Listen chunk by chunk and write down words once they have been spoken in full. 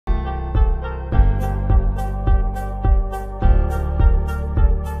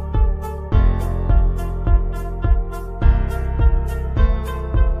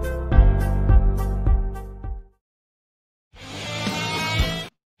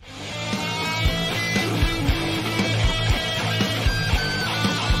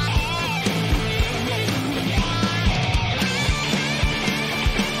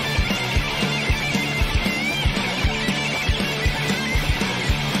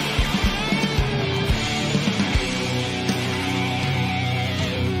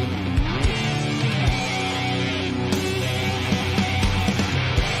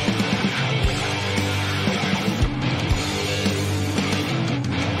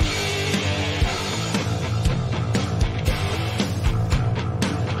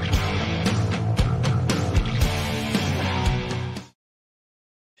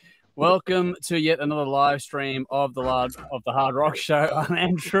Welcome to yet another live stream of the Hard Rock Show. I'm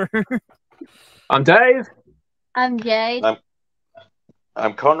Andrew. I'm Dave. I'm Jade.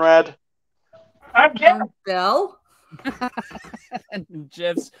 I'm Conrad. I'm Jeff. Bill. And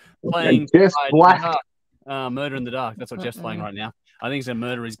Jeff's playing Murder in the Dark. That's what Jeff's playing right now. I think he's going to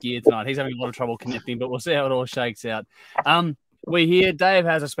murder his gear tonight. He's having a lot of trouble connecting, but we'll see how it all shakes out. We're here. Dave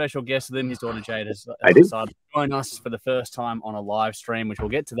has a special guest with him. His daughter Jade has decided to join us for the first time on a live stream, which we'll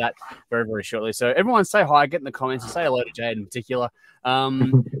get to that very, very shortly. So everyone say hi, get in the comments, and say hello to Jade in particular.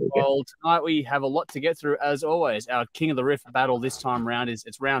 Well, tonight we have a lot to get through, as always. Our King of the Riff battle this time round it's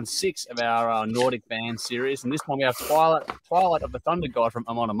round 6 of our Nordic band series, and this time we have Twilight of the Thunder God from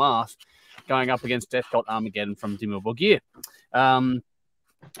Amon Amarth going up against Death Cult Armageddon from Dimmu Borgir.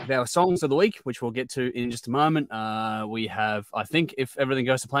 Our songs of the week, which we'll get to in just a moment. We have, I think, if everything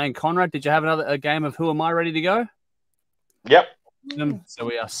goes to plan, Conrad, did you have a game of Who Am I ready to go? Yep. So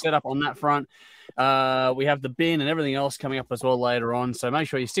we are set up on that front. We have the bin and everything else coming up as well later on. So make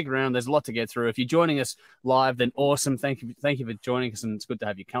sure you stick around. There's a lot to get through. If you're joining us live, then awesome. Thank you for joining us, and it's good to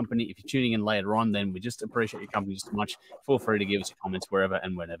have your company. If you're tuning in later on, then we just appreciate your company just as much. Feel free to give us your comments wherever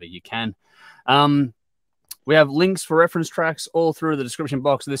and whenever you can. We have links for reference tracks all through the description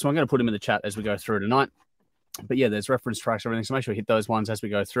box of this one. I'm going to put them in the chat as we go through tonight. But yeah, there's reference tracks and everything, so make sure you hit those ones as we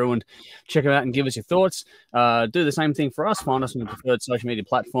go through and check them out and give us your thoughts. Do the same thing for us. Find us on your preferred social media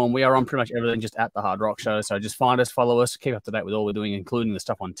platform. We are on pretty much everything just at the Hard Rock Show, so just find us, follow us, keep up to date with all we're doing, including the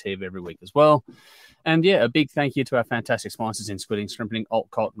stuff on TV every week as well. And yeah, a big thank you to our fantastic sponsors in Squid Ink Screenprinting,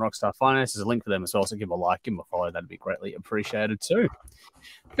 Alt-Cvlt Rockstar Finance. There's a link for them as well, so give them a like, give them a follow. That'd be greatly appreciated too.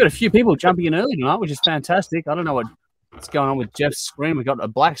 We've got a few people jumping in early tonight, which is fantastic. I don't know what's going on with Jeff's screen. We've got a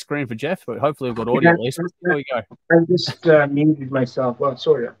black screen for Jeff, but hopefully we've got audio at least. There we go. I just muted myself. Well,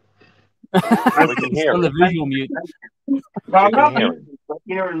 sort of. We can hear on the visual mute. Well, I'm not muted, but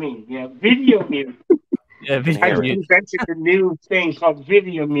you know what I mean. Yeah, video mute. Yeah, video I mute. invented a new thing called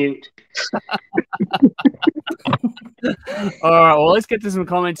video mute. All right, well, let's get to some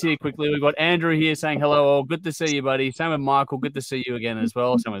comments here quickly. We've got Andrew here saying hello. All good to see you, buddy. Same with Michael. Good to see you again as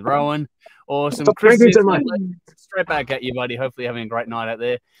well. Same with Rowan. Awesome. Chris Thank you so much. Straight back at you, buddy. Hopefully you're having a great night out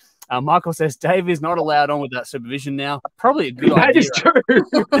there. Michael says Dave is not allowed on with that supervision now. Probably a good idea. That is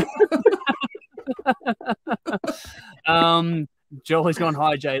true. Jolie's gone,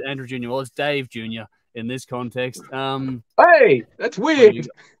 hi, Jade, Andrew Jr. Well, it's Dave Jr. in this context. Hey, that's weird.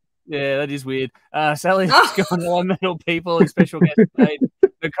 Yeah, that is weird. Sally's gone, all metal people and special guest made.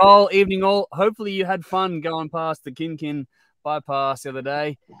 Nicole, evening all. Hopefully you had fun going past the Kin bypass the other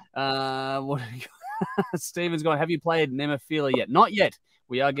day. Steven's gone, have you played Nemophilia yet? Not yet.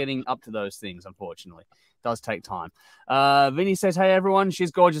 We are getting up to those things, unfortunately. It does take time. Vinny says, hey, everyone.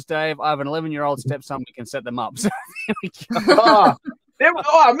 She's gorgeous, Dave. I have an 11-year-old stepson. We can set them up. So there we go.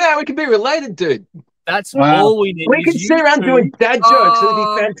 Oh, man, we can be related, dude. That's all we need. We can sit around doing dad jokes. It'd be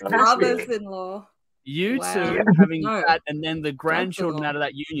fantastic. Brothers-in-law. You two having that, and then the grandchildren out of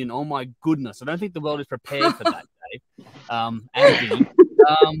that union. Oh, my goodness. I don't think the world is prepared for that, Dave. And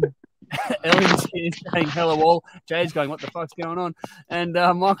Ellie's here saying hello all. Jade's going, what the fuck's going on? And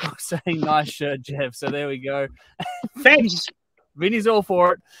Michael's saying nice shirt, Jeff. So there we go. Thanks. Vinny's all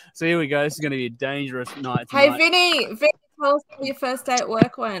for it. So here we go. This is going to be a dangerous night tonight. Hey, Vinny, tell us how your first day at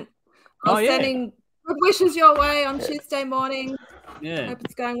work went. I was sending good wishes your way on Tuesday morning. Yeah. Hope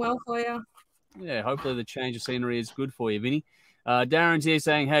it's going well for you. Yeah, hopefully the change of scenery is good for you, Vinny. Darren's here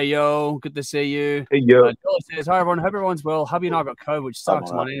saying, hey, yo, good to see you. Hey, yo. Dollar says, hi, everyone. Hope everyone's well. Hubby and I got COVID, which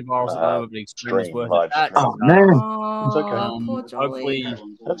sucks. My antivirals at the moment, but the experience is worth it. Oh, man. It's okay. Poor Jolly.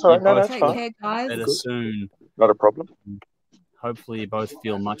 Hopefully, That's all right. No, that's Take fine. care, guys. better soon. Not a problem. Hopefully you both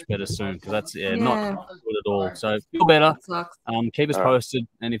feel much better soon, because that's not good at all. So feel better. It sucks. Keep us posted,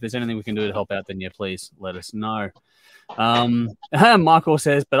 and if there's anything we can do to help out, then yeah, please let us know. Michael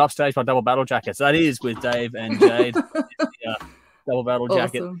says, but upstage by double battle jackets. That is with Dave and Jade. Double battle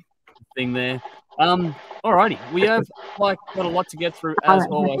jacket thing there. Alrighty, we have got a lot to get through as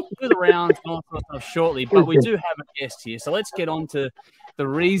always. We'll do the rounds and all that stuff shortly, but we do have a guest here, so let's get on to the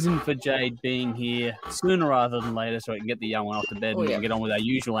reason for Jade being here sooner rather than later, so we can get the young one off to bed and we can get on with our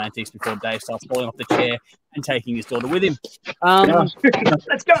usual antics before Dave starts falling off the chair and taking his daughter with him. Let's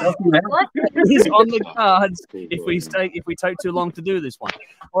go. What is on the cards if we take too long to do this one?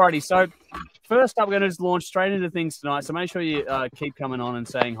 Alrighty, so first up, we're going to just launch straight into things tonight. So make sure you keep coming on and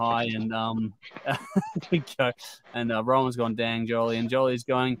saying hi. And we go. And Rowan's gone, dang, Jolie, and Jolie's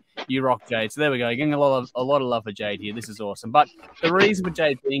going, you rock, Jade. So there we go. You're getting a lot of love for Jade here. This is awesome. But the reason for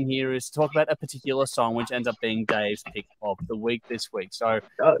Jade being here is to talk about a particular song, which ends up being Dave's pick of the week this week. So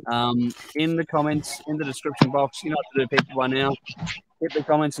in the comments, in the description box, you know what to do, people, by now. Hit the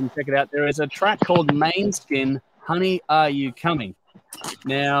comments and check it out. There is a track called Main Skin, Honey, Are You Coming?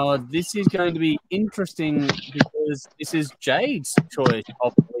 Now, this is going to be interesting because this is Jade's choice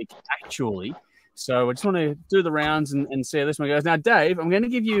of the week, actually. So I just want to do the rounds and see how this one goes. Now, Dave, I'm going to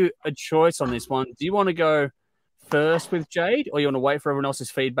give you a choice on this one. Do you want to go first with Jade, or you want to wait for everyone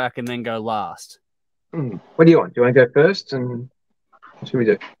else's feedback and then go last? What do you want? Do you want to go first? And what should we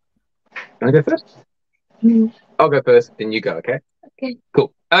do? You want to go first? I'll go first, then you go, okay? Okay.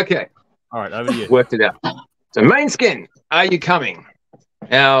 Cool. Okay. All right, over to you. Worked it out. So, Main Skin, Are You Coming?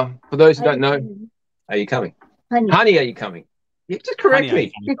 Now, for those who don't know, are you coming? Honey, are you coming? Yeah, just correct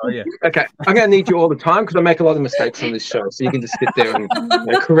me. Oh, yeah. Okay, I'm going to need you all the time because I make a lot of mistakes on this show. So you can just sit there and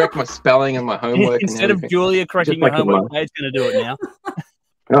correct my spelling and my homework. Instead of Julia correcting your homework, Dave's going to do it now.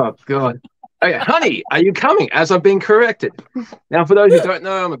 Oh, God. Okay, Honey, are you coming? As I've been corrected. Now, for those who don't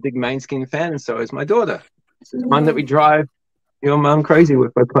know, I'm a big Main Skin fan, and so is my daughter. This is one that we drive your mum crazy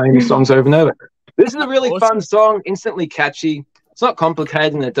with by playing these songs over and over. This is a really fun song, instantly catchy. It's not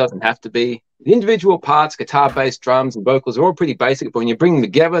complicated, and it doesn't have to be. The individual parts, guitar, bass, drums, and vocals are all pretty basic, but when you bring them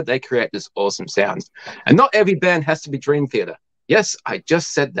together, they create this awesome sounds. And not every band has to be Dream Theater. Yes, I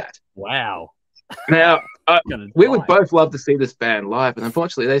just said that. Wow. Now, we would both love to see this band live, and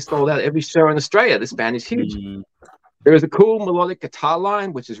unfortunately, they sold out every show in Australia. This band is huge. There is a cool melodic guitar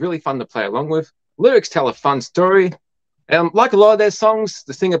line, which is really fun to play along with. Lyrics tell a fun story. Like a lot of their songs,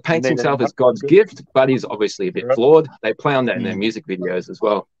 the singer paints himself as God's gift, but he's obviously a bit flawed. They play on that in their music videos as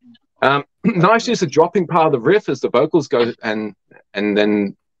well. Nice use of dropping part of the riff as the vocals go, and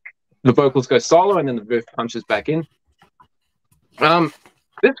then the vocals go solo, and then the riff punches back in.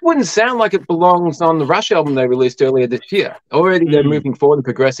 This wouldn't sound like it belongs on the Rush album they released earlier this year. Already they're moving forward and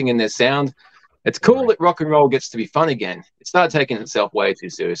progressing in their sound. It's cool that rock and roll gets to be fun again. It started taking itself way too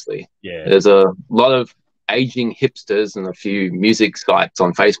seriously. Yeah. There's a lot of aging hipsters and a few music sites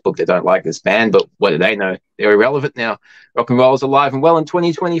on Facebook that don't like this band, but what do they know? They're irrelevant now. Rock and roll is alive and well in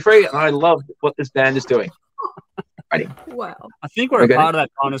 2023, and I love what this band is doing. Ready? Wow. I think we're a part of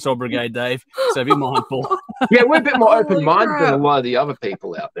that dinosaur brigade, Dave, so be mindful. Yeah, we're a bit more open-minded than a lot of the other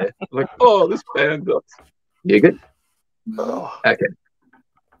people out there. Like, oh, this band sucks. You good? Oh. Okay.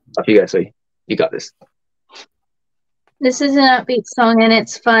 Off you go, see. You got this. This is an upbeat song and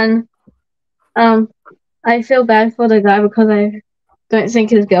it's fun. I feel bad for the guy because I don't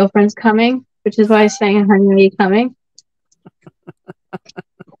think his girlfriend's coming, which is why he's saying, honey, are you coming?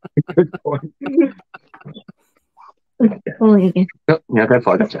 Good point. Only again. Oh, yeah, go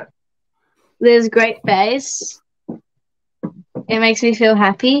for it. There's great bass. It makes me feel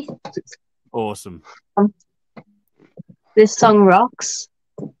happy. Awesome. This song rocks.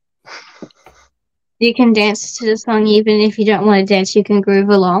 You can dance to the song even if you don't want to dance. You can groove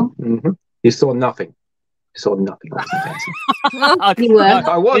along. You saw nothing. You saw nothing. You were.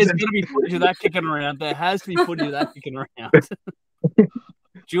 I wasn't. There's going to be footage of that kicking around. There has to be footage of that kicking around.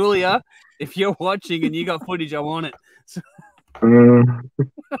 Julia, if you're watching and you got footage, I want it.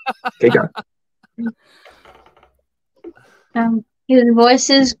 Keep going. His voice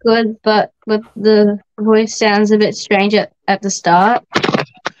is good, but the voice sounds a bit strange at the start.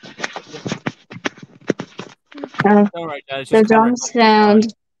 The drums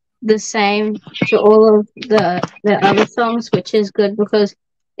sound the same to all of the other songs, which is good because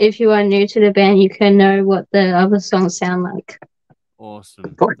if you are new to the band, you can know what the other songs sound like.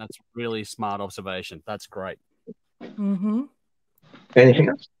 Awesome. That's really smart observation. That's great. Anything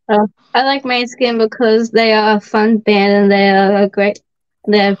else? I like Main Skin because they are a fun band and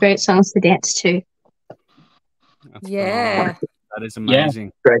they have great songs to dance to. That's Yeah. cool. That is amazing.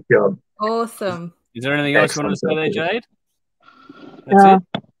 Yeah. Great job. Awesome. Is there anything else you want to say there, Jade? That's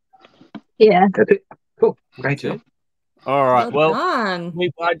it? Yeah. That's it. Cool. Great job. All right. Well Well,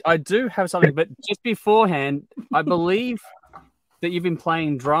 done. I do have something, but just beforehand, I believe that you've been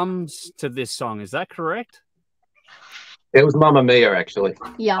playing drums to this song. Is that correct? It was Mamma Mia, actually.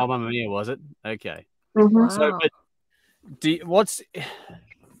 Yeah. Oh, Mamma Mia, was it? Okay. Wow. So, but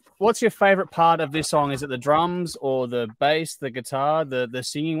what's your favorite part of this song? Is it the drums or the bass, the guitar, the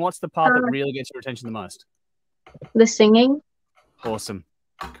singing? What's the part that really gets your attention the most? The singing. Awesome.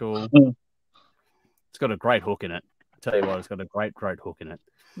 Cool. It's got a great hook in it. I tell you what, it's got a great hook in it.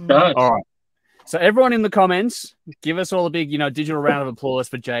 Nice. All right. So everyone in the comments, give us all a big, digital round of applause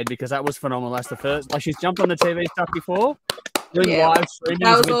for Jade, because that was phenomenal. That's the first. Like, she's jumped on the TV stuff before. Doing live streaming.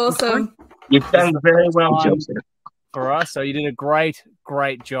 That was awesome. You've done very well, Joseph. For us. So you did a great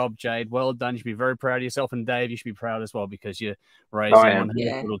job, Jade. Well done. You should be very proud of yourself. And Dave, you should be proud as well, because you raised one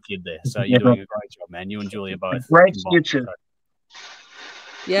little kid there. So you're doing a great job, man. You and Julia both. Great future.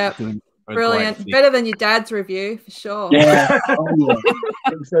 Yeah. Brilliant. Better than your dad's review, for sure. Yeah. I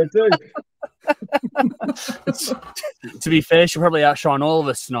think so too. To be fair, she'll probably outshine all of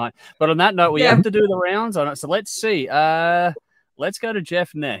us tonight. But on that note, we have to do the rounds on it. So let's see. Let's go to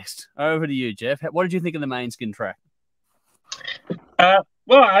Jeff next. Over to you, Jeff. What did you think of the main skin track?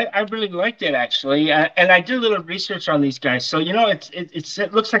 Well, I really liked it, actually, and I did a little research on these guys. So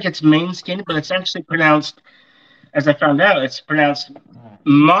it looks like it's main skin, but it's actually pronounced, as I found out, it's pronounced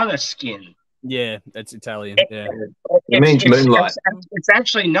Monoskin. Yeah, that's Italian. Yeah, it means moonlight. It's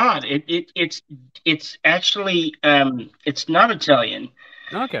actually not. It's actually it's not Italian.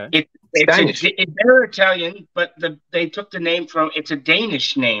 Okay. It's Danish. They're Italian, but they took the name from. It's a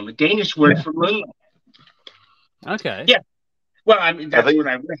Danish name, a Danish word for moonlight. Okay. Yeah. Well, I mean, that's what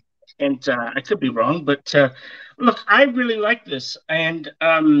I read, and I could be wrong, but look, I really like this, and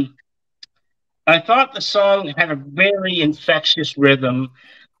I thought the song had a very infectious rhythm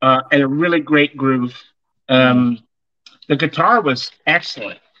and a really great groove. The guitar was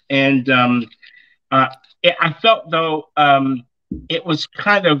excellent, and I felt, though, it was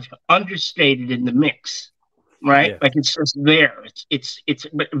kind of understated in the mix, right? Yeah. Like, it's just there. It's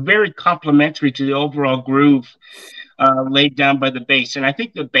very complementary to the overall groove laid down by the bass, and I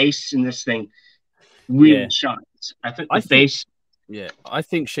think the bass in this thing really shines. I think the bass. Yeah, I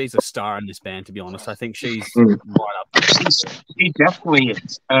think she's a star in this band, to be honest. I think she's right up there. She definitely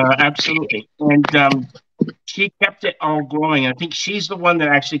is. Absolutely. And she kept it all going. I think she's the one that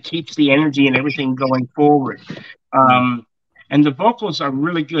actually keeps the energy and everything going forward. And the vocals are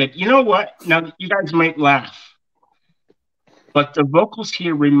really good. You know what? Now, you guys might laugh, but the vocals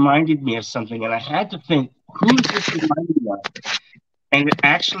here reminded me of something, and I had to think, who is this reminding me of? And it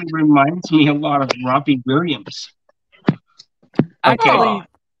actually reminds me a lot of Robbie Williams. Actually,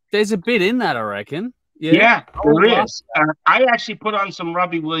 there's a bit in that, I reckon. Yeah, there is. I actually put on some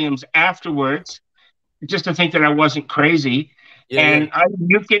Robbie Williams afterwards, just to think that I wasn't crazy. Yeah, and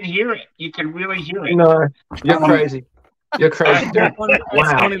you can hear it. You can really hear it. No, you're crazy. You're crazy. It's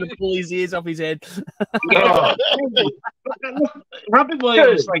funny to pull his ears off his head. Robbie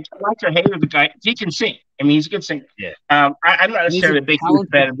Williams, like or hate the guy, he can sing. I mean, he's a good singer. Yeah. I'm not necessarily a big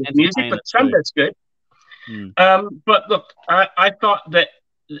fan of his music, but some of it's good. But look, I thought that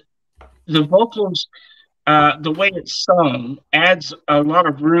the vocals, the way it's sung, adds a lot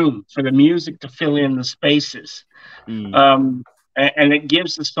of room for the music to fill in the spaces. And it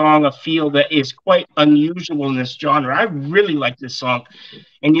gives the song a feel that is quite unusual in this genre. I really like this song.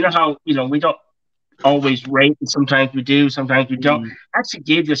 And you know how, we don't always rate, and sometimes we do, sometimes we don't. I actually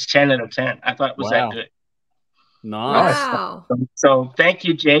gave this 10 out of 10. I thought it was that good. Nice. Wow. So thank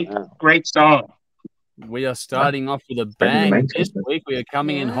you, Jake. Great song. We are starting off with a bang this week. We are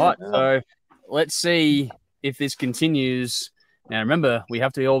coming in hot. So let's see if this continues. Now, remember, we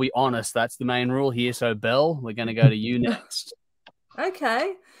have to all be honest. That's the main rule here. So, Belle, we're going to go to you next.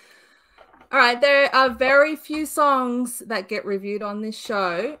 Okay. All right. There are very few songs that get reviewed on this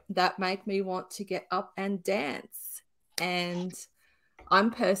show that make me want to get up and dance. And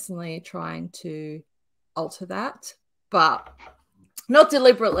I'm personally trying to alter that, but not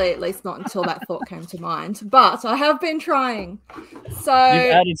deliberately, at least not until that thought came to mind. But I have been trying. So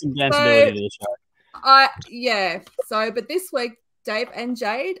you've added some danceability to the show. But this week, Dave and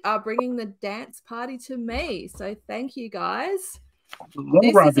Jade are bringing the dance party to me. So thank you, guys.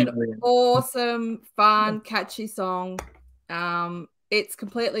 This is an awesome, fun, catchy song. It's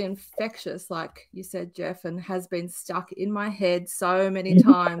completely infectious, like you said, Jeff, and has been stuck in my head so many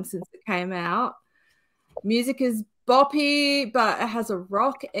times since it came out. Music is boppy, but it has a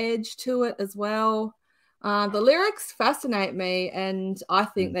rock edge to it as well. The lyrics fascinate me, and I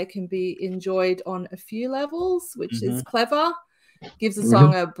think they can be enjoyed on a few levels, which is clever. Gives the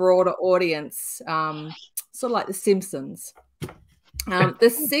song a broader audience, sort of like The Simpsons. The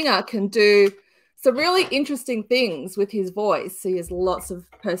singer can do some really interesting things with his voice. He has lots of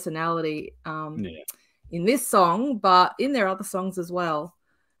personality in this song, but in their other songs as well.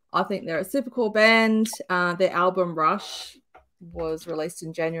 I think they're a super cool band. Their album Rush was released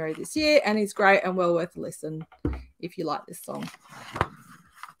in January this year, and it's great and well worth a listen if you like this song.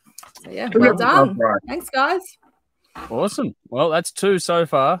 So yeah, well done. Thanks, guys. Awesome. Well, that's 2 so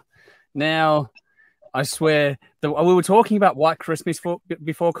far. Now, I swear, we were talking about White Christmas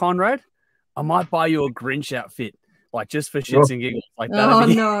before, Conrad. I might buy you a Grinch outfit, like just for shits and giggles. Like that. Oh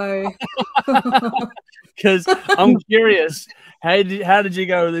no! Because I'm curious, how did you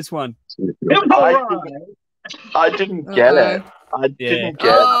go with this one? I didn't get it. I didn't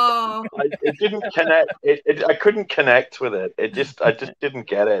get it. It didn't connect. I couldn't connect with it. I just didn't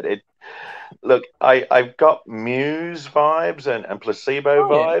get it. Look, I've got Muse vibes and Placebo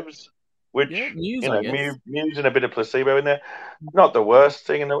vibes, which Muse, Muse and a bit of Placebo in there. Not the worst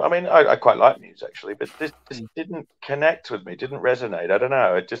thing. I mean, I quite like Muse actually, but this didn't connect with me. Didn't resonate. I don't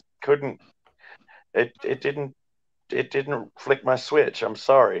know. It just couldn't. It didn't flick my switch. I'm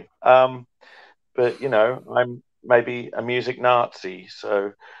sorry. But I'm maybe a music Nazi,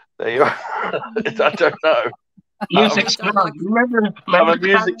 so there you are. I don't know. Music snob. Remember I'm a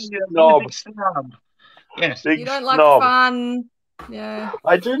music snob. Yes. You don't like fun. Yeah.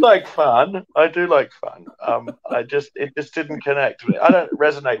 I do like fun. It just didn't connect with me. I don't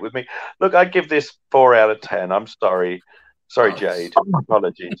resonate with me. Look, I give this 4 out of 10. I'm sorry. Sorry, Jade.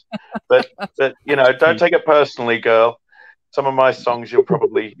 Apologies. But don't take it personally, girl. Some of my songs you'll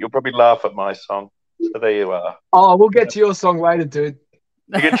probably laugh at my song. So there you are. Oh, we'll get to your song later, dude.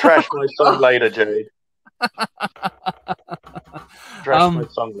 You can trash my song later, Jade. Trash my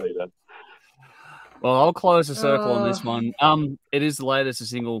song later. Well, I'll close the circle on this one. It is the latest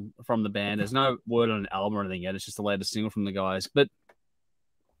single from the band. There's no word on an album or anything yet. It's just the latest single from the guys. But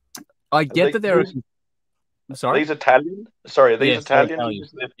I get that they're... Sorry? Are these Italian? Sorry, are these Italian?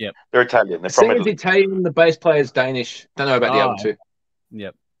 Yep. They're Italian. They're the singer's Italian, the bass player's Danish. Don't know about the other two.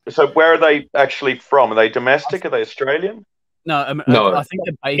 Yep. So where are they actually from? Are they domestic? Are they Australian? No, no. I think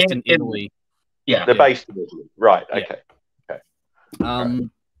they're based in Italy. Yeah. They're based in Italy. Right, okay. Okay.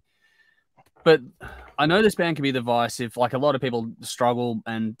 But I know this band can be divisive. Like a lot of people struggle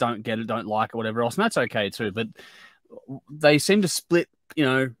and don't get it, don't like it, whatever else, and that's okay too. But they seem to split,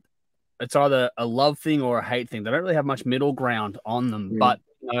 it's either a love thing or a hate thing. They don't really have much middle ground on them. But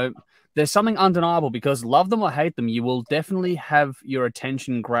there's something undeniable because love them or hate them, you will definitely have your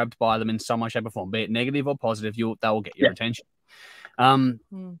attention grabbed by them in some way, shape, or form, be it negative or positive. They will get your attention.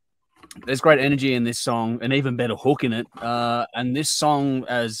 There's great energy in this song, an even better hook in it. And this song,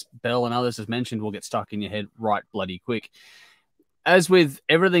 as Belle and others have mentioned, will get stuck in your head right bloody quick. As with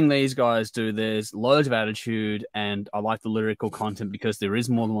everything these guys do, there's loads of attitude, and I like the lyrical content because there is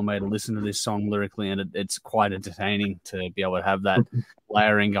more than one way to listen to this song lyrically, and it's quite entertaining to be able to have that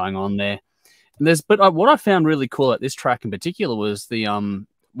layering going on there. And but what I found really cool at this track in particular was the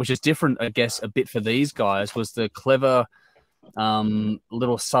which is different, I guess, a bit for these guys, was the clever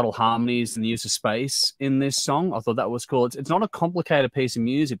little subtle harmonies and the use of space in this song. I thought that was cool. It's not a complicated piece of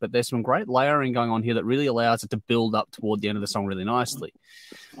music, but there's some great layering going on here that really allows it to build up toward the end of the song really nicely.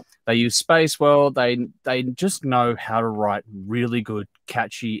 They use space well. They just know how to write really good,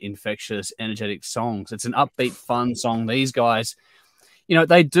 catchy, infectious, energetic songs. It's an upbeat, fun song. These guys,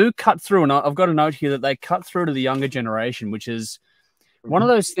 they do cut through, and I've got a note here that they cut through to the younger generation, which is one of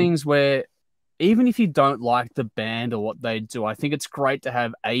those things where even if you don't like the band or what they do, I think it's great to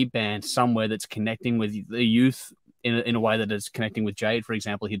have a band somewhere that's connecting with the youth in a way that is connecting with Jade, for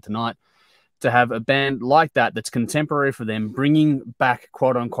example, here tonight. To have a band like that that's contemporary for them, bringing back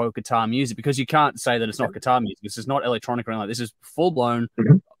quote-unquote guitar music, because you can't say that it's not guitar music. This is not electronic or anything like this. This is full-blown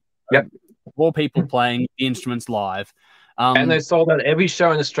all people playing the instruments live. And they sold out every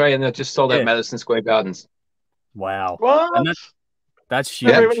show in Australia, and they just sold out Madison Square Gardens. Wow. What? And that's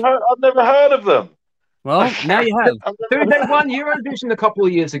huge. I've never heard of them. Well, now you have. Dude, they won Eurovision a couple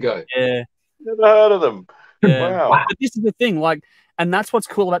of years ago. Yeah. Never heard of them. Yeah. Wow. But this is the thing, and that's what's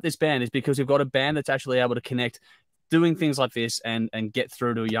cool about this band, is because we've got a band that's actually able to connect doing things like this and get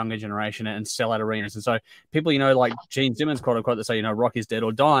through to a younger generation and sell out arenas. And so people, like Gene Simmons, quote unquote, that say, rock is dead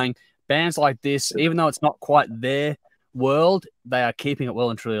or dying. Bands like this, even though it's not quite their world, they are keeping it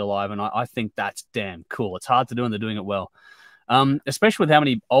well and truly alive. And I think that's damn cool. It's hard to do, and they're doing it well. Especially with how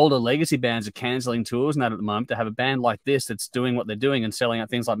many older legacy bands are cancelling tours and that at the moment, to have a band like this that's doing what they're doing and selling out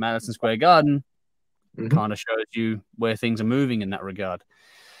things like Madison Square Garden kind of shows you where things are moving in that regard.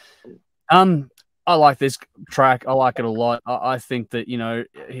 I like this track. I like it a lot. I think that,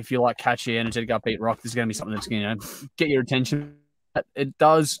 if you like catchy, energetic, upbeat rock, this is going to be something that's going to get your attention. It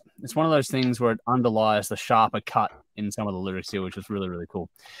does. It's one of those things where it underlies the sharper cut in some of the lyrics here, which is really, really cool.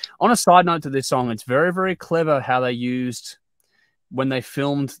 On a side note to this song, it's very, very clever how they used, when they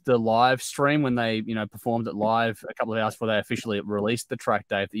filmed the live stream, when they, performed it live a couple of hours before they officially released the track,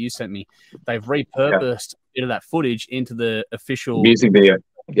 Dave, that you sent me, they've repurposed a bit of that footage into the official music video.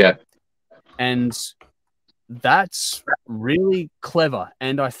 Yeah. And that's really clever.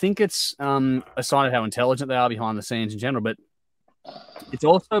 And I think it's a sign of how intelligent they are behind the scenes in general. But It's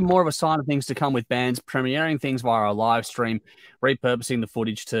also more of a sign of things to come with bands premiering things via a live stream, repurposing the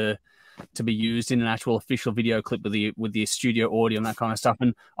footage to be used in an actual official video clip with the studio audio and that kind of stuff.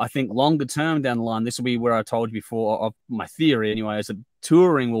 And I think longer term down the line, this will be where I told you before, of my theory anyway, is that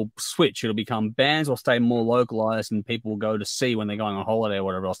touring will switch. It'll become bands will stay more localized and people will go to see when they're going on holiday or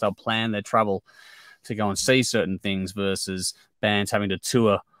whatever else. They'll plan their travel to go and see certain things versus bands having to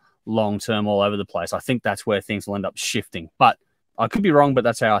tour long term all over the place. I think that's where things will end up shifting. But I could be wrong, but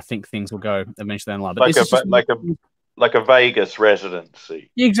that's how I think things will go eventually down the line. But like a Vegas residency.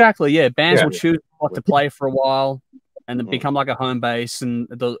 Exactly, yeah. Bands will choose what to play for a while and then become like a home base and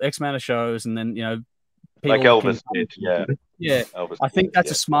the X amount of shows, and then, you know, like Elvis did, yeah. Elvis I think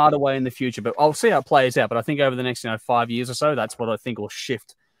that's a smarter way in the future, but I'll see how it plays out. But I think over the next 5 years or so, that's what I think will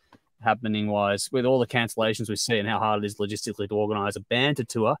shift happening wise with all the cancellations we see and how hard it is logistically to organize a band to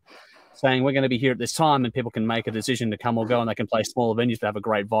tour, saying we're going to be here at this time and people can make a decision to come or go and they can play smaller venues to have a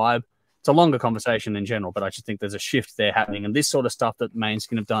great vibe. It's a longer conversation in general, but I just think there's a shift there happening. And this sort of stuff that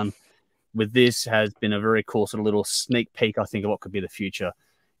Mainskin have done with this has been a very cool sort of little sneak peek, I think, of what could be the future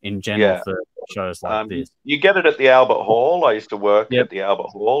in general for shows like this. You get it at the Albert Hall. I used to work at the Albert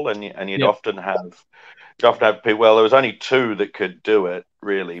Hall, and you'd often have people. Well, there was only two that could do it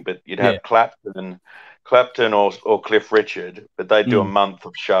really, but you'd have Clapton or Cliff Richard, but they'd do a month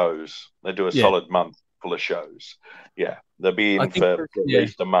of shows. They do a solid month full of shows. Yeah, they'll be in for at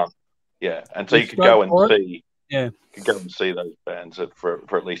least a month. Yeah, and so you could go and see. Yeah, you could go and see those bands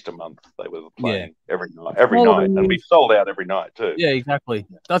for at least a month. They were playing every night, and we sold out every night too. Yeah, exactly.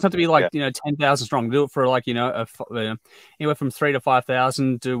 It doesn't have to be like 10,000 strong. Do it for like anywhere from 3,000 to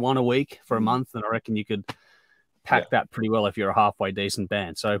 5,000. Do one a week for a month, and I reckon you could pack that pretty well if you're a halfway decent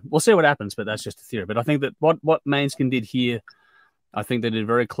band. So we'll see what happens, but that's just a theory. But I think that what Mainskin did here, I think they did a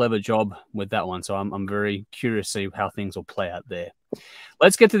very clever job with that one. So I'm very curious to see how things will play out there.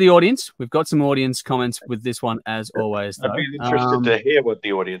 Let's get to the audience. We've got some audience comments with this one, as always. Though. I'd be interested to hear what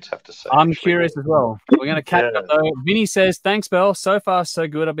the audience have to say. I'm curious as well. We're going to catch up, though. Vinny says, thanks, Belle. So far, so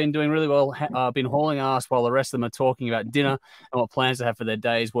good. I've been doing really well. I've been hauling ass while the rest of them are talking about dinner and what plans they have for their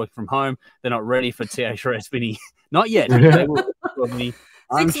days working from home. They're not ready for THRS, Vinny. Not yet. They will, Vinny.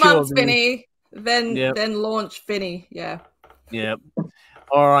 6 months, Vinny. Then launch Vinny. Yeah. Yep.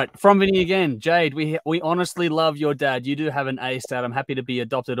 All right, from Vinny again. Jade, we honestly love your dad. You do have an A stat. I'm happy to be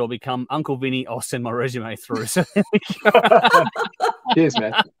adopted or become Uncle Vinny. I'll send my resume through. So there we go. Cheers,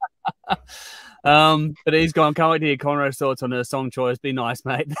 man. But he's gone. Can't wait to hear Conrad's thoughts on her song choice. Be nice,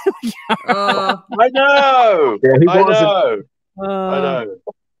 mate. I know. Yeah, I know.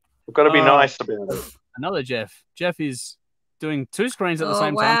 We've got to be nice about it. Another Jeff. Jeff is doing 2 screens at the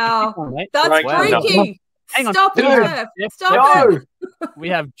same time. Wow. That's freaky. Hang on. Stop it, Jeff. Stop it. We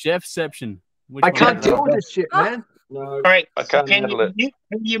have Jeffception. I can't deal with this shit, man. No. All right. I can't handle it.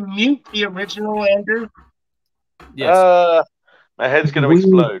 Can you mute the original, Andrew? Yes. My head's going to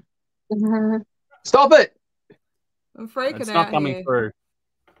explode. Stop it. I'm freaking out. It's not coming through.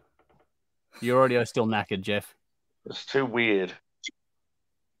 Your audio is still knackered, Jeff. It's too weird.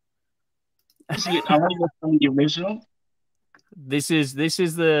 Is the audio from the original? Dude,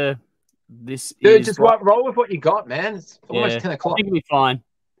 just roll with what you got, man. It's almost 10 o'clock. I think it'll be fine.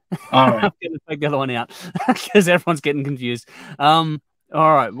 All right. I'm going to take the other one out because everyone's getting confused. All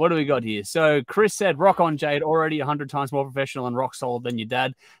right, what do we got here? So Chris said, rock on, Jade, already 100 times more professional and rock solid than your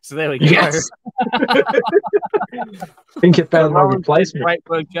dad. So there we go. Yes. Think you found my replacement. Great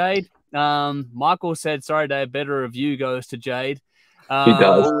work, Jade. Michael said, sorry, Dave, better review goes to Jade. He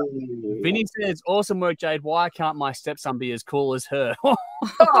does. Vinny says, awesome work, Jade. Why can't my stepson be as cool as her?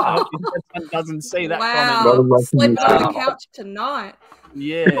 Doesn't see that comment. Sleeping on the couch tonight.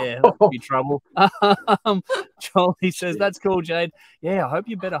 Yeah, that could be trouble. Charlie says, that's cool, Jade. Yeah, I hope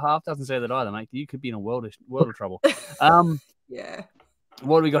your better half doesn't say that either, mate. You could be in a world of trouble. Yeah.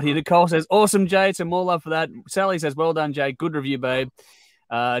 What do we got here? Nicole says, awesome, Jade. So more love for that. Sally says, well done, Jade. Good review, babe.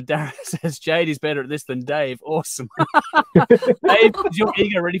 Darren says, Jade is better at this than Dave. Awesome. Dave, is your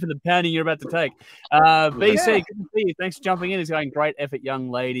ego ready for the pounding you're about to take? BC, good to see you. Thanks for jumping in. He's going, great effort,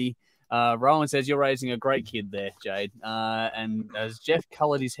 young lady. Rowan says, you're raising a great kid there, Jade. And as Jeff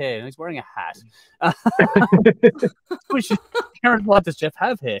coloured his hair, and he's wearing a hat. Karen, why does Jeff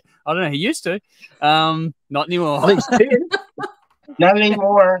have hair? I don't know. He used to. Not anymore. Not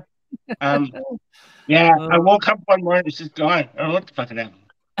anymore. Yeah, I woke up one morning, it's just gone. I don't know what the fuck it happened.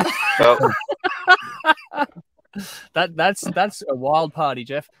 That's a wild party,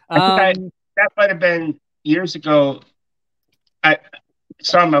 Jeff. That might have been years ago. I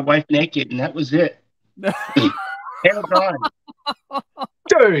saw my wife naked, and that was it. Hair gone.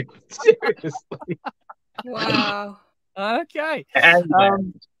 Dude, seriously. Wow. Okay.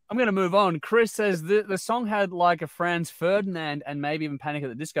 I'm going to move on. Chris says the song had like a Franz Ferdinand and maybe even Panic at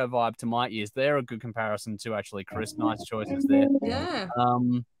the Disco vibe to my ears. They're a good comparison too, actually, Chris. Nice choices there. Yeah.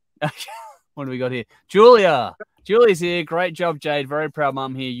 What do we got here? Julia. Julia's here. Great job, Jade. Very proud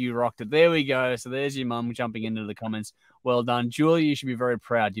mum here. You rocked it. There we go. So there's your mum jumping into the comments. Well done. Julia, you should be very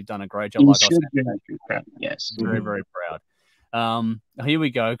proud. You've done a great job. You should be proud. Yes. Very, very proud. Here we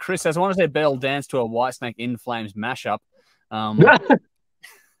go. Chris says, I want to say Belle dance to a Whitesnake In Flames mashup.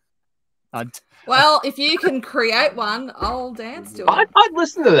 Well, if you can create one, I'll dance to it. I'd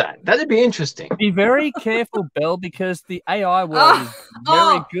listen to that. That'd be interesting. Be very careful, Belle, because the AI world is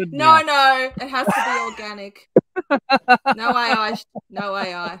very good no, now. no. It has to be organic. No AI. No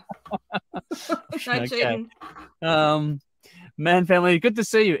AI. No cheating. Man, family, good to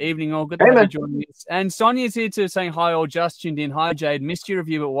see you. Evening all. Good to have you joining us. And Sonia's here too, saying hi all. Just tuned in. Hi, Jade. Missed your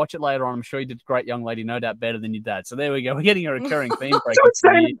review, but watch it later on. I'm sure you did a great, young lady. No doubt better than your dad. So there we go. We're getting a recurring theme break.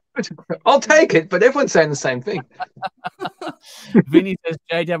 I'll take it, but everyone's saying the same thing. Vinny says,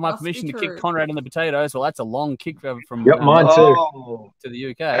 Jade, you have my permission to kick Conrad in the potatoes. Well, that's a long kick from mine too. To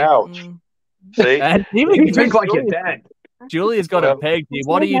the UK. Ouch. See? And you drink like your dad. Julia's got a peg here.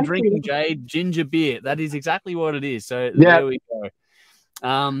 What are you drinking, Jade? Ginger beer. That is exactly what it is. So there we go.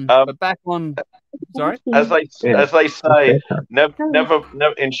 But back on. Sorry. As they say, never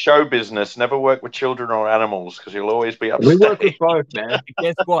in show business, never work with children or animals because you'll always be upstage. We work with both, man.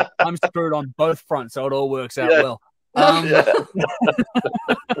 Guess what? I'm screwed on both fronts, so it all works out well.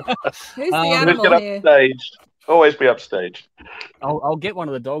 Who's the animal here? Upstaged. Always be upstaged. I'll get one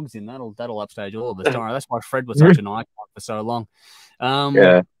of the dogs in. That'll upstage all of us. Don't worry. That's why Fred was such an icon for so long.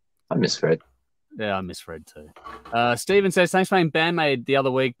 Yeah, I miss Fred. Yeah, I miss Fred too. Steven says thanks for being Bandmade the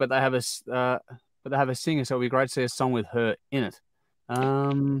other week, but they have a singer, so it'd be great to see a song with her in it.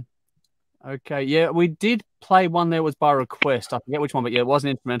 Okay, yeah, we did play one there was by request. I forget which one, but yeah, it was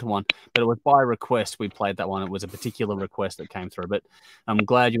an instrumental one, but it was by request. We played that one. It was a particular request that came through, but I'm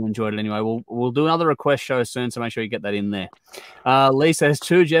glad you enjoyed it anyway. We'll do another request show soon, so make sure you get that in there. Lee says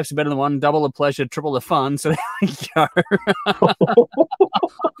 2 Jeffs are better than 1, double the pleasure, triple the fun. So there we go.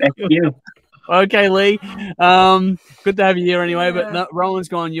 Thank you. Okay, Lee. Good to have you here anyway. But no, Rowan's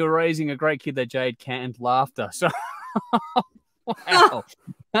gone. You're raising a great kid that Jade canned laughter. So, wow.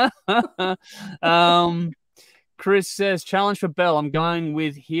 Chris says challenge for Belle. I'm going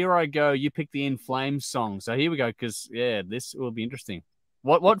with Here I Go. You pick the In Flames song. So here we go. Because this will be interesting.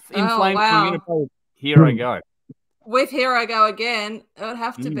 What In Flames are you going to play? Here I Go. With Here I Go again, it would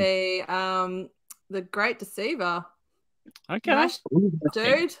have to be The Great Deceiver. Okay,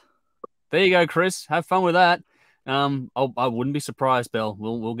 dude. There you go, Chris. Have fun with that. I wouldn't be surprised, Belle.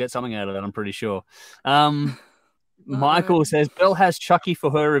 We'll get something out of that, I'm pretty sure. Michael says Belle has Chucky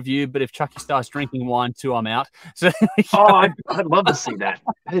for her review, but if Chucky starts drinking wine too, I'm out. So I'd love to see that.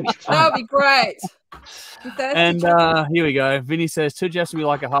 That would be great. And here we go. Vinny says 2 Jeffs will be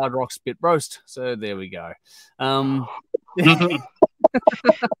like a hard rock spit roast. So there we go.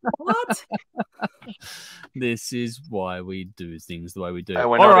 What? This is why we do things the way we do.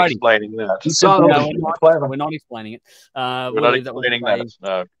 We're not explaining that. We're not explaining it. We're not explaining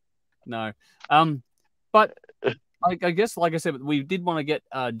that. No. But I guess, like I said, we did want to get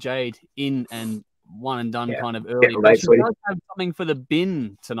Jade in and one and done kind of early. But she does have something for the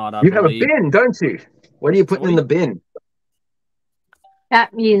bin tonight, I believe. Have a bin, don't you? What are you putting in the bin?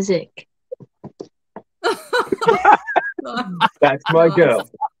 Cat music. That's my girl.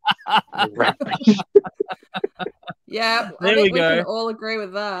 Yeah, there I think we go. can all agree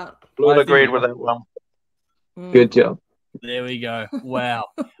with that. All agreed with that one. Good job. There we go. Wow.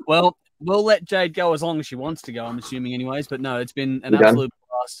 Well, we'll let Jade go as long as she wants to go, I'm assuming anyways. But no, it's been an absolute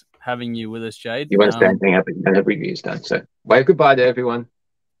blast having you with us, Jade. You won't say anything up and have reviews done. So wave goodbye to everyone.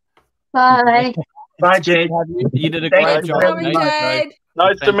 Bye. Bye, Jade. You did a great job. Jade.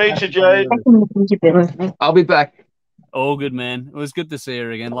 Nice to meet you, Jade. I'll be back. All good, man. It was good to see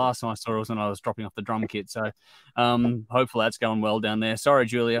her again. Last time I saw her was when I was dropping off the drum kit. So hopefully that's going well down there. Sorry,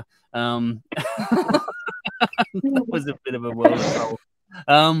 Julia. That was a bit of a world of trouble.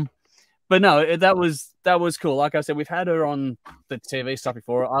 But no, that was cool. Like I said, we've had her on the TV stuff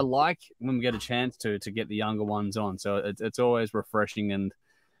before. I like when we get a chance to get the younger ones on. So it's always refreshing and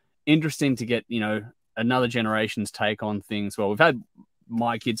interesting to get, another generation's take on things. Well, we've had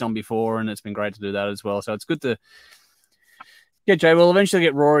my kids on before, and it's been great to do that as well. So it's good to get Jay. We'll eventually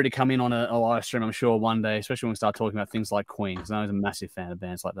get Rory to come in on a live stream, I'm sure, one day, especially when we start talking about things like Queen, because I was a massive fan of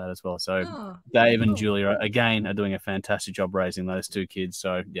bands like that as well. So Dave and Julia, again, are doing a fantastic job raising those 2 kids.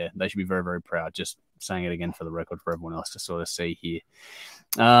 So, yeah, they should be very, very proud. Just saying it again for the record for everyone else to sort of see here.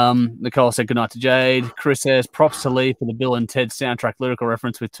 Nicole said goodnight to Jade. Chris says props to Lee for the Bill and Ted soundtrack lyrical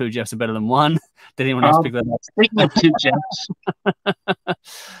reference with 2 Jeffs are better than 1. Did anyone else pick that up? Speaking of 2 Jeffs.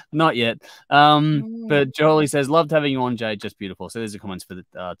 Not yet. But Jolie says, loved having you on, Jade. Just beautiful. So there's the comments for the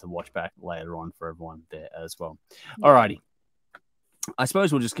to watch back later on for everyone there as well. Alrighty. I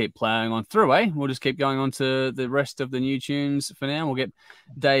suppose we'll just keep playing on through, eh? We'll just keep going on to the rest of the new tunes for now. We'll get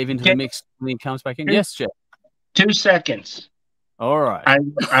Dave into the mix when he comes back in. Yes, Jeff. 2 seconds. All right.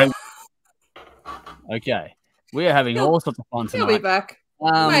 Okay. We are having all sorts of fun tonight. He'll be back.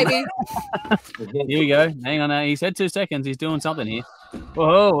 Maybe. Here we go. Hang on. He said 2 seconds. He's doing something here.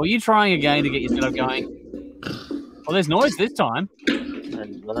 Whoa. Are you trying again to get your setup going? Well, there's noise this time. There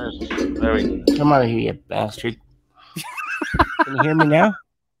we go. Come out of here, you bastard. Can you hear me now?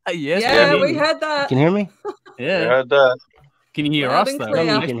 Yes. Yeah, we heard that. Can you hear me? Yeah. I heard that. Can you hear us, though?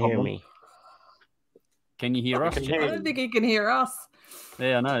 You can hear me. Can you hear us? I don't think you can hear us.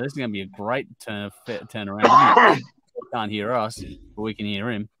 Yeah, I know. This is going to be a great turn around. He can't hear us, but we can hear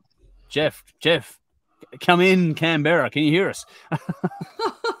him. Jeff, come in, Canberra. Can you hear us?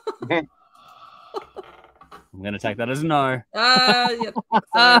 I'm going to take that as a no.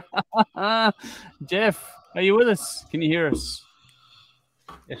 Yep. Jeff, are you with us? Can you hear us?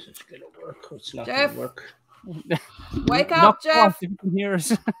 Yes, it's going to work. It's not Jeff. going to work. Wake up, Jeff. If you can hear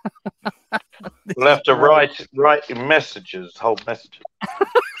us. We'll have to write messages, whole messages.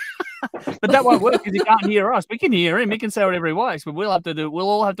 But that won't work because he can't hear us. We can hear him. He can say whatever he likes, but we'll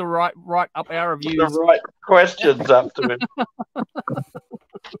all have to write up our reviews. The right questions up to him.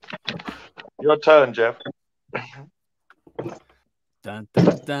 Your turn, Jeff. Dun,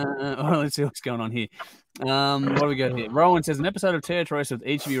 dun, dun. Oh, let's see what's going on here. What do we got here? Rowan says an episode of Territories with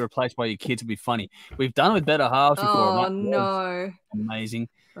each of you replaced by your kids would be funny. We've done it with Better Halves before. Oh, no. Amazing.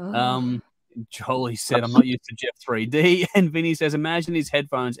 Jolie said, I'm not used to Jeff 3D. And Vinny says, imagine his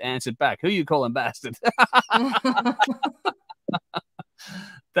headphones answered back. Who you calling bastard?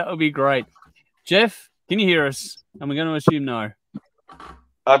 That would be great. Jeff, can you hear us? And we're going to assume no.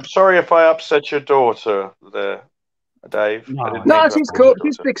 I'm sorry if I upset your daughter there, Dave. No, she's cool.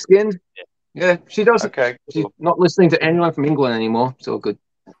 She's thick-skinned. Yeah, she doesn't. Okay, cool. She's not listening to anyone from England anymore. It's all good.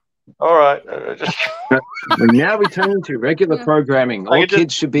 All right. We're now returning to regular programming. All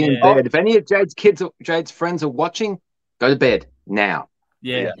kids should be in bed. If any of Jade's friends are watching, go to bed now.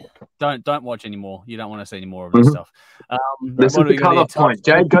 Yeah. Don't watch anymore. You don't want to see any more of this stuff. This is the cut-off point.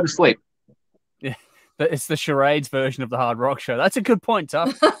 Jade, go to sleep. Yeah. It's the charades version of the Hard Rock Show. That's a good point,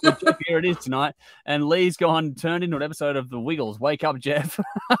 Tuff. Here it is tonight. And Lee's turned into an episode of The Wiggles. Wake up, Jeff.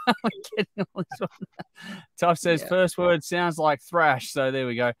 Tuff says first word sounds like thrash. So there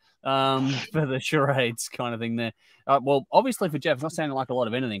we go. For the charades kind of thing there. Well, obviously for Jeff, it's not sounding like a lot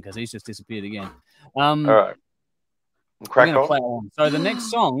of anything because he's just disappeared again. All right. Crack on. Play on. So the next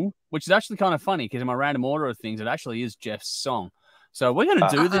song, which is actually kind of funny because in my random order of things, it actually is Jeff's song. So we're going to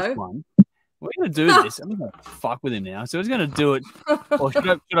do this one. We're going to do this. I'm going to fuck with him now. So he's going to do it. Or should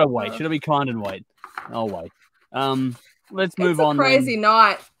I wait? Should I be kind and wait? I'll wait. Let's move on. It's a crazy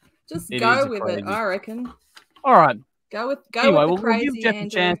night. Just It go is with crazy. it, I reckon. All right. Go with Anyway, the crazy. we'll give Jeff a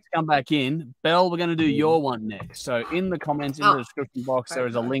chance to come back in. Belle, we're going to do your one next. So in the comments, in the description box, there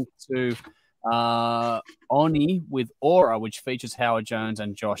is a link to Oni with Aura, which features Howard Jones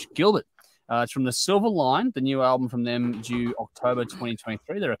and Josh Gilbert. It's from the Silver Line, the new album from them due October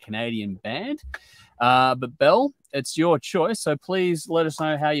 2023. They're a Canadian band. But Belle, it's your choice. So please let us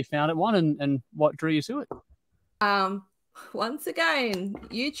know how you found it and what drew you to it. Once again,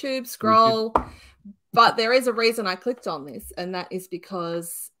 YouTube scroll. But there is a reason I clicked on this, and that is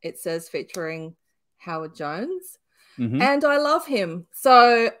because it says featuring Howard Jones. Mm-hmm. And I love him.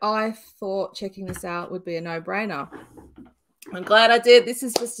 So I thought checking this out would be a no-brainer. I'm glad I did. This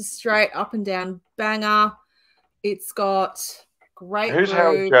is just a straight up and down banger. It's got great Who's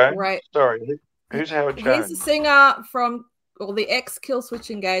groove, Howard Jones? Sorry, who's Howard Jones? He's a singer the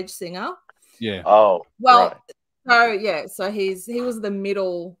ex-Killswitch Engage singer. Yeah. Oh, well, right. So he was the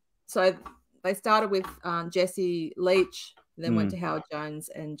middle. So they started with Jesse Leach, then went to Howard Jones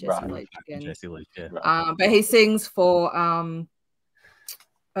and Jesse Leach again. Jesse Leach, yeah. But he sings for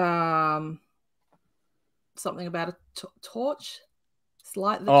something about a torch. It's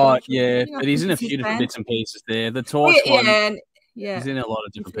like the torch. Yeah, but he's in a few different bits and pieces there. The torch one, he's in a lot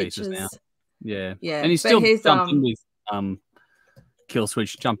of different pieces now. Yeah, and he's still jumped in with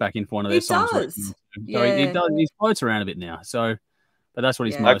Killswitch, jump back in for one of their songs. Does. So he floats around a bit now. So, but that's what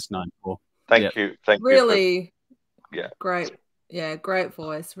he's most known for. Thank you. Really, great. Great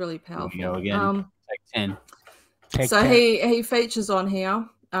voice, really powerful. Here we go again. Take 10. He features on here.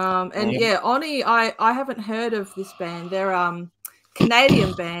 And yeah, Oni, I haven't heard of this band. They're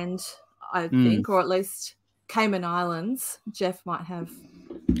Canadian band, I think, or at least Cayman Islands. Jeff might have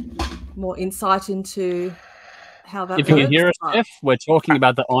more insight into how that works. If you can hear us, Jeff, we're talking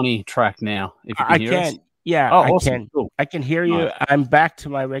about the Oni track now. If you can hear us. Yeah, oh, I awesome. can. Cool. I can hear you. I'm back to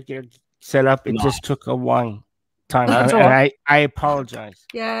my regular setup. It just took a long time. That's and all right. I apologize.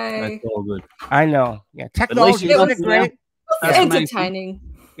 Yay. That's all good. I know. Yeah, technology isn't it great? It's entertaining.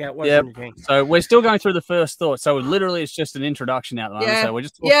 Yeah, it was entertaining. So we're still going through the first thought. So literally, it's just an introduction out there. Yeah. So we're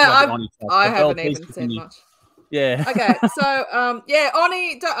just talking about the Oni track. I haven't even said much. Yeah. Okay. So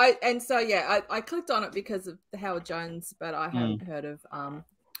Oni, I clicked on it because of Howard Jones, but I haven't heard of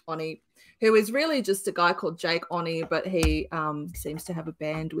Oni, who is really just a guy called Jake Oni, but he seems to have a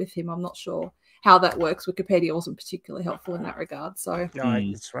band with him. I'm not sure how that works. Wikipedia wasn't particularly helpful in that regard. So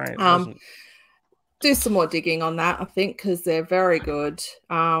no, that's right. Do some more digging on that, I think, because they're very good.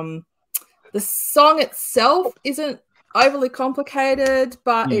 The song itself isn't overly complicated,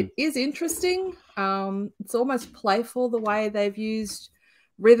 but it is interesting. It's almost playful the way they've used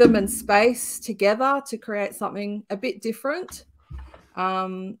rhythm and space together to create something a bit different.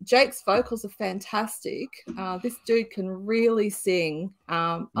 Jake's vocals are fantastic. This dude can really sing.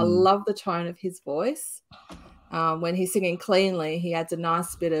 I love the tone of his voice. When he's singing cleanly, he adds a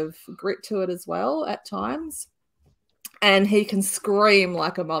nice bit of grit to it as well at times. And he can scream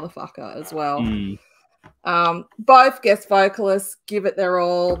like a motherfucker as well. Both guest vocalists give it their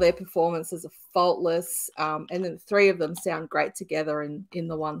all. Their performances are faultless. And then the three of them sound great together in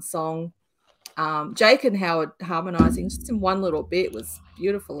the one song. Jake and Howard harmonizing just in one little bit was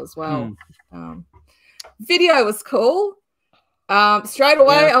beautiful as well. Video was cool. Straight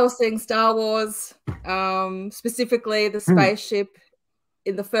away, I was seeing Star Wars, specifically the spaceship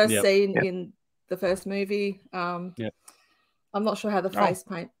in the first scene in the first movie. I'm not sure how the face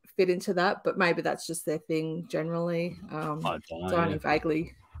paint fit into that, but maybe that's just their thing generally. I don't know, so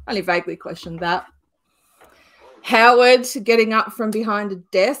only vaguely questioned that. Howard getting up from behind a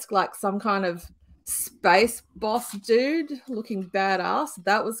desk like some kind of space boss dude looking badass.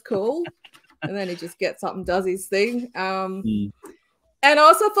 That was cool. And then he just gets up and does his thing. And I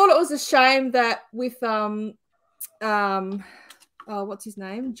also thought it was a shame that with what's his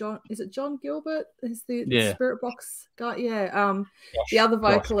name? Is it John Gilbert? Is the Spirit Box guy? Yeah. The other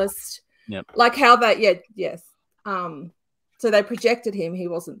vocalist. Like how that, so they projected him. He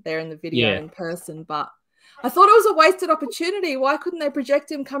wasn't there in the video in person, but I thought it was a wasted opportunity. Why couldn't they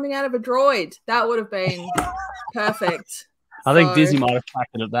project him coming out of a droid? That would have been perfect. I think Disney might have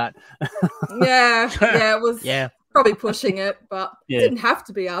factored at that. It was probably pushing it, but it didn't have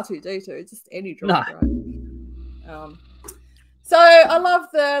to be R2-D2, just any droid. Right? So I love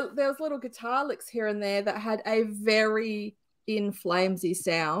there was little guitar licks here and there that had a very In Flamesy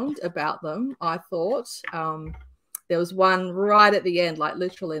sound about them, I thought. There was one right at the end, like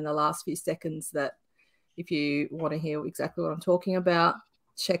literally in the last few seconds, that if you want to hear exactly what I'm talking about,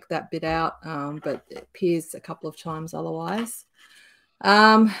 check that bit out. But it appears a couple of times otherwise.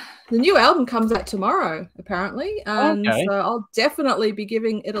 The new album comes out tomorrow, apparently. So I'll definitely be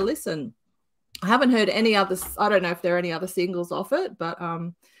giving it a listen. I haven't heard any others. I don't know if there are any other singles off it, but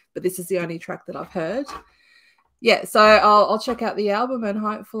this is the only track that I've heard. Yeah, so I'll check out the album and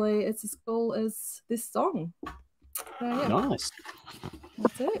hopefully it's as cool as this song. So, nice.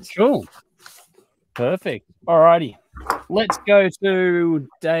 That's it. Cool. Perfect. Alrighty. Let's go to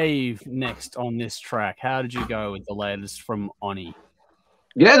Dave next on this track. How did you go with the latest from Oni?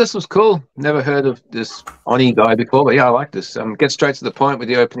 Yeah, this was cool. Never heard of this Oni guy before, but yeah, I like this. Get straight to the point with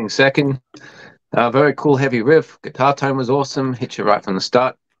the opening second. Very cool, heavy riff. Guitar tone was awesome. Hit you right from the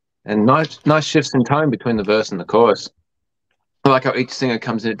start. And nice shifts in time between the verse and the chorus. I like how each singer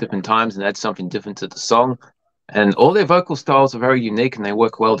comes in at different times and adds something different to the song. And all their vocal styles are very unique and they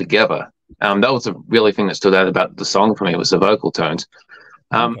work well together. That was the really thing that stood out about the song for me, was the vocal tones.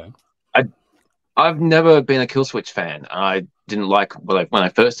 I've never been a Killswitch fan. I didn't like when I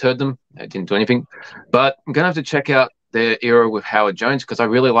first heard them. They didn't do anything. But I'm going to have to check out their era with Howard Jones because I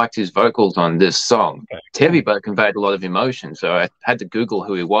really liked his vocals on this song. It's heavy, but it conveyed a lot of emotion. So I had to Google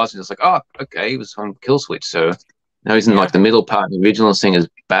who he was. And it's like, oh, okay, he was on Killswitch. So now he's in like the middle part of the original singer's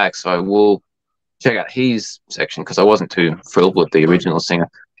back. So I will check out his section because I wasn't too thrilled with the original singer.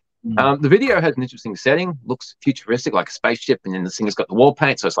 The video has an interesting setting, looks futuristic like a spaceship, and then the singer's got the wall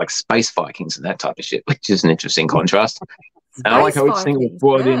paint, so it's like space Vikings and that type of shit, which is an interesting contrast. And I like how each singer was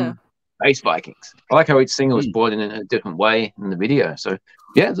brought in space Vikings. I like how each singer was brought in a different way in the video. So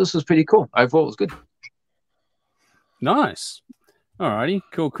yeah, this was pretty cool. Overall, it was good. Nice. Alrighty,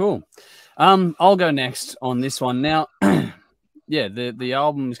 cool. I'll go next on this one. Now, the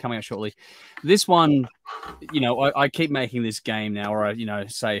album is coming out shortly. This one, I keep making this game now where I,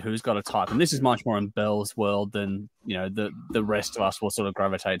 say who's got a type, and this is much more in Belle's world than the rest of us will sort of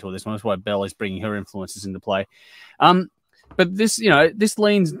gravitate toward this one. That's why Belle is bringing her influences into play. But this, this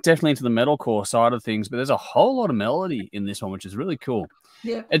leans definitely into the metalcore side of things, but there's a whole lot of melody in this one, which is really cool.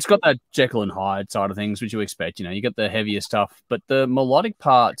 Yeah, it's got that Jekyll and Hyde side of things, which you expect. You get the heavier stuff, but the melodic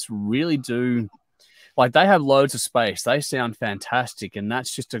parts really do. Like, they have loads of space. They sound fantastic, and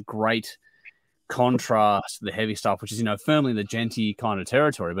that's just a great contrast to the heavy stuff, which is, firmly the djenty kind of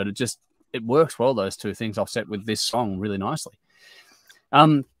territory, but it works well, those two things offset with this song really nicely.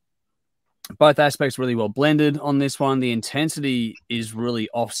 Both aspects really well blended on this one. The intensity is really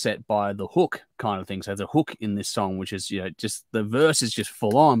offset by the hook kind of thing. So there's a hook in this song, which is, just the verse is just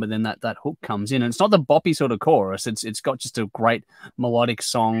full on, but then that hook comes in, and it's not the boppy sort of chorus. It's got just a great melodic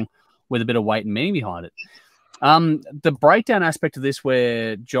song with a bit of weight and meaning behind it. The breakdown aspect of this,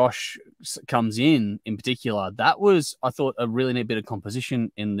 where Josh comes in particular, that was, I thought, a really neat bit of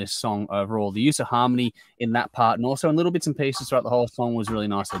composition in this song overall. The use of harmony in that part, and also in little bits and pieces throughout the whole song, was really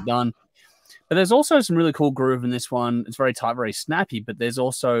nicely done. But there's also some really cool groove in this one. It's very tight, very snappy, but there's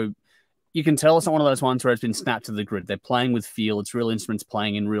also, you can tell it's not one of those ones where it's been snapped to the grid. They're playing with feel. It's real instruments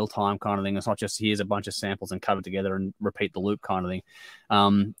playing in real time kind of thing. It's not just here's a bunch of samples and cut it together and repeat the loop kind of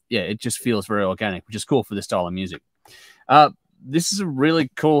thing. It just feels very organic, which is cool for this style of music. This is a really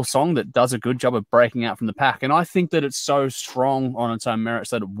cool song that does a good job of breaking out from the pack. And I think that it's so strong on its own merits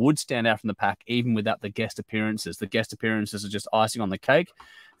that it would stand out from the pack even without the guest appearances. The guest appearances are just icing on the cake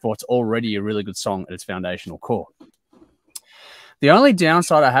for what's already a really good song at its foundational core. The only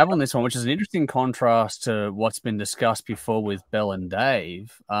downside I have on this one, which is an interesting contrast to what's been discussed before with Belle and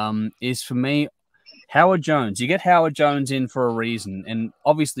Dave, is for me, Howard Jones. You get Howard Jones in for a reason, and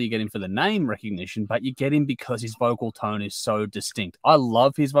obviously you get him for the name recognition, but you get him because his vocal tone is so distinct. I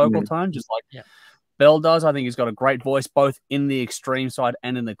love his vocal tone, just like Belle does. I think he's got a great voice, both in the extreme side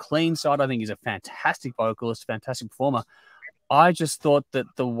and in the clean side. I think he's a fantastic vocalist, fantastic performer. I just thought that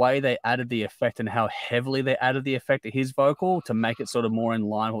the way they added the effect and how heavily they added the effect to his vocal to make it sort of more in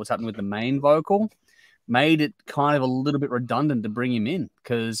line with what's happening with the main vocal made it kind of a little bit redundant to bring him in,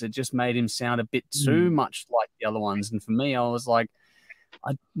 because it just made him sound a bit too much like the other ones. And for me, I was like,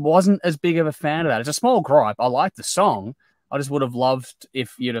 I wasn't as big of a fan of that. It's a small gripe. I like the song. I just would have loved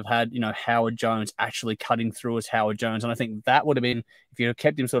if you'd have had, Howard Jones actually cutting through as Howard Jones. And I think that would have been, if you had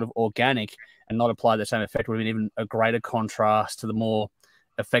kept him sort of organic and not applied the same effect, would have been even a greater contrast to the more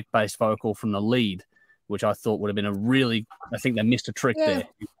effect-based vocal from the lead, which I thought would have been I think they missed a trick there, if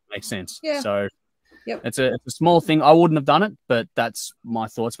that makes sense. Yeah. So it's a small thing. I wouldn't have done it, but that's my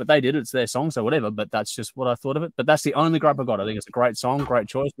thoughts. But they did it. It's their song, so whatever. But that's just what I thought of it. But that's the only gripe I got. I think it's a great song, great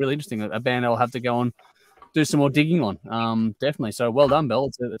choice, really interesting. A band I'll have to go and do some more digging on. Definitely. So well done, Belle.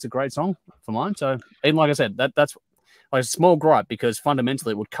 It's a great song for mine. So even like I said, that's like a small gripe, because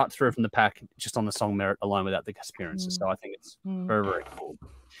fundamentally it would cut through from the pack just on the song merit alone without the guest appearances. So I think it's very, very cool.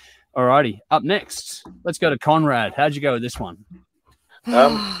 Alrighty, up next, let's go to Conrad. How'd you go with this one?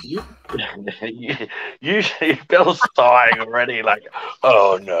 Usually Belle's sighing already, like,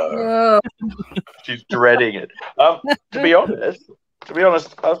 oh no, she's dreading it. To be honest,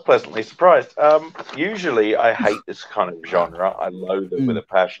 I was pleasantly surprised. Usually I hate this kind of genre. I loathe it with a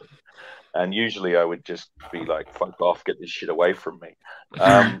passion. And usually I would just be like, fuck off, get this shit away from me.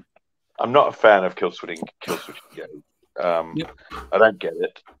 I'm not a fan of Kill Switching Game. I don't get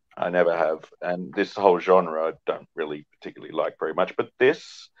it. I never have. And this whole genre I don't really particularly like very much. But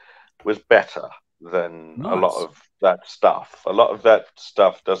this was better than a lot of that stuff. A lot of that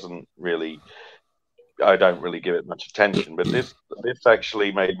stuff doesn't really... I don't really give it much attention, but this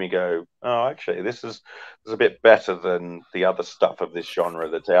actually made me go, oh, actually, this is a bit better than the other stuff of this genre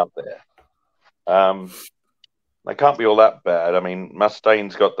that's out there. They can't be all that bad. I mean,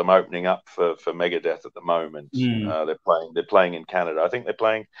 Mustaine's got them opening up for Megadeth at the moment. They're playing in Canada. I think they're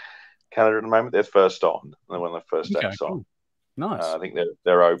playing Canada at the moment. They're first on. They're one of the first acts on. Cool. Nice. I think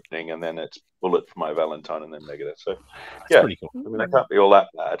they're opening, and then it's Bullet for My Valentine, and then Megadeth. So, that's pretty cool. I mean, they can't be all that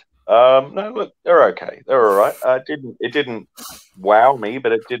bad. No, look, they're okay. They're all right. It didn't wow me,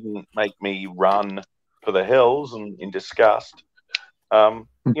 but it didn't make me run for the hills and in disgust. I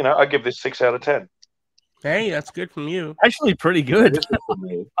give this 6 out of 10. Hey, that's good from you. Actually, pretty good. For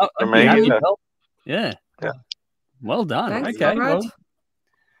me, yeah. Well done. Thanks, okay. Conrad. Well,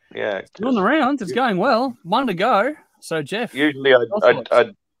 yeah. on the round, it's going well. 1 to go. So, Jeff. Usually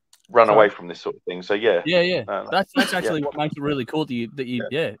I'd run away from this sort of thing. So, yeah. Yeah. That's actually what makes it really cool that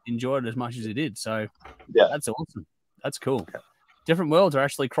you enjoyed it as much as you did. So, that's awesome. That's cool. Yeah. Different worlds are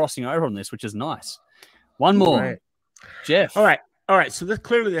actually crossing over on this, which is nice. One more. Right. Jeff. All right. So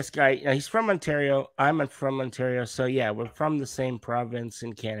clearly this guy, he's from Ontario. I'm from Ontario. So yeah, we're from the same province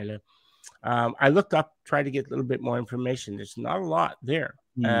in Canada. I looked up, tried to get a little bit more information. There's not a lot there.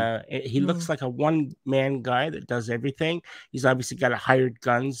 He looks like a one-man guy that does everything. He's obviously got a hired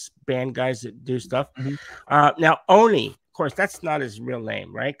band guys that do stuff. Now, Oni, of course, that's not his real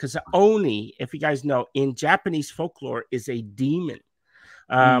name, right? Because Oni, if you guys know, in Japanese folklore is a demon.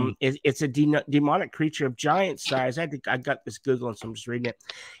 It's a demonic creature of giant size. I got this Google, so I'm just reading it.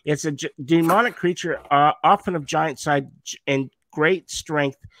 It's a demonic creature, often of giant size and great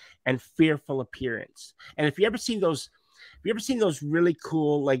strength and fearful appearance. And if you ever seen those really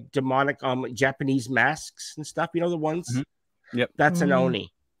cool, like demonic Japanese masks and stuff, you know, the ones? Yep. That's an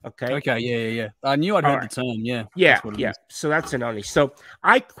Oni. Okay. Yeah. I knew I'd heard the term. Yeah. So that's an Oni. So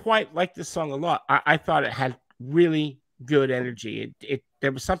I quite like this song a lot. I thought it had really good energy.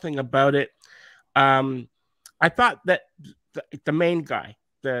 There was something about it. I thought that the main guy,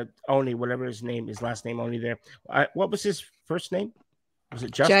 the Oni, whatever his last name Oni there. What was his first name? Was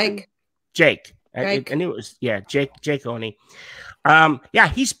it Justin? Jake. I knew it was, Jake Oni.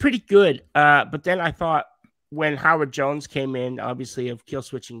 He's pretty good. But then I thought when Howard Jones came in, obviously of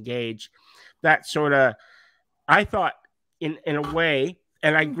Killswitch Engage, that sort of, I thought in a way,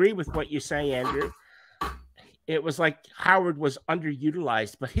 and I agree with what you say, Andrew, it was like Howard was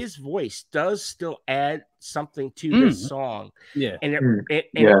underutilized, but his voice does still add something to this song. Yeah. And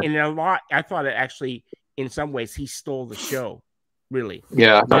in a lot, I thought it actually, in some ways, he stole the show, really.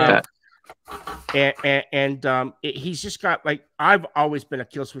 Yeah, I thought that. He's just got, like, I've always been a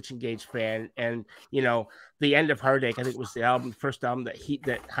Killswitch Engage fan, and you know, The End of Heartache, I think was the first album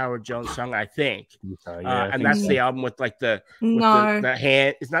that Howard Jones sung, I think. And that's the album with like the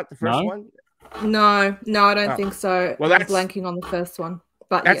hand. Is that the first one? No, I don't think so. Well, I'm blanking on the first one,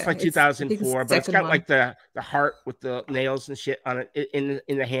 but that's like 2004. But it's got like the heart with the nails and shit on it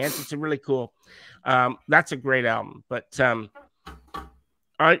in the hands. It's a really cool. That's a great album. But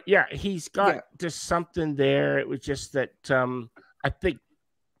he's got just something there. It was just that I think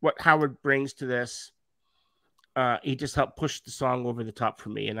what Howard brings to this, he just helped push the song over the top for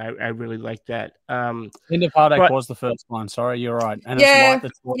me, and I really like that. End of Heartache was the first one. Sorry, you're right. And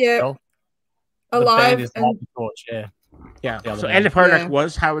it's like the Alive and Torch, So End of Heartache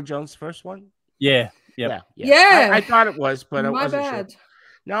was Howard Jones' first one. Yeah. I thought it was, but I wasn't sure.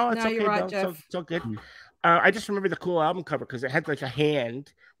 No, it's okay. You're right, Jeff. It's all good. I just remember the cool album cover because it had like a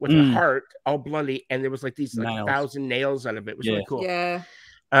hand with a heart all bloody, and there was like these 1,000 nails out of it. It was really cool. Yeah.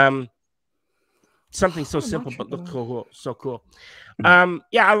 Something so simple but look cool, so cool.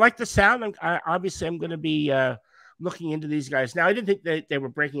 I like the sound. I'm going to be looking into these guys now. I didn't think they were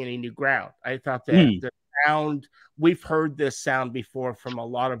breaking any new ground. I thought that the sound, we've heard this sound before from a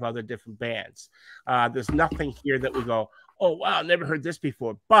lot of other different bands. There's nothing here that we go, oh wow, never heard this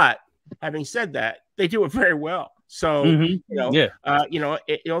before. But having said that, they do it very well. So the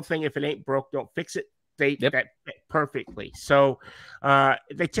old thing, if it ain't broke, don't fix it. They that fit perfectly. So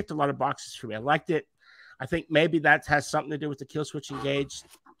they ticked a lot of boxes for me. I liked it. I think maybe that has something to do with the Killswitch Engage.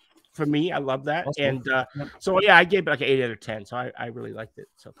 For me, I love that. Awesome. And I gave it like an 8 out of 10. So I really liked it.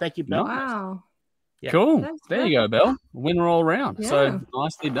 So thank you, Belle. Wow. Yeah. Cool. There you go, Belle. Winner all around. Yeah. So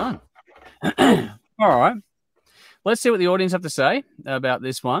nicely done. All right. Let's see what the audience have to say about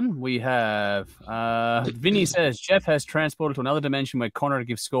this one. We have Vinny says Jeff has transported to another dimension where Connor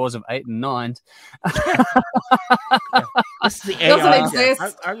gives scores of 8 and 9. This is the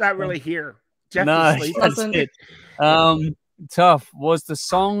AI. I'm not really here. Jeff is asleep. Tough. Was the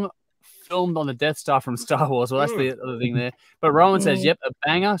song filmed on the Death Star from Star Wars? Well, that's the other thing there. But Rowan says, yep, a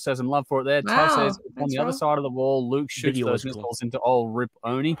banger. So some love for it there. Wow. Tough says, on the other side of the wall, Luke shoots those missiles into old Rip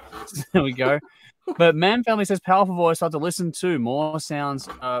Oni. There we go. But Man Family says, powerful voice. Hard to listen to. More sounds,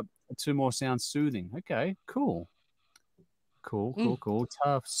 two more sounds soothing. Okay, cool.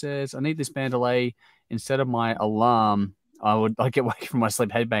 Tough says, I need this band delay instead of my alarm. I get away from my sleep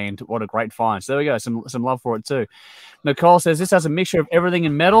headbanging. What a great find. So there we go. Some love for it too. Nicole says this has a mixture of everything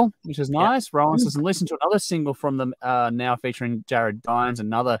in metal, which is nice. Yep. Rowan says, and listen to another single from them now featuring Jared Dines,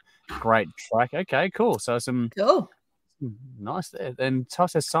 another great track. Okay, cool. So nice there. Then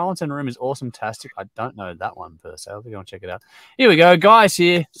Tough says Silence in the Room is awesome-tastic. I don't know that one per se. I'll go and check it out. Here we go. Guys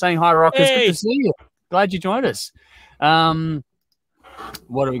here saying hi, Rockers. Hey. Good to see you. Glad you joined us.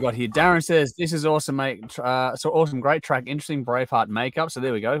 What do we got here? Darren says, this is awesome, mate. So awesome, great track. Interesting Braveheart makeup. So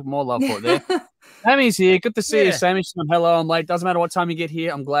there we go. More love for it there. Sammy's here. Good to see you, Sammy. Hello, I'm late. Doesn't matter what time you get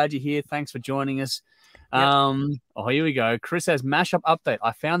here. I'm glad you're here. Thanks for joining us. Here we go. Chris says, mashup update.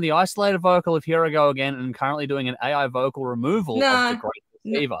 I found the isolated vocal of Here I Go Again and currently doing an AI vocal removal of the Great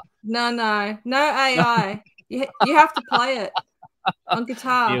Deceiver. No AI. You have to play it on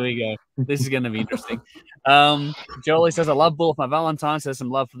guitar. Here we go. This is going to be interesting. Jolie says, I love Bull of My Valentine. Says some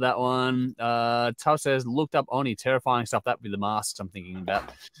love for that one. Tuff says, looked up Oni. Terrifying stuff. That would be the masks I'm thinking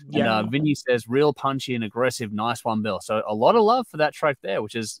about. Yeah. And Vinny says, real punchy and aggressive. Nice one, Bill. So a lot of love for that track there,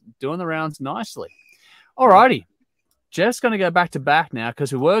 which is doing the rounds nicely. All righty. Jeff's going to go back to back now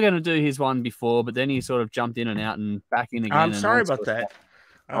because we were going to do his one before, but then he sort of jumped in and out and back in again. I'm sorry about that.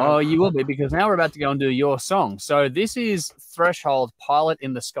 Oh, you will be, because now we're about to go and do your song. So this is Threshold, Pilot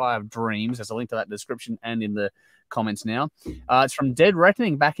in the Sky of Dreams. There's a link to that description and in the comments now. It's from Dead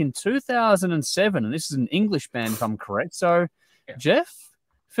Reckoning back in 2007, and this is an English band, if I'm correct. So, yeah. Jeff,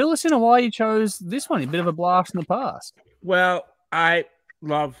 fill us in on why you chose this one. A bit of a blast in the past. Well, I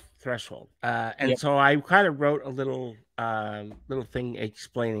love Threshold, and so I kind of wrote a little thing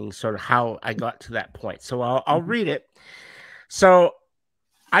explaining sort of how I got to that point. So I'll read it. So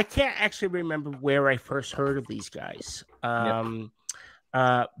I can't actually remember where I first heard of these guys, but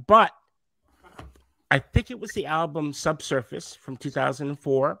I think it was the album Subsurface from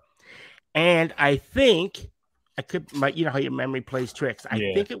 2004, and I think you know how your memory plays tricks. I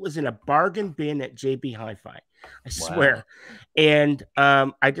think it was in a bargain bin at JB Hi-Fi. I swear. And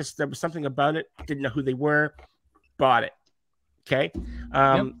there was something about it. Didn't know who they were. Bought it. Okay.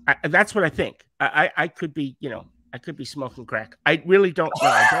 That's what I think. I could be, I could be smoking crack. I really don't know.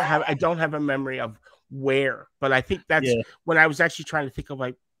 I don't have a memory of where, but I think that's when I was actually trying to think of,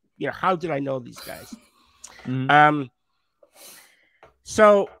 like, how did I know these guys?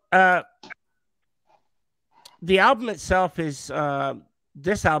 So the album itself is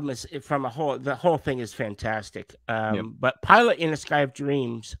this album is from the whole thing is fantastic. But Pilot in the Sky of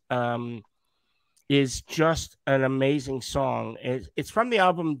Dreams is just an amazing song. It's from the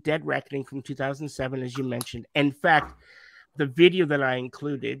album Dead Reckoning from 2007, as you mentioned. In fact, the video that I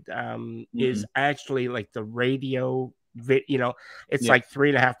included is actually like the radio it's like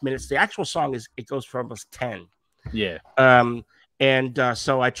 3.5 minutes. The actual song it goes for almost 10.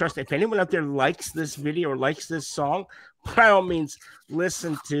 So I trust if anyone out there likes this video or likes this song, by all means,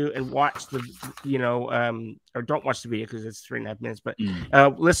 listen to and watch the, or don't watch the video because it's 3.5 minutes, but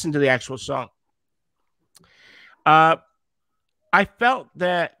listen to the actual song. I felt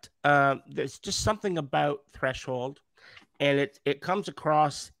that there's just something about Threshold, and it comes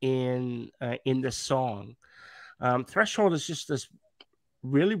across in this song. Threshold is just this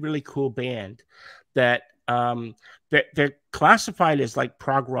really, really cool band that they're classified as like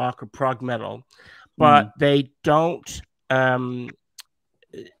prog rock or prog metal, but they don't.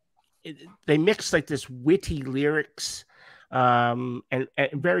 They mix like this witty lyrics and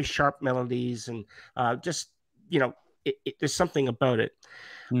very sharp melodies, and just there's something about it.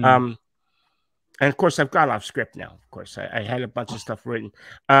 And of course, I've gone off script now. Of course, I had a bunch of stuff written,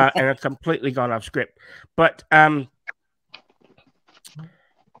 and I've completely gone off script. But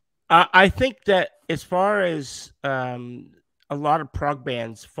I think that as far as a lot of prog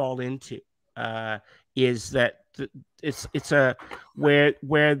bands fall into, is that it's a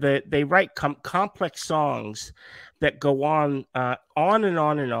where they write complex songs that go on and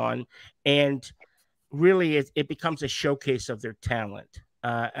on and on, and really it becomes a showcase of their talent,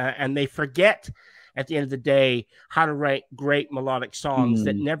 and they forget at the end of the day how to write great melodic songs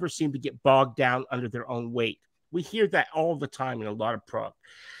that never seem to get bogged down under their own weight. We hear that all the time in a lot of prog.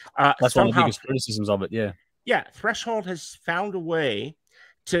 That's one of the biggest criticisms of it. Yeah. Threshold has found a way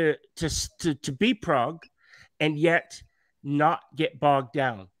to be prog and yet not get bogged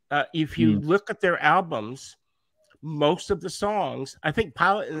down. If you look at their albums, most of the songs, I think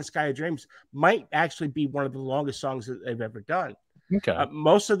Pilot in the Sky of Dreams might actually be one of the longest songs that they've ever done. Okay.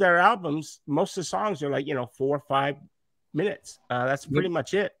 Most of their albums, most of the songs are like, 4 or 5 minutes. That's pretty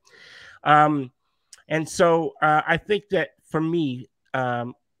much it. And so I think that for me,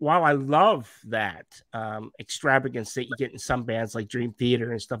 while I love that extravagance that you get in some bands like Dream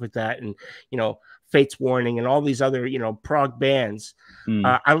Theater and stuff like that, and Fate's Warning and all these other prog bands,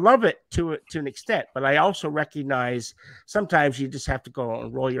 I love it to an extent. But I also recognize sometimes you just have to go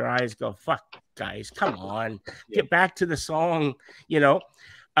and roll your eyes, go, "Fuck, guys, come on, get back to the song."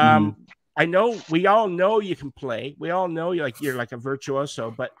 I know we all know you can play. We all know you're like a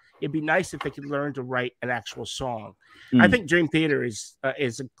virtuoso, but it'd be nice if they could learn to write an actual song. I think Dream Theater is a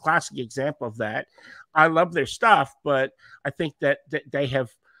classic example of that. I love their stuff, but I think that they have,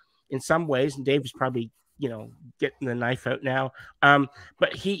 in some ways, and Dave is probably getting the knife out now.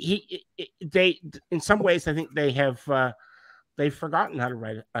 But they in some ways, I think they have they've forgotten how to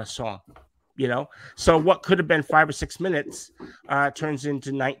write a song. So what could have been 5 or 6 minutes turns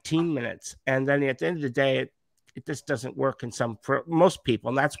into 19 minutes, and then at the end of the day, it just doesn't work for most people,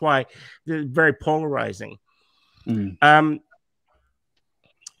 and that's why they're very polarizing.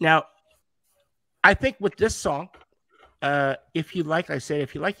 Now, I think with this song, if you like, I said,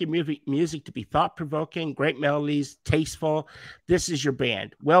 if you like your music to be thought-provoking, great melodies, tasteful, this is your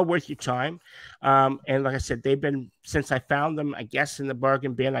band. Well worth your time. And like I said, they've been, since I found them, I guess, in the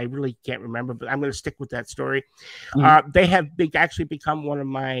bargain bin. I really can't remember, but I'm going to stick with that story. They have actually become one of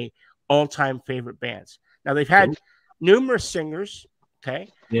my all-time favorite bands. Now, they've had numerous singers. Okay.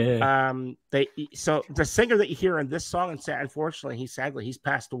 Yeah. So the singer that you hear in this song, and unfortunately, he's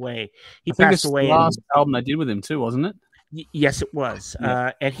passed away. He think passed away. The last album they did with him too, wasn't it? Yes, it was.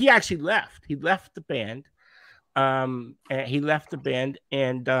 Yeah. And he actually left. He left the band. And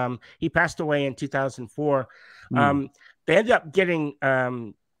he passed away in 2004. They ended up getting.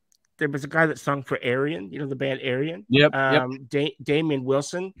 There was a guy that sung for Arian. You know the band Arian. Yep. Damien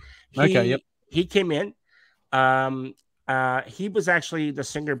Wilson. He came in. He was actually the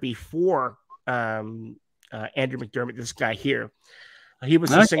singer before Andrew McDermott, this guy here. He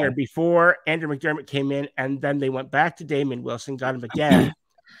was the singer before Andrew McDermott came in, and then they went back to Damien Wilson, got him again.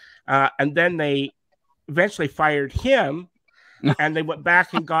 And then they eventually fired him, and they went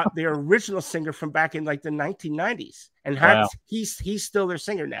back and got their original singer from back in like the 1990s. And he's still their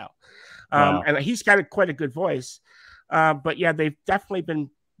singer now. And he's got quite a good voice. But yeah, they've definitely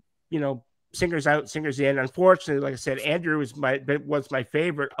been, singers out, singers in. Unfortunately, like I said, Andrew was my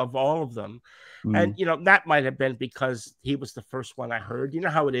favorite of all of them. And that might have been because he was the first one I heard. You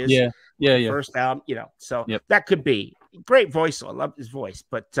know how it is. First album, so that could be. Great voice. I love his voice.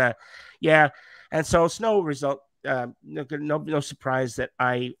 But and so it's no result. No surprise that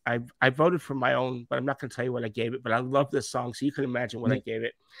I voted for my own, but I'm not going to tell you what I gave it. But I love this song, so you can imagine what I gave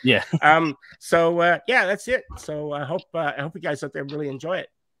it. Yeah. So that's it. So I hope you guys out there really enjoy it.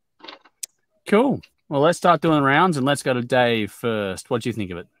 Cool. Well, let's start doing rounds, and let's go to Dave first. What do you think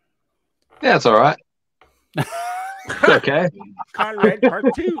of it? Yeah, it's all right. It's okay. Conrad Part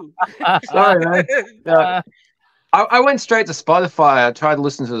 2. Sorry, man. I went straight to Spotify. I tried to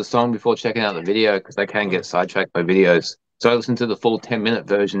listen to the song before checking out the video because I can get sidetracked by videos. So I listened to the full 10-minute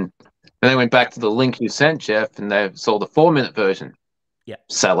version. And then went back to the link you sent, Jeff, and they saw the 4-minute version. Yeah.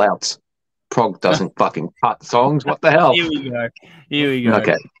 Sellouts. Prog doesn't fucking cut songs. What the hell? Here we go.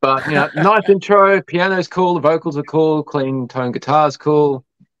 Okay. But, nice intro. Piano's cool. The vocals are cool. Clean tone guitar's cool.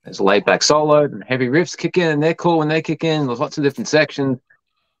 There's a laid-back solo and heavy riffs kick in, and they're cool when they kick in. There's lots of different sections.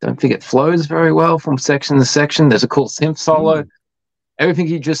 Don't think it flows very well from section to section. There's a cool synth solo. Everything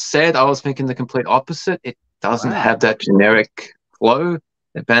you just said, I was thinking the complete opposite. It doesn't have that generic flow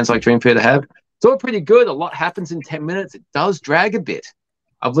that bands like Dream Theater have. It's all pretty good. A lot happens in 10 minutes. It does drag a bit.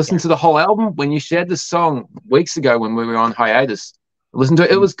 I've listened to the whole album. When you shared this song weeks ago when we were on hiatus, I listened to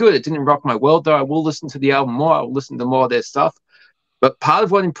it. It was good. It didn't rock my world, though. I will listen to the album more. I will listen to more of their stuff. But part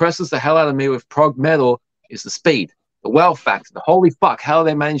of what impresses the hell out of me with prog metal is the speed, the wow factor, the holy fuck, how are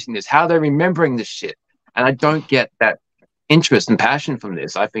they managing this? How are they remembering this shit? And I don't get that interest and passion from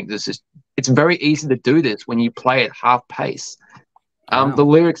this. I think it's very easy to do this when you play at half pace. The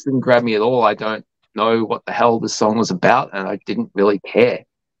lyrics didn't grab me at all. I don't know what the hell this song was about, and I didn't really care.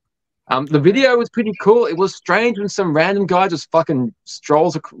 The video was pretty cool. It was strange when some random guy just fucking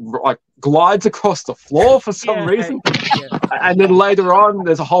glides across the floor for some reason. And then later on,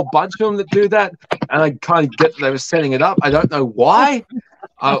 there's a whole bunch of them that do that. And I kind of get they were setting it up. I don't know why.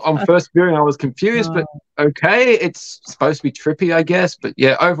 On first viewing, I was confused, but okay. It's supposed to be trippy, I guess. But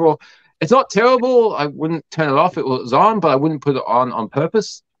yeah, overall, it's not terrible. I wouldn't turn it off. It was on, but I wouldn't put it on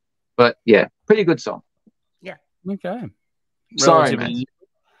purpose. But yeah, pretty good song. Yeah. Okay. Sorry, man.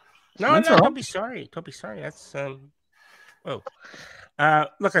 No, don't be sorry. Don't be sorry. That's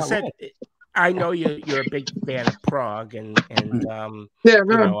look, I said, I know you're a big fan of prog, and so am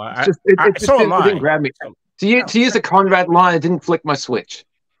I. Didn't grab me. To use the Conrad line, it didn't flick my switch.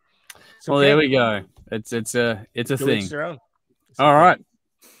 Well, there we go. It's a thing. All right,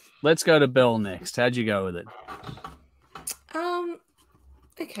 let's go to Belle next. How'd you go with it?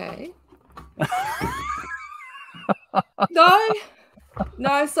 Okay.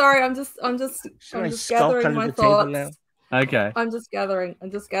 No, sorry. I'm just gathering my thoughts. Okay. I'm just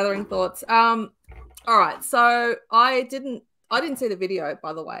gathering thoughts. All right. So I didn't see the video,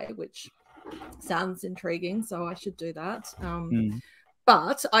 by the way, which sounds intriguing. So I should do that.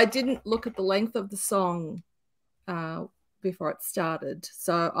 But I didn't look at the length of the song before it started.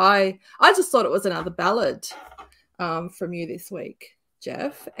 So I just thought it was another ballad from you this week,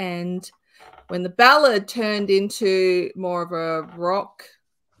 Jeff. And when the ballad turned into more of a rock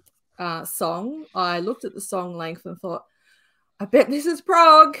song, I looked at the song length and thought, I bet this is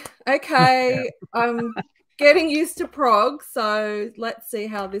prog. Okay, I'm getting used to prog, so let's see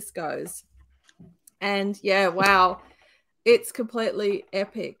how this goes. And yeah, wow, it's completely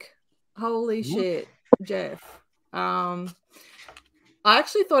epic. Holy shit, Jeff. I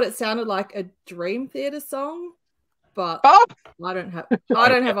actually thought it sounded like a Dream Theater song, but I don't have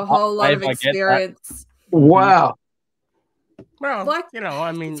a whole lot of experience. Wow. Well, Like, you know,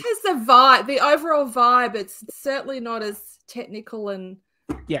 I mean, it has the vibe, the overall vibe. It's certainly not as technical and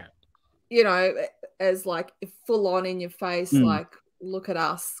you know, as like full on in your face, like look at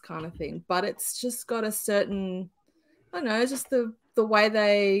us kind of thing. But it's just got a certain, I don't know, just the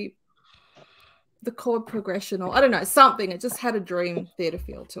way the chord progression, or I don't know, something. It just had a Dream Theater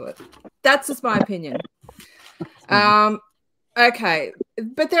feel to it. That's just my opinion. Okay,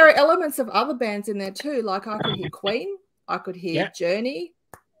 but there are elements of other bands in there too. Like I could hear Queen, I could hear Journey.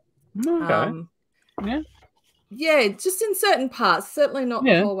 Yeah, just in certain parts. Certainly not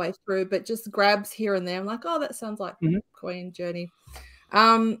the whole way through, but just grabs here and there. I'm like, oh, that sounds like Queen, Journey.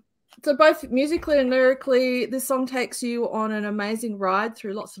 So both musically and lyrically, this song takes you on an amazing ride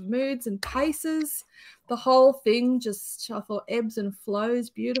through lots of moods and paces. The whole thing just, I thought, ebbs and flows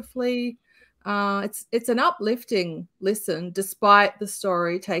beautifully. It's an uplifting listen, despite the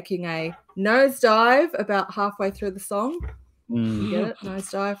story taking a nosedive about halfway through the song. You get it?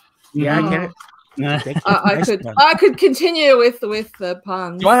 Nosedive? Yeah, I get it. I could continue with the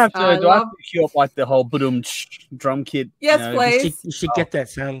puns. Do I have to cue up like the whole boom drum kit? Yes, please. You should get that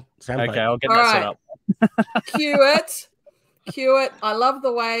sound. Okay, I'll get that set up. Cue it. I love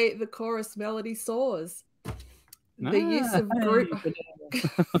the way the chorus melody soars. The use of group.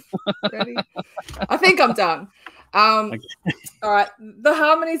 Ready? I think I'm done. All right. The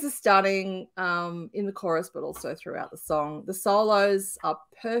harmonies are stunning in the chorus, but also throughout the song. The solos are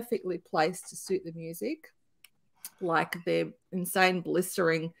perfectly placed to suit the music, like their insane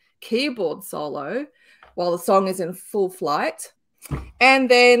blistering keyboard solo while the song is in full flight. And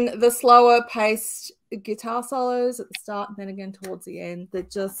then the slower paced guitar solos at the start and then again towards the end. They're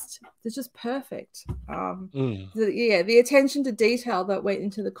just perfect. The attention to detail that went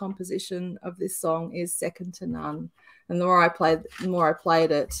into the composition of this song is second to none. And the more I played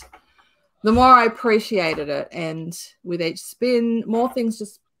it, the more I appreciated it. And with each spin, more things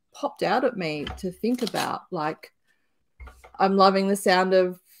just popped out at me to think about. Like, I'm loving the sound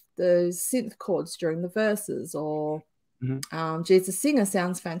of the synth chords during the verses, or Jesus Singer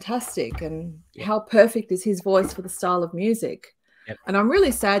sounds fantastic, and how perfect is his voice for the style of music. And I'm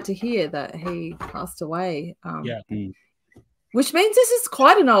really sad to hear that he passed away. Which means this is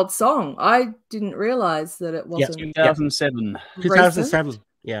quite an old song. I didn't realize that it wasn't 2007. 2007.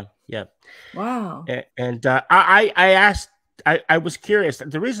 Yeah. Wow. And I asked, I was curious.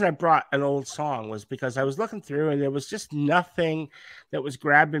 The reason I brought an old song was because I was looking through and there was just nothing that was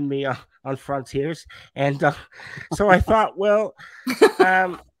grabbing me on Frontiers. And so I thought, well,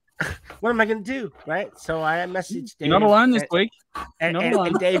 what am I going to do? Right. So I messaged Dave. You're not alone this week. And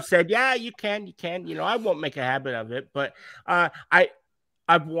Dave said, yeah, you can. You know, I won't make a habit of it. But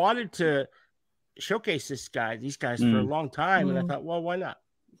I've wanted to showcase these guys for a long time. And I thought, well, why not?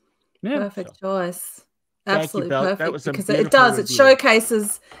 Perfect choice. Absolutely perfect. That was because it does. Review.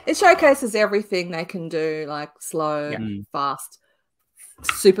 It showcases everything they can do, like slow, fast,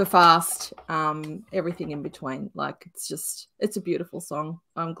 super fast, everything in between. Like it's a beautiful song.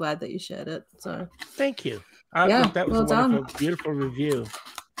 I'm glad that you shared it. So thank you. That was well a wonderful, beautiful review.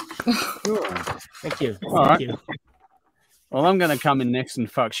 Thank you. All right. You. Well, I'm going to come in next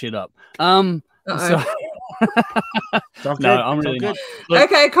and fuck shit up. I'm really not.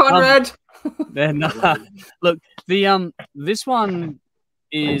 Look, okay, Conrad. Look, this one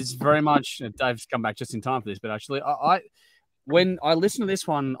is very much. Dave's come back just in time for this, but actually, when I listened to this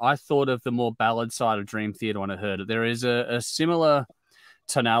one, I thought of the more ballad side of Dream Theater when I heard it. There is a similar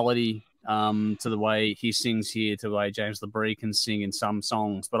tonality to the way he sings here, to the way James LeBrie can sing in some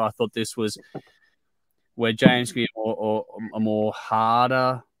songs, but I thought this was where James could get a more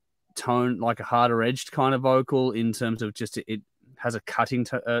harder tone, like a harder edged kind of vocal in terms of just it has a cutting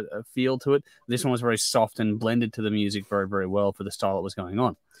feel to it. This one was very soft and blended to the music very, very well for the style that was going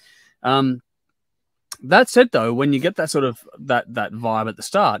on. That said, though, when you get that sort of that vibe at the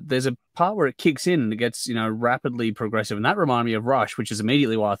start, there's a part where it kicks in and it gets, rapidly progressive. And that reminded me of Rush, which is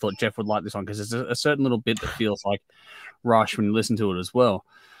immediately why I thought Jeff would like this one, because there's a certain little bit that feels like Rush when you listen to it as well.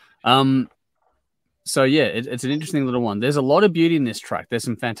 So, yeah, it's an interesting little one. There's a lot of beauty in this track. There's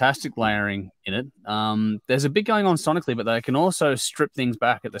some fantastic layering in it. There's a bit going on sonically, but they can also strip things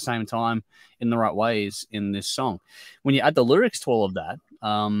back at the same time in the right ways in this song. When you add the lyrics to all of that,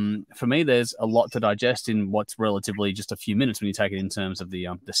 for me, there's a lot to digest in what's relatively just a few minutes when you take it in terms of the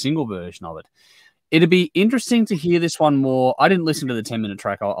single version of it. It'd be interesting to hear this one more. I didn't listen to the 10-minute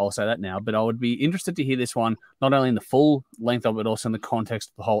track, I'll say that now, but I would be interested to hear this one, not only in the full length of it, but also in the context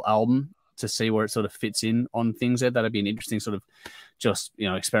of the whole album, to see where it sort of fits in on things there. That'd be an interesting sort of just,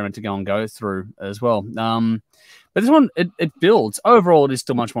 experiment to go through as well. But this one, it builds. Overall, it is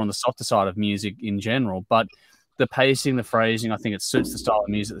still much more on the softer side of music in general, but the pacing, the phrasing, I think it suits the style of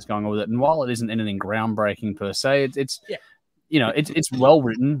music that's going on with it. And while it isn't anything groundbreaking per se, it's well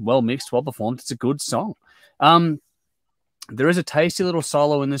written, well mixed, well performed. It's a good song. There is a tasty little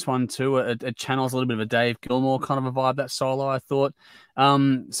solo in this one too. It channels a little bit of a Dave Gilmour kind of a vibe, that solo, I thought.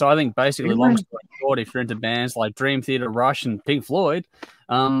 So I think basically, long story short, if you're into bands like Dream Theater, Rush, and Pink Floyd,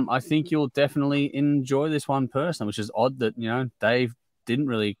 I think you'll definitely enjoy this one personally, which is odd that, Dave didn't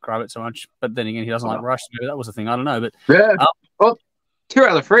really grab it so much. But then again, he doesn't like Rush. Maybe that was the thing. I don't know. But yeah, well, 2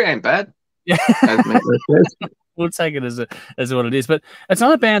 out of 3 ain't bad. Yeah. We'll take it as what it is. But it's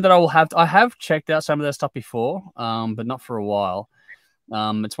not a band that I have checked out some of their stuff before, but not for a while.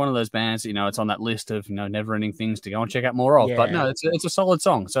 It's one of those bands, it's on that list of, never-ending things to go and check out more of. Yeah. But no, it's a solid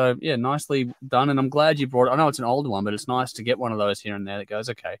song. So, yeah, nicely done. And I'm glad you brought it. I know it's an older one, but it's nice to get one of those here and there that goes,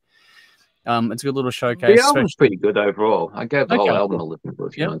 okay. It's a good little showcase. The album's pretty good overall. I gave the whole album a listen to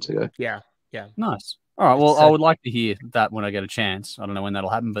a few months ago. Yeah. Nice. All right, well, I would like to hear that when I get a chance. I don't know when that'll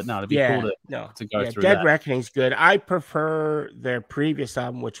happen, but no, it'd be cool to go through Dead that. Reckoning's good. I prefer their previous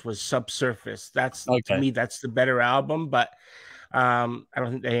album, which was Subsurface. To me, that's the better album, but I don't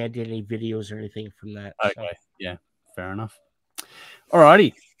think they did any videos or anything from that. Okay, so. Yeah, fair enough. All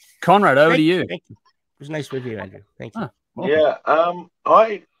righty. Conrad, over to you. Thank you. It was nice with you, Andrew. Thank you.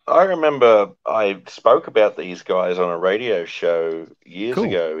 I remember I spoke about these guys on a radio show years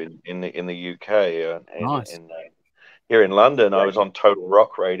ago in the UK. Nice. Here in London, I was on Total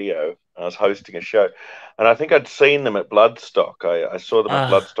Rock Radio. I was hosting a show, and I think I'd seen them at Bloodstock. I saw them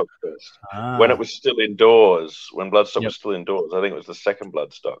at Bloodstock first when it was still indoors. When Bloodstock was still indoors, I think it was the second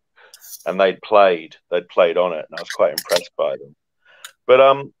Bloodstock, and they'd played on it, and I was quite impressed by them. But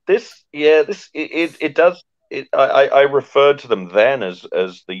it does. I referred to them then as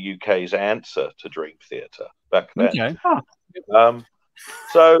the UK's answer to Dream Theater back then. Okay.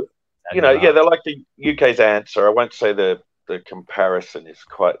 So they're like the UK's answer. I won't say the comparison is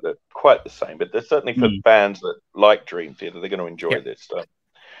quite the same, but they're certainly for fans that like Dream Theater, they're going to enjoy this stuff.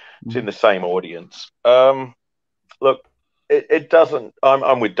 It's in the same audience. Look, it doesn't.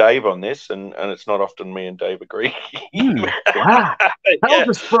 I'm with Dave on this, and it's not often me and Dave agree. Wow, that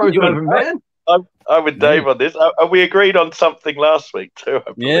was frozen over, man. I'm with Dave on this. We agreed on something last week too,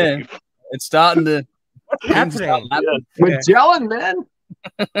 I believe. It's starting to. What's happening? We're gelling, man.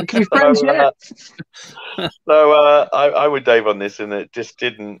 We can be friends yet. So I'm with Dave on this, and it just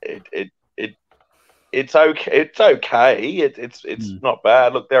didn't. It's okay. It's okay. It's not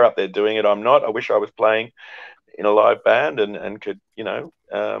bad. Look, they're up there doing it. I'm not. I wish I was playing in a live band and could,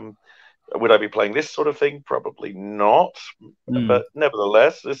 would I be playing this sort of thing? Probably not. But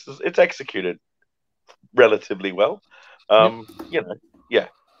nevertheless, it's executed relatively well.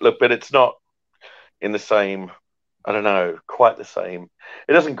 Look, but it's not in the same. I don't know, quite the same.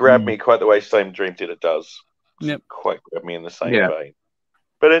 It doesn't grab me quite the way same Dream Theater does. Quite grab me in the same vein.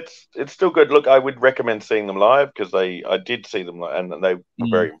 But it's still good. Look, I would recommend seeing them live because I did see them and they were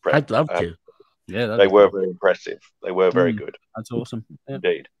very impressive. I'd love to. Yeah, they were very impressive. They were very good. That's awesome. Yeah.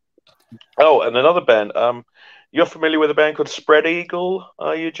 Indeed. Oh, and another band. You're familiar with a band called Spread Eagle,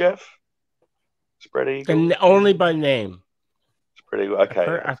 are you, Jeff? Spread Eagle? And only by name. Spread Eagle, okay.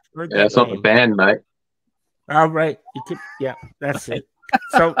 I've heard that's not the band, mate. All right. That's it.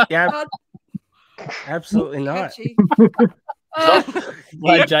 So, absolutely not.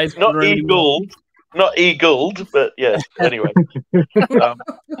 Not eagled. Not eagled, but yeah. Anyway.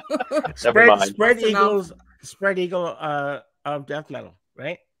 Spread Eagle of death metal,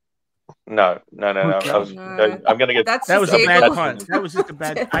 right? No. I'm going to get. That was a bad pun. That was just a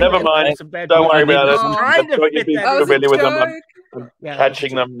bad. Never mind. Don't worry about it. I'm trying to be familiar with them. I'm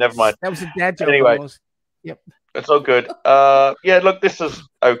catching them. Never mind. That was a dad joke. Anyway, almost. Yep. It's all good. Look, this is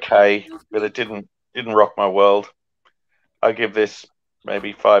okay, but it didn't rock my world. I give this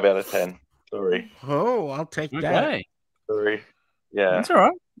maybe 5 out of 10. Sorry. Oh, I'll take that. Sorry. Yeah. That's all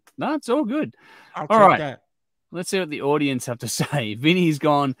right. No, it's all good. All right. That. Let's see what the audience have to say. Vinny's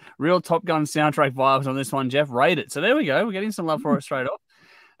gone real Top Gun soundtrack vibes on this one. Jeff, rate it. So there we go. We're getting some love for it straight off.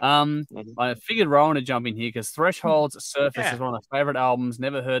 I figured Rowan to jump in here because Threshold's Surface is one of my favorite albums.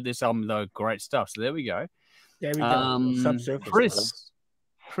 Never heard this album though. Great stuff. So there we go. There we go. Subsurface. Chris,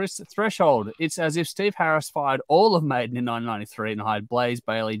 Chris Threshold. It's as if Steve Harris fired all of Maiden in 1993 and hired Blaze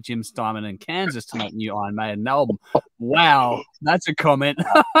Bayley, Jim Steinman, and Kansas to make new Iron Maiden album. Wow, that's a comment.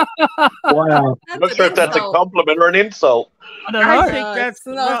 Wow. I'm not sure if that's a compliment or an insult. I don't know. I think that's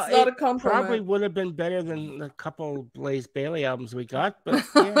not a compliment. Probably would have been better than a couple Blaze Bayley albums we got, but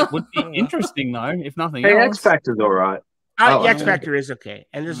yeah. Would be interesting though, if nothing Hey, else. X Factor's all right. The X Factor is okay,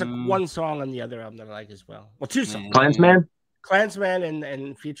 and there's one song on the other album that I like as well. Well, two songs. Klansman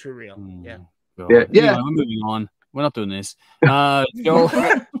and Future Real. Yeah. Yeah. Anyway, we're moving on. We're not doing this. Joel,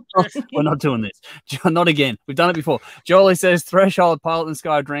 we're not doing this. Not again. We've done it before. Jolie says Threshold, Pilot and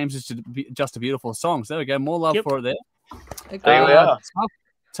Sky Dreams is just a beautiful song. So there we go. More love for it there. There we are.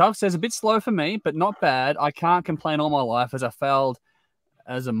 Tuff says a bit slow for me, but not bad. I can't complain all my life as I failed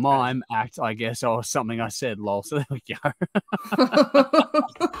as a mime act, I guess, or something I said, lol. So there we go.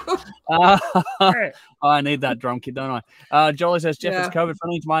 I need that drum kit, don't I? Jolie says Jeff is COVID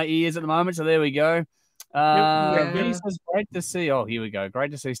friendly to my ears at the moment, so there we go. Vinny says great to see. Oh, here we go.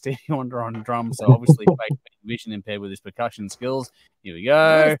 Great to see Stevie Wonder on drums. So obviously, fake vision impaired with his percussion skills. Here we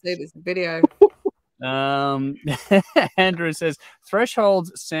go. See this video. Andrew says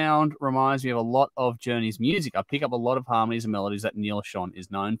Threshold's sound reminds me of a lot of Journey's music. I pick up a lot of harmonies and melodies that Neil Schon is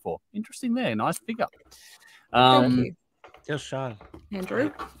known for. Interesting there. Nice pickup. Thank you. Neil Schon.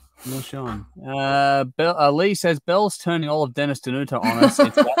 Andrew. Neil Schon. Lee says Bell's turning all of Dennis Denuto on us.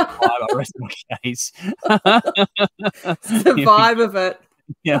 It's that vibe. I rest my case. It's the vibe of it.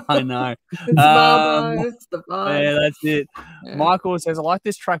 Yeah, I know. It's the vibe. Yeah, that's it. Yeah. Michael says, I like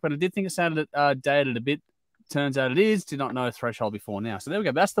this track, but I did think it sounded dated a bit. Turns out it is. Did not know Threshold before now. So there we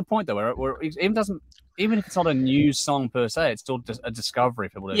go. That's the point, though. Where it even if it's not a new song per se, it's still just a discovery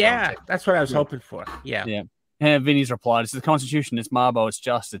for people. Yeah, that's what I was hoping for. Yeah. Yeah. And Vinny's replied, it's the Constitution, it's Marbo, it's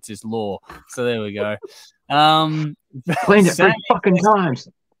justice, it's law. So there we go. Cleaned it 3 fucking times.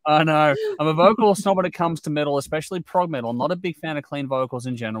 I know. I'm a vocal snob when it comes to metal, especially prog metal. I'm not a big fan of clean vocals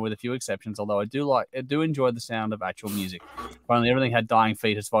in general, with a few exceptions, although I do enjoy the sound of actual music. If only everything had dying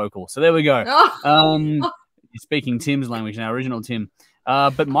feet as vocal. So there we go. Speaking Tim's language now, original Tim.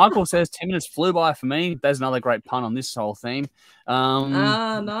 But Michael says 10 minutes flew by for me. There's another great pun on this whole theme.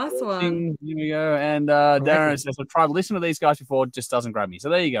 Nice one. Here we go. And Darren says, I've tried listening to these guys before, it just doesn't grab me. So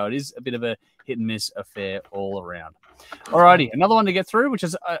there you go. It is a bit of a hit and miss affair all around. Alrighty, another one to get through, which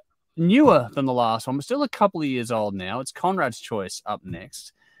is newer than the last one, but still a couple of years old now. It's Conrad's Choice up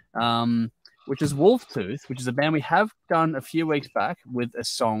next, which is Wolftooth, which is a band we have done a few weeks back with a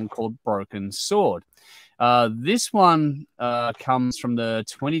song called Broken Sword. This one comes from the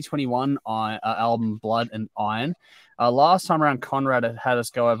 2021 album Blood and Iron. Last time around, Conrad had us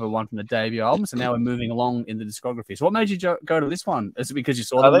go over one from the debut album, so now we're moving along in the discography. So what made you go to this one? Is it because you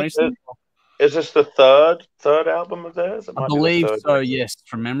saw them recently? Is this the third album of theirs? I believe so, yes.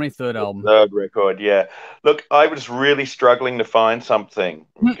 From memory, third album. Third record, yeah. Look, I was really struggling to find something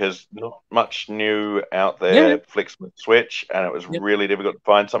because not much new out there flicks with Switch, and it was really difficult to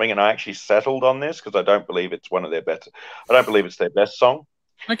find something. And I actually settled on this because I don't believe it's one of their best. I don't believe it's their best song.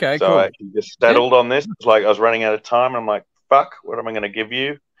 Okay, so cool. I actually just settled on this. It's like I was running out of time, and I'm like, "Fuck, what am I going to give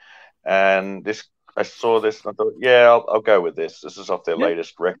you?" And I saw this, and I thought, "Yeah, I'll go with this." This is off their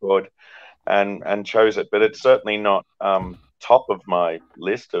latest record. And chose it, but it's certainly not top of my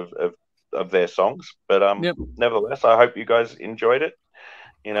list of their songs. But nevertheless, I hope you guys enjoyed it.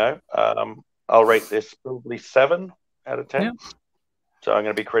 You know, I'll rate this probably 7 out of 10. So I'm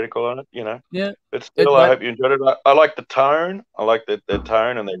going to be critical on it. You know, but still, I hope you enjoyed it. I like the tone. I like the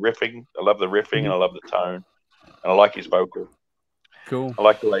tone and the riffing. I love the riffing and I love the tone. And I like his vocal. Cool. I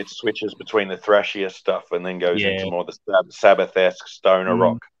like the way it switches between the thrashier stuff and then goes into more the Sabbath-esque stoner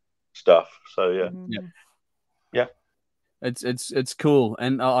rock stuff. So yeah, it's cool,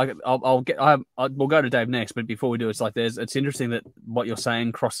 and we'll go to Dave next. But before we do, it's interesting that what you're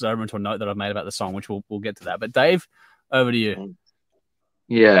saying crosses over into a note that I've made about the song, which we'll get to that. But Dave, over to you.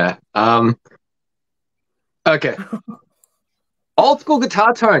 Yeah. Okay. Old school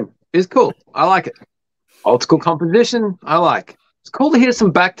guitar tone is cool. I like it. Old school composition, I like. It's cool to hear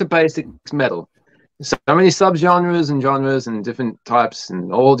some back to basics metal. So many subgenres and genres and different types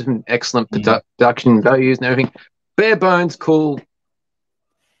and all different excellent production values and everything. Bare bones, cool,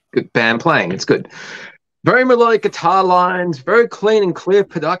 good band playing. It's good. Very melodic guitar lines, very clean and clear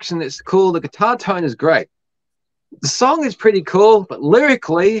production. It's cool. The guitar tone is great. The song is pretty cool, but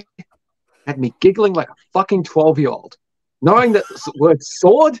lyrically had me giggling like a fucking 12-year-old. Knowing that the word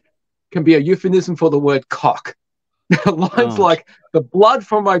sword can be a euphemism for the word cock. Lines like, the blood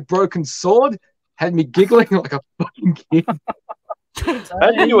from my broken sword had me giggling like a fucking kid.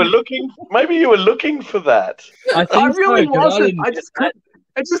 Maybe you were looking for that. I really wasn't. I just couldn't.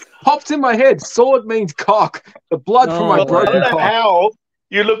 It just popped in my head. Sword means cock. The blood from my broken I don't know cock. how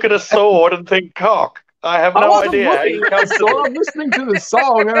you look at a sword and think cock. I have no idea how you come to sword. I'm listening to the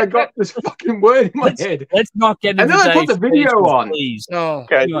song and I got this fucking word in my head. Let's not get into And then I put the video on. Please.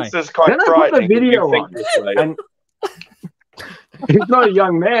 Okay, Anyway. this is quite Then I frightening. put the video on. And he's not a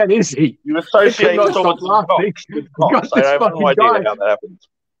young man, is he? You associate He swords with cocks. got this I have no fucking idea guy. how that happens.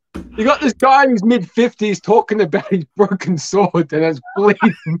 You got this guy in his mid-50s talking about his broken sword and it's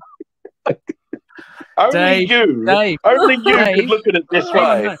bleeding. Only you could look at it this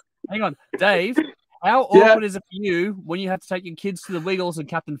way. Hang on, Dave. How awkward is it for you when you have to take your kids to the Wiggles and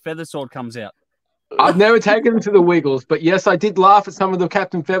Captain Feathersword comes out? I've never taken them to the Wiggles, but yes, I did laugh at some of the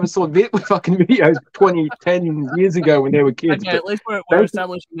Captain Feathersword fucking videos 10 years ago when they were kids. Okay, at least we're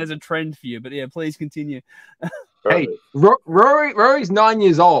establishing there's a trend for you, but yeah, please continue. Hey, Rory's 9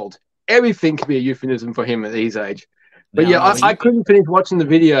 years old. Everything can be a euphemism for him at his age. But I couldn't finish watching the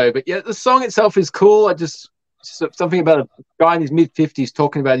video. But yeah, the song itself is cool. I just something about a guy in his mid-50s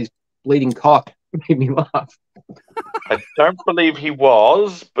talking about his bleeding cock made me laugh. I don't believe he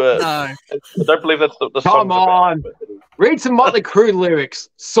was, but I don't believe that's the song. Come on, read some Motley Crue lyrics.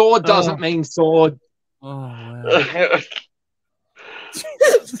 Sword doesn't mean sword. Oh, wow.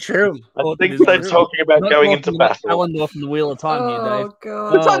 It's true. I think they're talking about going into battle. Calendar from the Wheel of Time here, Dave.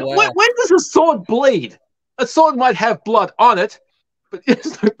 God. When does a sword bleed? A sword might have blood on it, but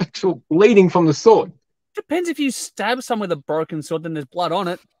there's no actual bleeding from the sword. Depends if you stab someone with a broken sword, then there's blood on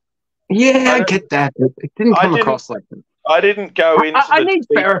it. Yeah, I get that. It didn't come across like that. I didn't go into I need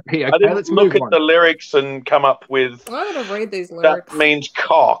therapy. Okay, I didn't let's look move at on. the lyrics and come up with I'm gonna read these lyrics. that means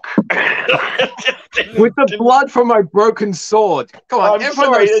cock. With the blood from my broken sword. Come on, I'm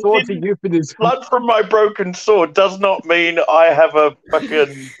everyone sorry, knows swords are euphemism. Blood from my broken sword does not mean I have a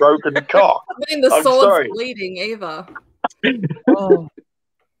fucking broken cock. I mean, the I'm sword's sorry. bleeding either. Oh,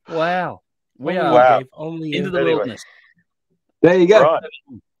 wow. We are Wow. Only into the Anyway. wilderness. There you go. Right.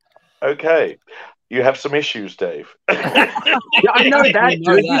 Okay. You have some issues, Dave. Yeah, I know that,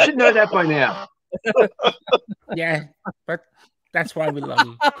 dude. You should know that by now. Yeah, but that's why we love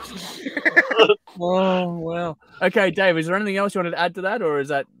him. Oh, wow. Okay, Dave, is there anything else you wanted to add to that, or is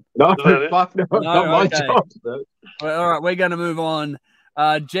that... No, that it? fuck no, not my okay. job. Well, all right, we're going to move on.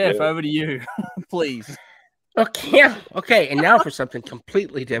 Jeff, over to you, please. Okay, and now for something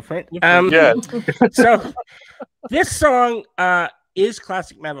completely different. Yeah. So this song is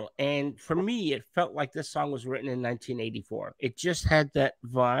classic metal, and for me, it felt like this song was written in 1984. It just had that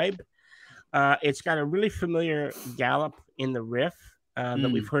vibe. It's got a really familiar gallop in the riff that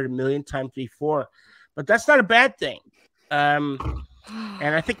we've heard a million times before, but that's not a bad thing. And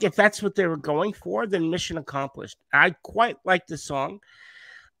I think if that's what they were going for, then mission accomplished. I quite like the song.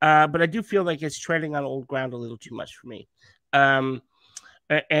 But I do feel like it's treading on old ground a little too much for me. And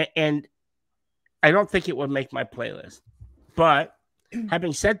I don't think it would make my playlist. But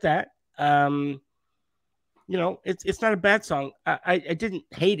having said that, it's not a bad song. I didn't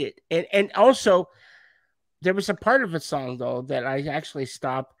hate it. And also, there was a part of a song, though, that I actually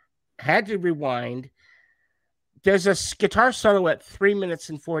stopped, had to rewind. There's a guitar solo at 3 minutes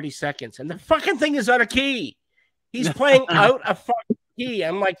and 40 seconds, and the fucking thing is out of key. He's playing out of fucking key.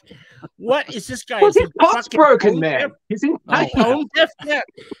 I'm like, what is this guy? What's his pot's broken, man? Deaf? He's in Tone deaf? Yeah.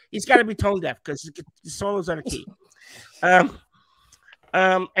 He's got to be tone deaf because the solo's out of key. And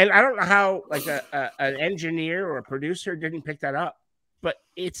I don't know how like an engineer or a producer didn't pick that up, but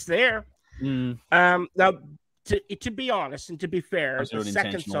it's there. Now, to be honest and to be fair, the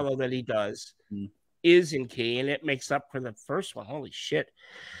second solo that he does is in key, and it makes up for the first one. Holy shit!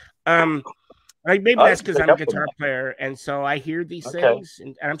 Maybe that's because I'm a guitar player, and so I hear these things,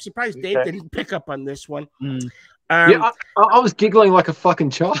 and I'm surprised Dave didn't pick up on this one. I was giggling like a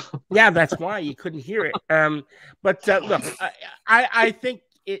fucking child. Yeah, that's why you couldn't hear it. But look, I think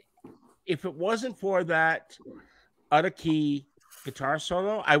if it wasn't for that out of key guitar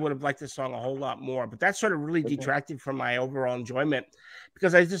solo, I would have liked this song a whole lot more. But that sort of really detracted from my overall enjoyment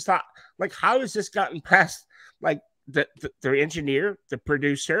because I just thought, like, how has this gotten past like the engineer, the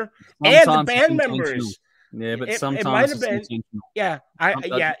producer, and the band members? Yeah, but sometimes it might have been. Yeah,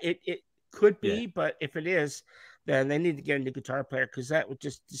 it could be, but if it is, then they need to get a new guitar player because that would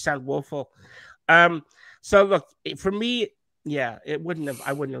just sound woeful. So look, for me, yeah, I wouldn't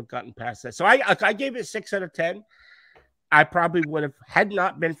have gotten past that. So I gave it 6 out of 10. I probably would have, had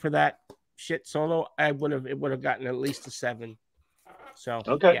not been for that shit solo, it would have gotten at least a 7. So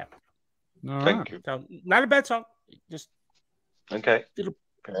yeah. Thank you. So not a bad song. Just fair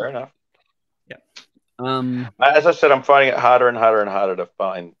enough. Yeah. As I said, I'm finding it harder and harder and harder to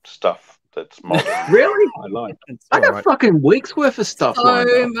find stuff that's modern. Really? I like. I got fucking weeks worth of stuff.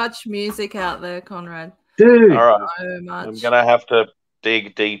 So much music out there, Conrad. Dude. All right. So much. I'm gonna have to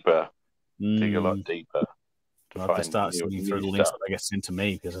dig deeper. Dig a lot deeper. I'll have to start singing through the links that I get sent to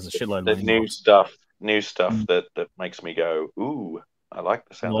me because there's a shitload of new stuff that makes me go, ooh, I like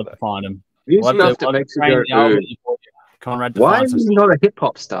the sound of that. Find them. New stuff that makes you go, ooh. Conrad, why are you not a hip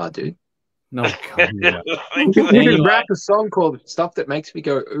hop star, dude? No, God, yeah. You can rap a song called "Stuff That Makes Me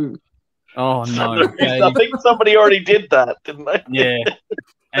Go Ooh." Oh no! I think somebody already did that, didn't they? Yeah.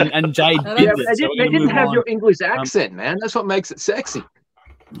 And Jade did it. They didn't have your English accent, man. That's what makes it sexy.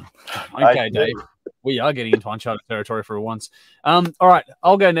 Okay, Dave. We are getting into uncharted territory for once. All right,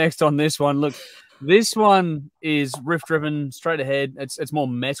 I'll go next on this one. Look, this one is riff-driven, straight ahead. It's more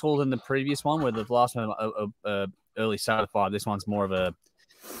metal than the previous one, where the last one early certified. This one's more of a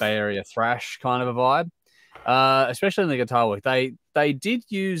Bay Area thrash kind of a vibe, especially in the guitar work. They did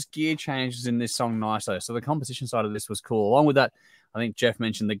use gear changes in this song nicely, so the composition side of this was cool. Along with that, I think Jeff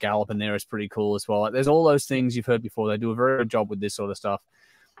mentioned the gallop in there is pretty cool as well. Like, there's all those things you've heard before. They do a very good job with this sort of stuff.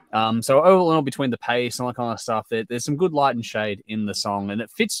 So overall, between the pace and all that kind of stuff, there's some good light and shade in the song, and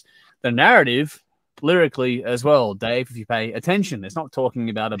it fits the narrative lyrically as well, Dave, if you pay attention. It's not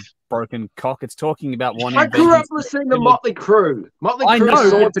talking about a broken cock. It's talking about wanting... I grew up listening to Motley Crue. Motley Crue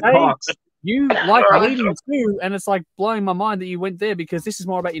sword to cocks. You like reading too, and it's like blowing my mind that you went there, because this is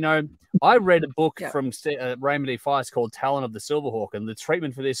more about, I read a book from Raymond E. Feist called Talon of the Silverhawk, and the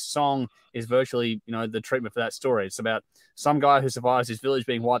treatment for this song is virtually, the treatment for that story. It's about some guy who survives his village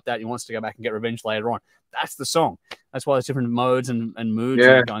being wiped out. He wants to go back and get revenge later on. That's the song. That's why there's different modes and moods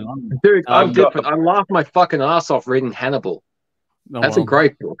going on. Dude, I'm different. I laughed my fucking ass off reading Hannibal. That's a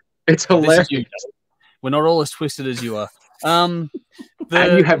great book. It's hilarious. We're not all as twisted as you are. And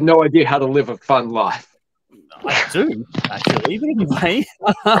you have no idea how to live a fun life. I do, actually. But anyway,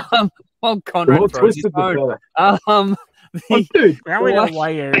 well, Conrad throws his phone. Dude, now we know why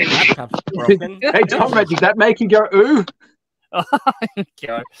your laptop's broken. Hey, Conrad, did that make you go ooh?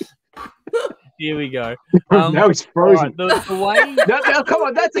 Here we go. Now he's frozen. Right, the way... no, come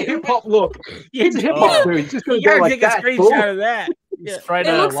on, that's a hip hop look. He's a hip hop dude. Just gonna go like take a screenshot of that. Yeah. Straight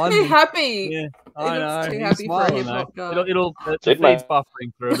it looks too happy. Yeah, I know. Too happy for a hip hop guy. The feed's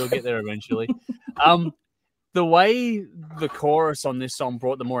buffering through. It'll get there eventually. The way the chorus on this song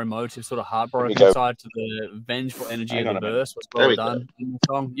brought the more emotive, sort of heartbroken side to the vengeful energy of the verse was well done in the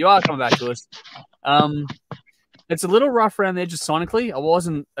song. You are coming back to us. It's a little rough around the edges sonically. I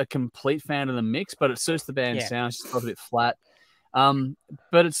wasn't a complete fan of the mix, but it suits the band's sound. It's just a bit flat.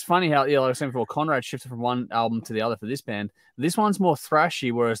 But it's funny how, like I was saying before, Conrad shifted from one album to the other for this band. This one's more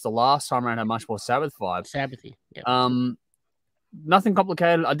thrashy, whereas the last time around had much more Sabbath vibe. Sabbathy. Yep. Nothing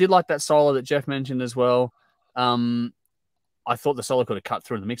complicated. I did like that solo that Jeff mentioned as well. I thought the solo could have cut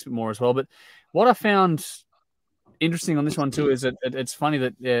through in the mix a bit more as well. But what I found interesting on this one too is that it's funny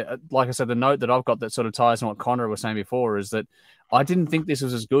that, like I said, the note that I've got that sort of ties in what Conrad was saying before is that I didn't think this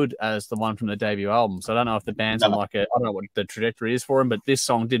was as good as the one from the debut album. So I don't know if the band's on I don't know what the trajectory is for him, but this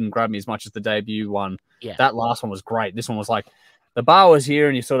song didn't grab me as much as the debut one. Yeah. That last one was great. This one was like the bar was here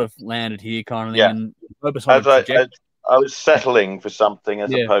and you sort of landed here kind of thing. Yeah. And I was settling for something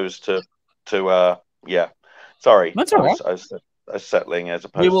as opposed to sorry. That's all right. I was settling as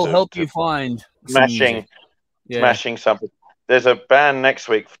opposed to... We will help you find smashing something. There's a band next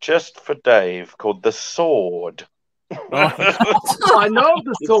week just for Dave called The Sword. I know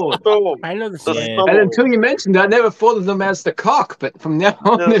The Sword. I know The Sword. And until you mentioned that, I never thought of them as The Cock, but from now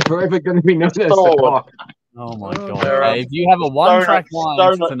on, they're forever going to be known as The Cock. Oh my God, Dave. You have a one-track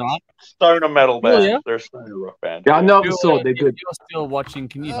line tonight. Stoner metal band. Yeah. They're a stoner rock band. Yeah, I know The Sword. They're good. If you're still watching,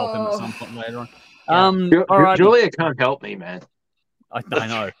 can you help him at some point later on? Julia can't help me, man. I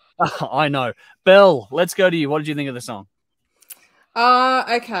know. I know. Belle, let's go to you. What did you think of the song?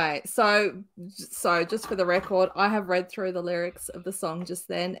 Okay. So just for the record, I have read through the lyrics of the song just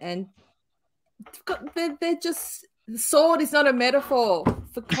then, and they're just... The sword is not a metaphor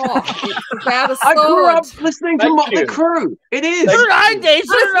for cock. It's about a sword. I grew up listening to Motley Crue. It is.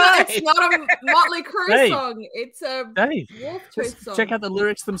 It's not a Motley Crue song. It's a Wolf Tooth song. Check out the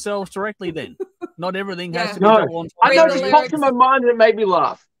lyrics themselves directly then. Not everything has to be double on top. I know, it just popped in my mind and it made me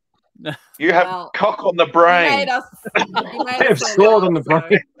laugh. You have cock on the brain. I have sword on the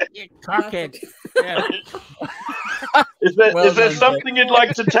brain. Cockhead. Yeah. Is there something you'd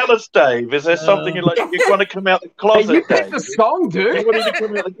like to tell us, Dave? Is there something you want to come out the closet? Hey, you picked the song, dude. You want to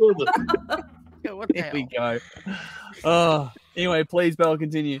come out the closet? Here we go. Anyway, please, Belle,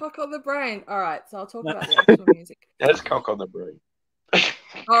 continue. Cock on the brain. All right, so I'll talk about the actual music. That's cock on the brain.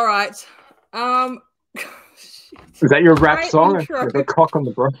 All right. Is that your rap Great song? intro. The cock on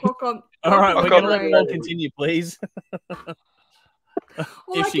the brain. All right, we're going to let brain. it all continue, please.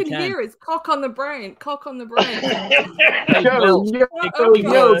 All I can hear is cock on the brain. Cock on the brain.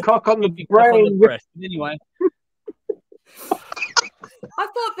 Yo, cock on the brain. Anyway. I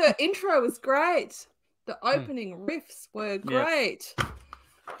thought the intro was great. The opening riffs were great. Yeah.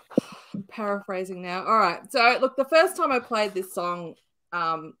 I'm paraphrasing now. All right. So, look, the first time I played this song,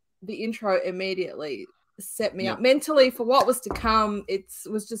 the intro immediately set me up mentally for what was to come. It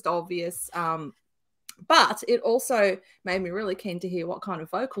was just obvious. But it also made me really keen to hear what kind of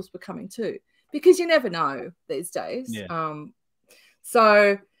vocals were coming too, because you never know these days. Yeah.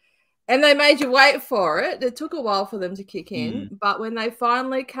 And they made you wait for it. It took a while for them to kick in, but when they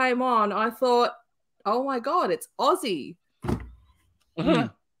finally came on, I thought, oh my God, it's Aussie.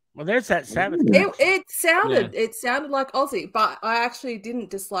 Well, there's that Sabbath. It sounded like Aussie, but I actually didn't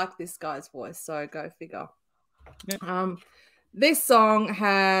dislike this guy's voice, so go figure. Yeah. This song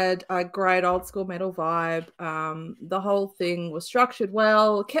had a great old school metal vibe. The whole thing was structured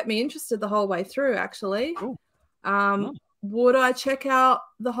well, kept me interested the whole way through, actually. Would I check out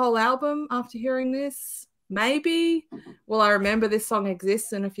the whole album after hearing this? Maybe. Will I remember this song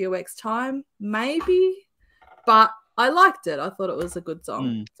exists in a few weeks' time? Maybe. But I liked it. I thought it was a good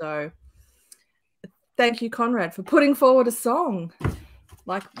song. So thank you, Conrad, for putting forward a song.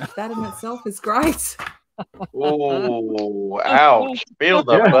 Like, that in itself is great. Oh, ouch. Feel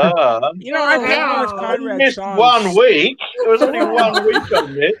the burn. You know, I think with Conrad's missed songs. 1 week. It was only 1 week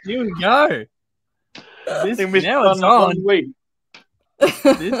on this. Here we go. Now it's on. 1 week.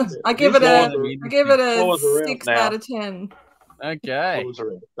 I give it a 6 out of 10. Okay.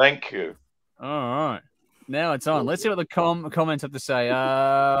 Thank you. All right. Now it's on. Let's see what the comments have to say.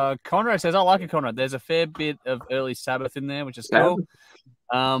 Conrad says, I like it, Conrad. There's a fair bit of early Sabbath in there, which is cool.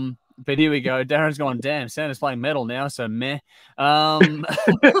 But here we go. Darren's gone, damn, Santa's playing metal now, so meh. He's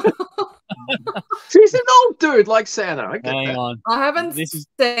an old dude like Santa. Hang on. I haven't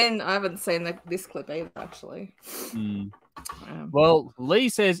seen this clip either, actually. Well, Lee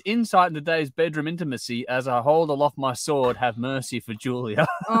says, insight into Dave's bedroom intimacy as I hold aloft my sword, have mercy for Julia.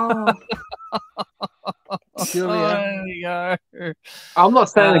 Oh. Julia. There we go. I'm not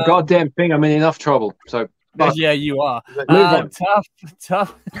saying a goddamn thing. I'm in enough trouble. So yeah, you are.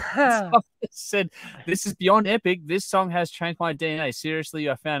 Tough said, this is beyond epic. This song has changed my DNA. Seriously,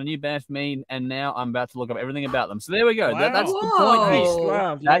 I found a new band for me, and now I'm about to look up everything about them. So there we go. Wow. That's the point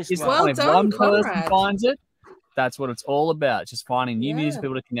here. Nice the well point. Done, If one Conrad. person finds it, that's what it's all about. Just finding new music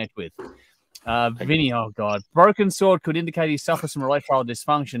people to connect with. Vinny, oh God. Broken sword could indicate he suffers from erectile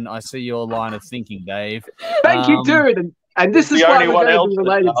dysfunction. I see your line of thinking, Dave. Thank you, dude. And this is why we're going to be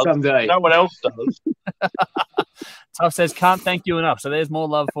related someday. No one else does. Tough says, can't thank you enough. So there's more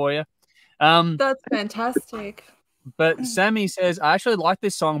love for you. That's fantastic. But Sammy says, I actually like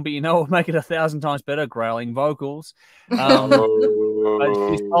this song, but you know what would make it 1,000 times better? Growling vocals. But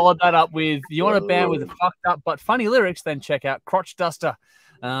she followed that up with, you want a band with fucked up but funny lyrics, then check out Crotch Duster.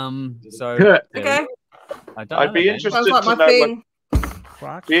 Okay. I'd be interested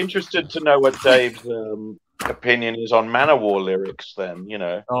to know what Dave's opinion is on Manowar lyrics then, you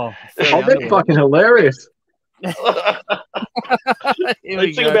know. Oh, they're fucking hilarious. They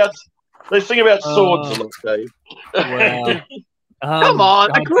sing about swords a lot, Dave. Wow. Come on.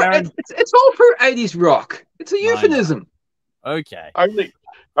 It's all for 80s rock. It's a euphemism. Okay.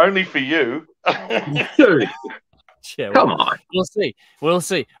 Only for you. Dude. Yeah, come on. We'll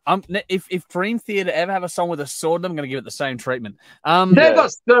see. If Dream Theater ever have a song with a sword, I'm going to give it the same treatment. They've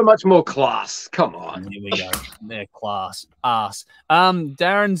got so much more class. Come on. Here we go. They're class. Ass.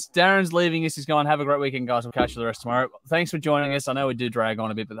 Darren's leaving us. He's going, have a great weekend, guys. We'll catch you the rest tomorrow. Thanks for joining us. I know we do drag on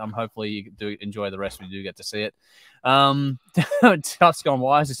a bit, but hopefully you do enjoy the rest. We do get to see it. Tuff's gone,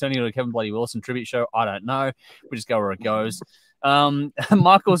 why is this turning into a Kevin Bloody Wilson tribute show? I don't know. We just go where it goes.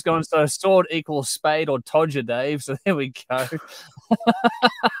 Michael's going, so sword equals spade or todger, Dave. So there we go.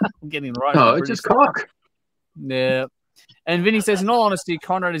 I'm getting right. No, it's just cock. Yeah. And Vinny says, in all honesty,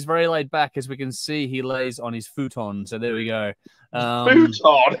 Conrad is very laid back, as we can see he lays on his futon. So there we go. Futon.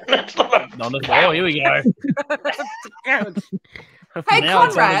 Oh, here we go. Hey,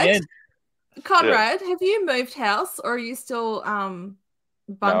 Conrad. Conrad, have you moved house, or are you still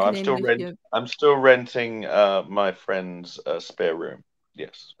bunking I'm still renting my friend's spare room.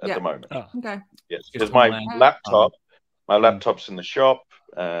 Yes, at the moment. Oh. Okay. Yes, because my laptop's in the shop,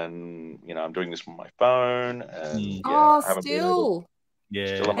 and I'm doing this on my phone. And still.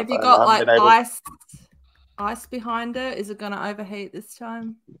 Yeah. Have you got like ice behind it? Is it going to overheat this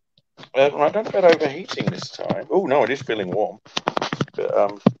time? I don't know about overheating this time. Oh no, it is feeling warm.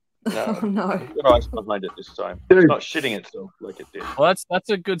 But No, Oh, no. I've got ice behind it this time. It's not shitting itself like it did. Well, that's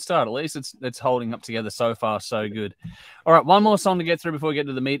a good start. At least it's holding up together so far, so good. All right, one more song to get through before we get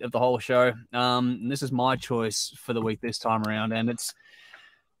to the meat of the whole show. And this is my choice for the week this time around, and it's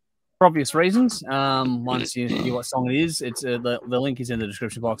for obvious reasons. Once you hear what song it is, it's the link is in the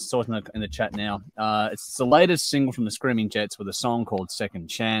description box. It's also in the chat now. It's the latest single from the Screaming Jets with a song called Second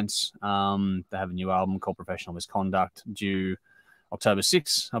Chance. They have a new album called Professional Misconduct due October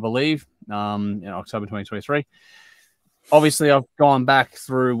 6th, I believe, in October 2023. Obviously, I've gone back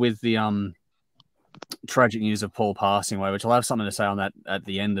through with the tragic news of Paul passing away, which I'll have something to say on that at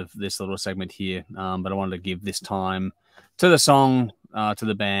the end of this little segment here. But I wanted to give this time to the song, to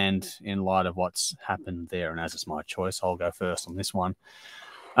the band, in light of what's happened there. And as it's my choice, I'll go first on this one.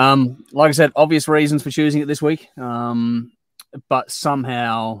 Like I said, obvious reasons for choosing it this week. But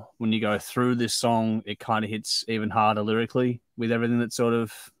somehow, when you go through this song, it kind of hits even harder lyrically with everything that sort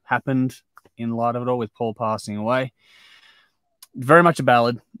of happened in light of it all, with Paul passing away. Very much a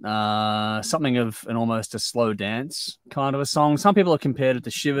ballad, something of an almost a slow dance kind of a song. Some people have compared it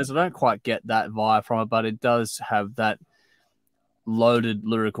to Shivers. I don't quite get that vibe from it, but it does have that loaded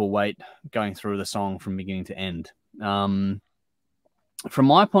lyrical weight going through the song from beginning to end. From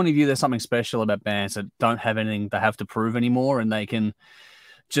my point of view, there's something special about bands that don't have anything they have to prove anymore, and they can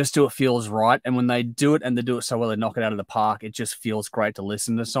just do it feels right. And when they do it, and they do it so well, they knock it out of the park. It just feels great to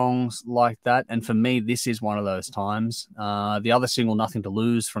listen to songs like that. And for me, this is one of those times. The other single, Nothing to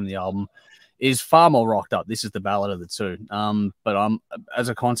Lose, from the album is far more rocked up. This is the ballad of the two. But as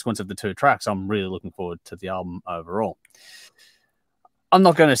a consequence of the two tracks, I'm really looking forward to the album overall. I'm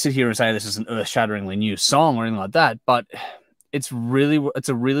not going to sit here and say this is an earth-shatteringly new song or anything like that, but it's a really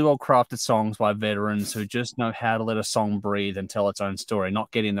well-crafted songs by veterans who just know how to let a song breathe and tell its own story,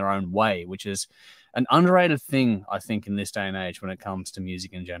 not get in their own way, which is an underrated thing, I think, in this day and age when it comes to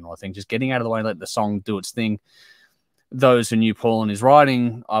music in general. I think just getting out of the way and let the song do its thing. Those who knew Paul and his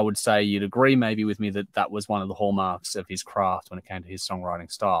writing, I would say you'd agree maybe with me that that was one of the hallmarks of his craft when it came to his songwriting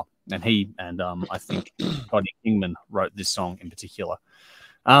style. And he and I think Rodney Kingman wrote this song in particular.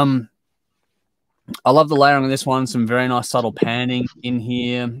 I love the layering of this one. Some very nice subtle panning in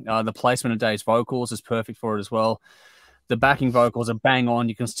here. The placement of Dave's vocals is perfect for it as well. The backing vocals are bang on.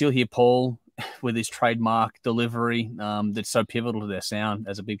 You can still hear Paul with his trademark delivery that's so pivotal to their sound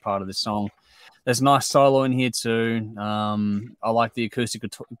as a big part of this song. There's a nice solo in here too. I like the acoustic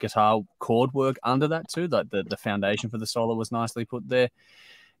guitar chord work under that too. The foundation for the solo was nicely put there.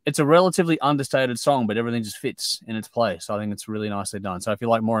 It's a relatively understated song, but everything just fits in its place. I think it's really nicely done. So if you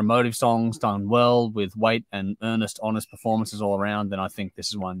like more emotive songs done well with weight and earnest, honest performances all around, then I think this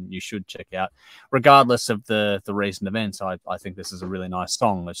is one you should check out. Regardless of the recent events, I think this is a really nice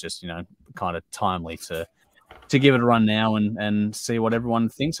song. It's just, kind of timely to give it a run now and see what everyone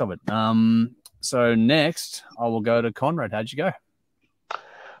thinks of it. So next, I will go to Conrad. How'd you go?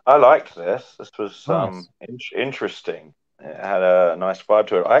 I liked this. This was Nice. interesting. It had a nice vibe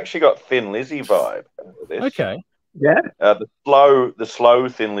to it. I actually got Thin Lizzy vibe out of this. Okay. Yeah. The slow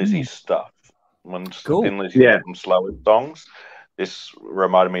Thin Lizzy stuff. When Cool. Thin Lizzy had some slower songs. This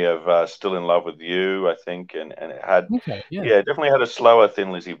reminded me of Still in Love with You, I think, and it had definitely had a slower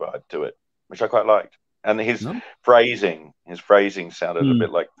Thin Lizzy vibe to it, which I quite liked. And his phrasing sounded a bit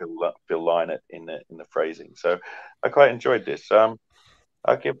like Phil Lynott in the phrasing. So I quite enjoyed this.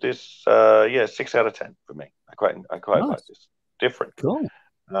 I'll give this 6 out of 10 for me. I quite like this. Different. Cool.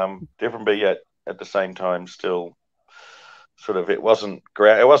 Different, but yet at the same time still sort of, it wasn't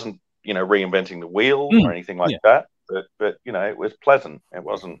great. It wasn't, reinventing the wheel or anything like that. But it was pleasant. It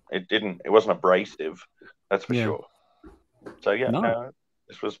wasn't abrasive, that's for sure. So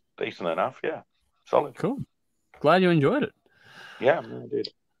this was decent enough. Yeah. Solid. Cool. Glad you enjoyed it. Yeah, I did.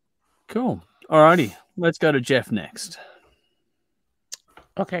 Cool. Alrighty. Let's go to Jeff next.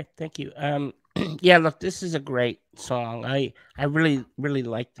 Okay, thank you. Yeah, look, this is a great song. I really, really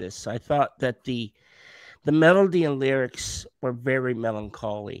like this. I thought that the melody and lyrics were very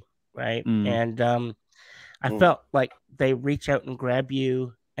melancholy, right? And I felt like they reach out and grab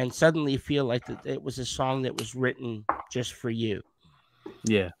you and suddenly feel like that it was a song that was written just for you.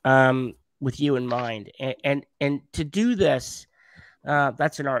 Yeah. With you in mind. And to do this,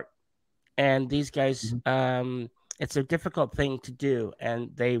 that's an art. And these guys, it's a difficult thing to do, and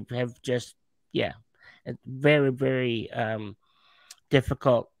they have just, it's very, very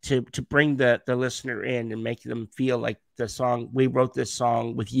difficult to bring the listener in and make them feel like we wrote this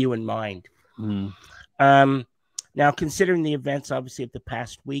song with you in mind. Now, considering the events, obviously, of the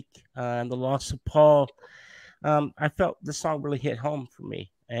past week and the loss of Paul, I felt the song really hit home for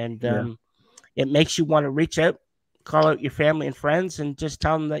me, and it makes you want to reach out call out your family and friends and just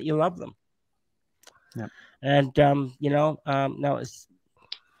tell them that you love them. Yeah. And no, it's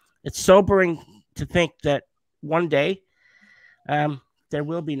sobering to think that one day there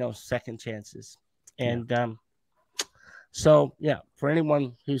will be no second chances. And so, yeah, for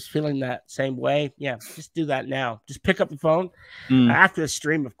anyone who's feeling that same way, just do that now. Just pick up the phone after the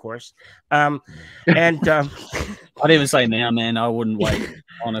stream, of course. I'd even say now, man, I wouldn't wait,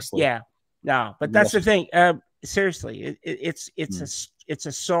 honestly. Yeah, no, but that's the thing. Seriously, it's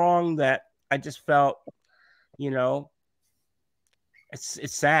a song that I just felt,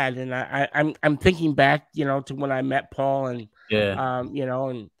 it's sad, and I'm thinking back, to when I met Paul, and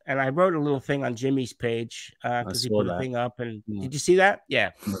and I wrote a little thing on Jimmy's page because he put a thing up. And did you see that?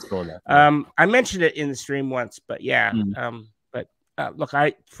 Yeah, I saw that. I mentioned it in the stream once, but look,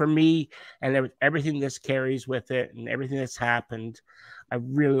 for me and everything this carries with it, and everything that's happened, I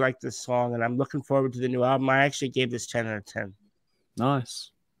really like this song, and I'm looking forward to the new album. I actually gave this 10 out of 10.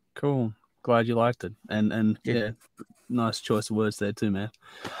 Nice, cool. Glad you liked it, and nice choice of words there too, man.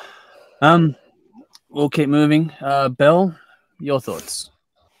 We'll keep moving. Belle, your thoughts?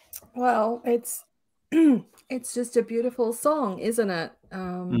 Well, it's just a beautiful song, isn't it?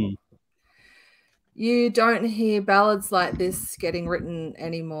 You don't hear ballads like this getting written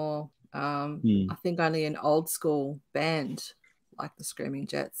anymore. I think only an old school band like the Screaming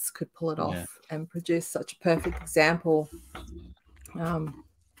Jets could pull it off and produce such a perfect example.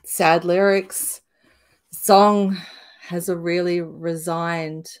 Sad lyrics. The song has a really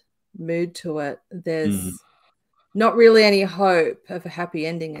resigned mood to it. There's not really any hope of a happy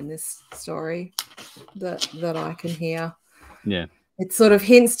ending in this story that I can hear. Yeah. It sort of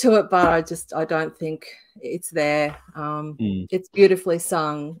hints to it, but I don't think it's there. It's beautifully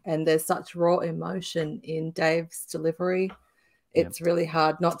sung, and there's such raw emotion in Dave's delivery. It's really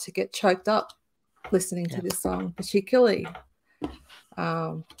hard not to get choked up listening to this song, particularly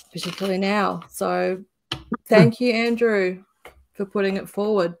now. So thank you, Andrew, for putting it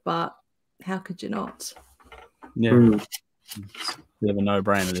forward, but how could you not? Yeah, it's a bit of a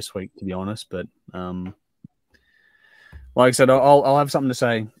no-brainer this week, to be honest. But like I said, I'll have something to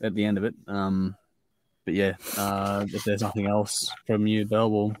say at the end of it. But yeah, if there's nothing else from you, Belle,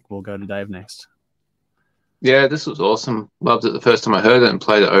 we'll go to Dave next. Yeah, this was awesome. Loved it the first time I heard it and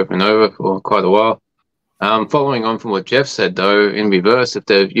played it over and over for quite a while. Following on from what Jeff said, though, in reverse, if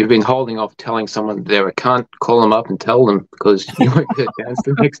you've been holding off telling someone they're a cunt, call them up and tell them, because you won't get a chance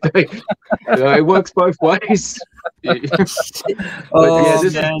the next day. It works both ways. This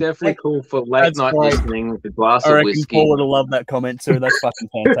is definitely cool for late night listening with a glass of whiskey. Paul would have loved that comment too. That's fucking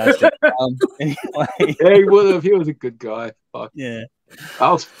fantastic. Anyway. Yeah, he would have. He was a good guy. Fuck. Yeah.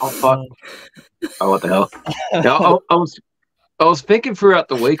 Fuck. Oh, what the hell? I was thinking throughout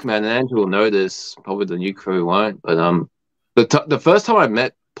the week, man, and Andrew will know this, probably the new crew won't, but the first time I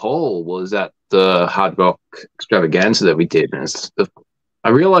met Paul was at the Hard Rock extravaganza that we did, and I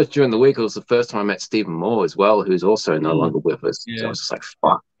realized during the week it was the first time I met Stephen Moore as well, who's also no longer with us. So I was just like,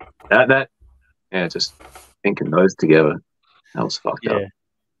 fuck. Just thinking those together. That was fucked up.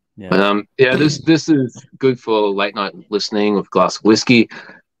 Yeah. But this is good for late night listening with a glass of whiskey.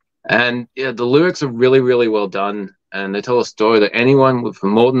 And the lyrics are really, really well done. And they tell a story that anyone with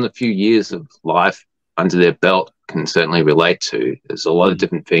more than a few years of life under their belt can certainly relate to. There's a lot of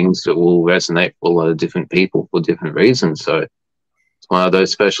different things that will resonate for a lot of different people for different reasons. So it's one of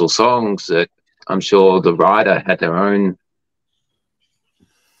those special songs that I'm sure the writer had their own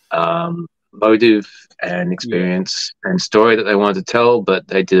motive and experience and story that they wanted to tell, but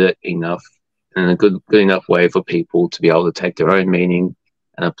they did it enough in a good enough way for people to be able to take their own meaning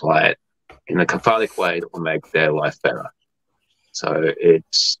and apply it in a cathartic way that will make their life better. So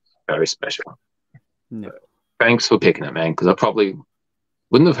it's very special. Thanks for picking it, man, because I probably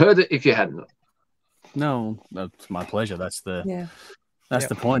wouldn't have heard it if you hadn't. No, it's my pleasure. That's the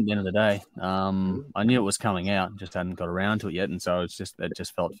point at the end of the day. I knew it was coming out, just hadn't got around to it yet, and so it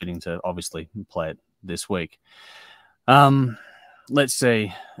just felt fitting to obviously play it this week. Let's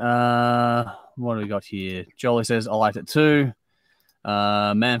see. What do we got here? Jolly says, I liked it too.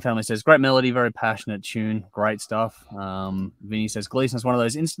 Man Family says, great melody, very passionate tune, great stuff. Vinny says, Gleason is one of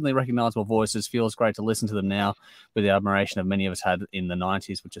those instantly recognizable voices. Feels great to listen to them now with the admiration of many of us had in the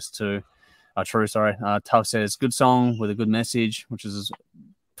 90s, which is true. Tough says, good song with a good message, which is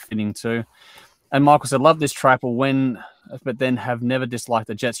fitting too. And Michael said, love this track, but then have never disliked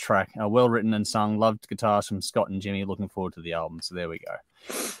the Jets track. Well written and sung. Loved guitars from Scott and Jimmy. Looking forward to the album. So there we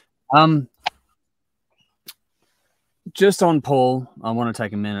go. Just on Paul, I want to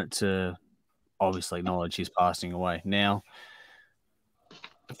take a minute to obviously acknowledge his passing away. Now,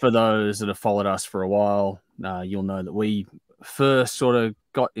 for those that have followed us for a while, you'll know that we first sort of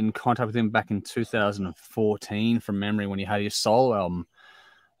got in contact with him back in 2014 from memory when he had his solo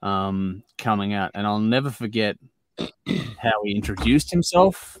album coming out. And I'll never forget how he introduced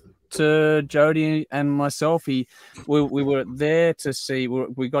himself to Jody and myself. We were there to see,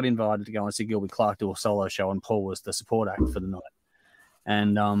 we got invited to go and see Gilby Clarke do a solo show, and Paul was the support act for the night.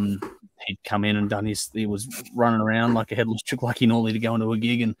 And he'd come in and he was running around like a headless chick, like he normally to go into a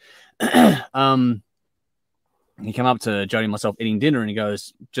gig. And he came up to Jody and myself eating dinner, and he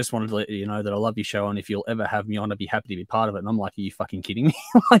goes, "Just wanted to let you know that I love your show, and if you'll ever have me on, I'd be happy to be part of it." And I'm like, "Are you fucking kidding me?"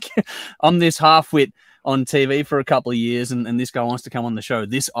 Like, I'm this half-wit on TV for a couple of years, and this guy wants to come on the show,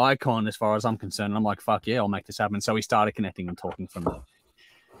 this icon as far as I'm concerned. And I'm like, fuck yeah, I'll make this happen. So we started connecting and talking from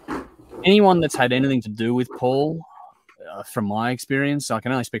there. Anyone that's had anything to do with Paul, from my experience, I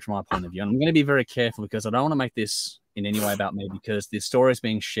can only speak from my point of view. And I'm going to be very careful because I don't want to make this in any way about me, because the stories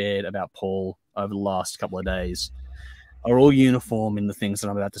being shared about Paul over the last couple of days are all uniform in the things that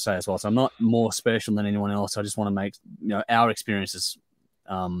I'm about to say as well. So I'm not more special than anyone else. I just want to make, our experiences,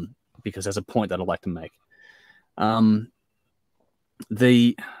 because there's a point that I'd like to make.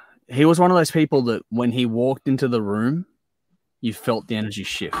 He was one of those people that when he walked into the room, you felt the energy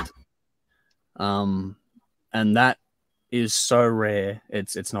shift. And that is so rare.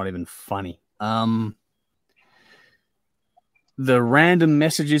 It's not even funny. The random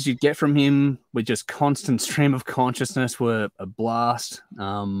messages you get from him with just constant stream of consciousness were a blast.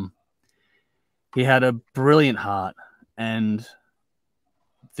 He had a brilliant heart, and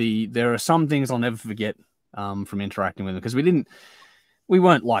there are some things I'll never forget from interacting with him, because we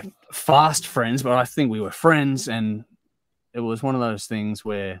weren't like fast friends, but I think we were friends, and it was one of those things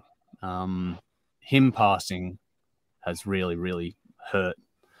where him passing has really, really hurt.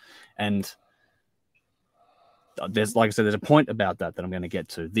 And there's, like I said, there's a point about that I'm going to get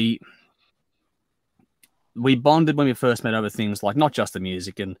to. We bonded when we first met over things like not just the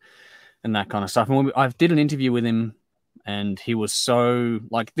music and that kind of stuff. And I did an interview with him, and he was so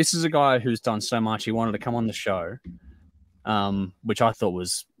like, this is a guy who's done so much. He wanted to come on the show, which I thought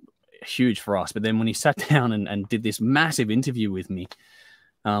was huge for us. But then when he sat down and did this massive interview with me,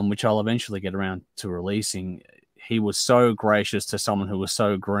 which I'll eventually get around to releasing, he was so gracious to someone who was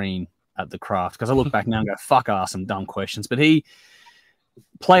so green at the craft. Because I look back now and go, fuck, ask some dumb questions. But he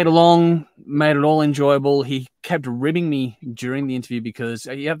played along, made it all enjoyable. He kept ribbing me during the interview, because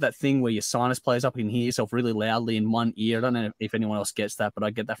you have that thing where your sinus plays up and you can hear yourself really loudly in one ear. I don't know if anyone else gets that, but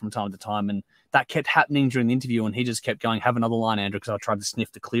I get that from time to time. And that kept happening during the interview, and he just kept going, "Have another line, Andrew," because I tried to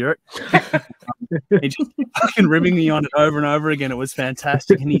sniff to clear it. He just fucking ribbing me on it over and over again. It was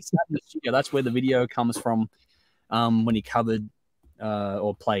fantastic. And he sat in the studio. That's where the video comes from, when he covered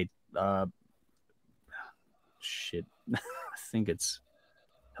or played shit. I think it's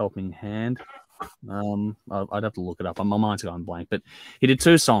Helping Hand. I'd have to look it up. My mind's going blank. But he did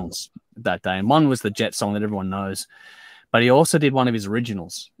 2 songs that day, and one was the Jet song that everyone knows. But he also did one of his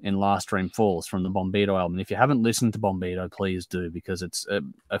originals in Last Dream Falls from the Bombito album. If you haven't listened to Bombito, please do, because it's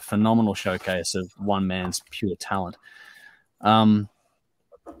a phenomenal showcase of one man's pure talent.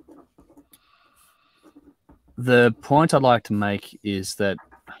 The point I'd like to make is that,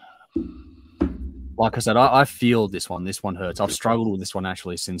 like I said, I feel this one. This one hurts. I've struggled with this one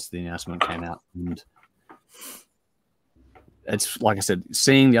actually since the announcement came out. And it's, like I said,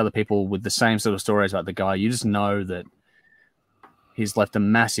 seeing the other people with the same sort of stories about the guy, you just know that he's left a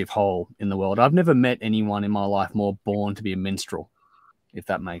massive hole in the world. I've never met anyone in my life more born to be a minstrel, if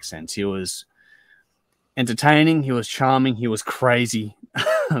that makes sense. He was entertaining, he was charming, he was crazy,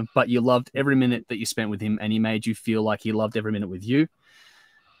 but you loved every minute that you spent with him, and he made you feel like he loved every minute with you.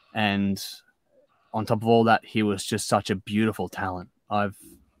 And on top of all that, he was just such a beautiful talent. I've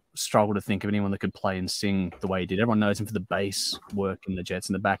struggled to think of anyone that could play and sing the way he did. Everyone knows him for the bass work in the Jets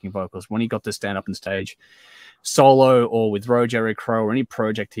and the backing vocals. When he got to stand up on stage, solo or with Jerry Crow or any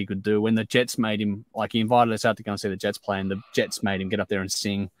project he could do, when the Jets made him, like he invited us out to go and see the Jets play, and the Jets made him get up there and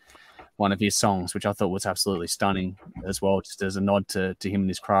sing one of his songs, which I thought was absolutely stunning as well, just as a nod to him and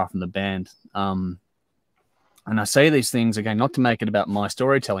his craft and the band. And I say these things, again, not to make it about my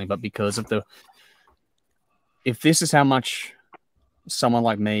storytelling, but because of if this is how much someone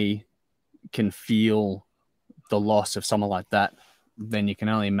like me can feel the loss of someone like that, then you can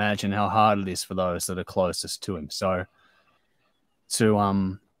only imagine how hard it is for those that are closest to him. So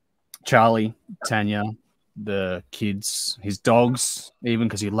to Charlie, Tanya, the kids, his dogs, even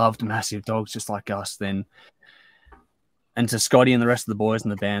because he loved massive dogs just like us then, and to Scotty and the rest of the boys in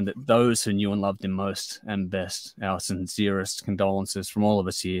the band, that those who knew and loved him most and best, our sincerest condolences from all of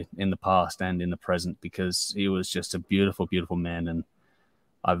us here in the past and in the present, because he was just a beautiful, beautiful man. And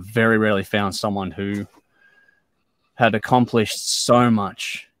I've very rarely found someone who had accomplished so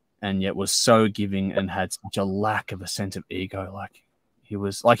much and yet was so giving and had such a lack of a sense of ego. Like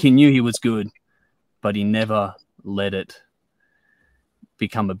he knew he was good, but he never let it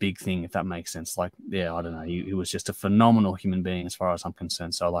become a big thing, if that makes sense. Like, yeah, I don't know. He was just a phenomenal human being as far as I'm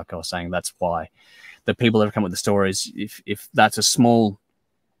concerned. So like I was saying, that's why the people that have come with the stories, if that's a small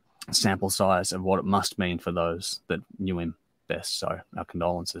sample size of what it must mean for those that knew him best. So our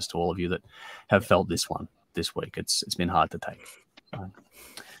condolences to all of you that have felt this one this week. It's been hard to take.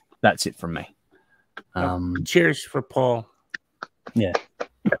 That's it from me. Cheers for Paul. Yeah.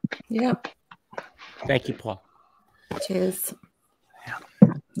 Yep. Thank you, Paul. Cheers.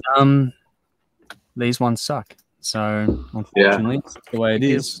 These ones suck. So unfortunately, it's the way it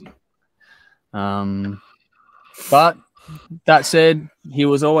is. But that said, he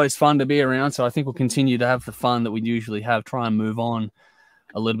was always fun to be around. So I think we'll continue to have the fun that we usually have. Try and move on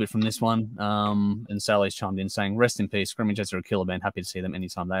a little bit from this one. And Sally's chimed in saying, "Rest in peace. Screaming are a killer band. Happy to see them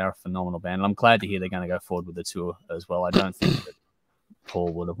anytime. They are a phenomenal band. And I'm glad to hear they're going to go forward with the tour as well. I don't think that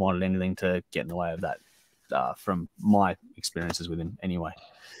Paul would have wanted anything to get in the way of that, from my experiences with him anyway."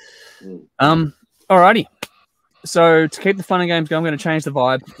 Alrighty. So to keep the fun and games going, I'm going to change the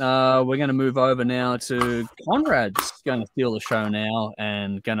vibe. We're going to move over now to Conrad's going to steal the show now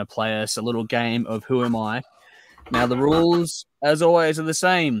and going to play us a little game of Who Am I? Now, the rules, as always, are the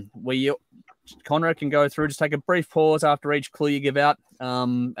same. Conrad can go through, just take a brief pause after each clue you give out,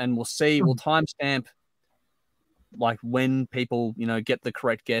 and we'll timestamp like when people, get the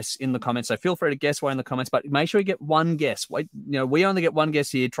correct guess in the comments. So feel free to guess away in the comments, but make sure you get one guess. We only get one guess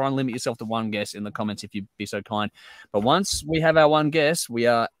here. Try and limit yourself to one guess in the comments if you'd be so kind. But once we have our one guess, we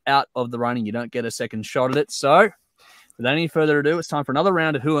are out of the running. You don't get a second shot at it. So without any further ado, it's time for another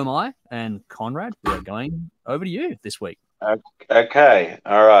round of Who Am I? And Conrad, we are going over to you this week. Okay.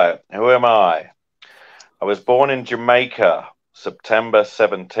 All right. Who am I? I was born in Jamaica, September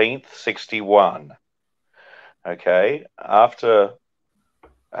 17th, 61. Okay. After,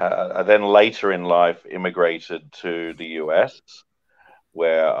 I then later in life immigrated to the US,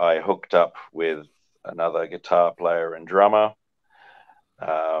 where I hooked up with another guitar player and drummer,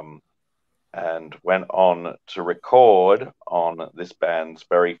 and went on to record on this band's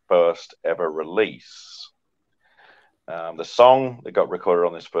very first ever release. The song that got recorded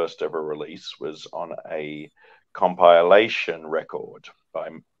on this first ever release was on a compilation record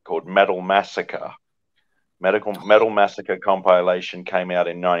called Metal Massacre. Metal Massacre compilation came out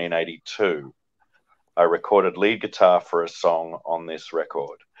in 1982. I recorded lead guitar for a song on this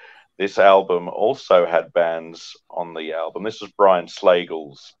record. This album also had bands on the album. This was Brian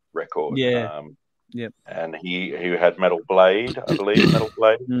Slagle's record. Yeah. Yep. And who had Metal Blade, I believe, Metal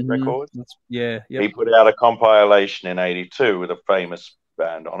Blade record. Yeah. Yep. He put out a compilation in 82 with a famous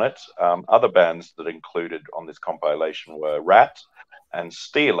band on it. Other bands that included on this compilation were Rat and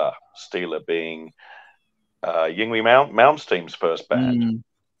Steeler. Steeler being Yngwie Malmsteen's first band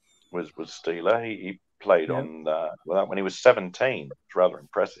was Steeler. He played on that when he was 17. It's rather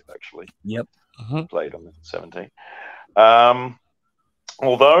impressive, actually. Yep. Played on 17.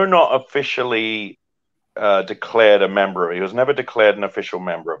 Although not officially declared a member, he was never declared an official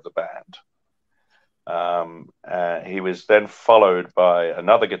member of the band. He was then followed by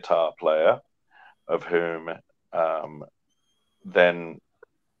another guitar player, of whom then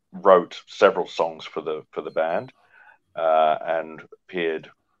wrote several songs for the band, and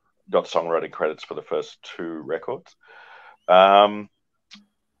got songwriting credits for the first two records. And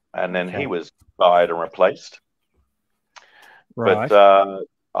then he was fired and replaced. Right. But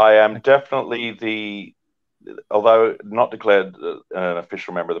I am definitely although not declared an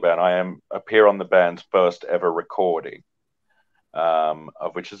official member of the band, I appear on the band's first ever recording,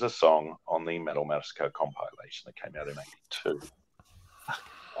 of which is a song on the Metal Massacre compilation that came out in 82.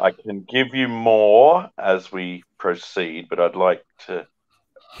 I can give you more as we proceed, but I'd like to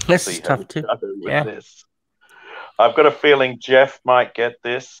see how we go with this. I've got a feeling Jeff might get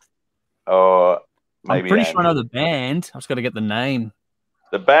this, or maybe I'm pretty Andrew. sure I know the band. I've just got to get the name.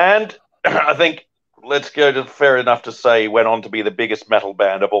 The band, I think, let's go to fair enough to say, went on to be the biggest metal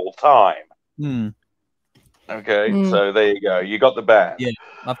band of all time. Okay, so there you go. You got the band. Yeah,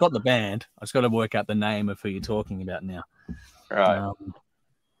 I've got the band. I've just got to work out the name of who you're talking about now. Right.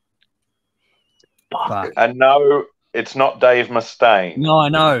 And no, it's not Dave Mustaine. No, I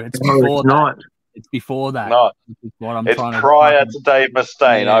know. It's before that. It's before that. Not. It's prior to Dave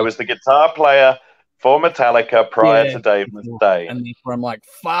Mustaine. Yeah. I was the guitar player for Metallica prior to Dave Mustaine. And therefore I'm like,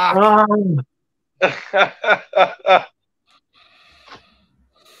 fuck.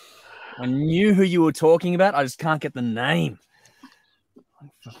 I knew who you were talking about. I just can't get the name.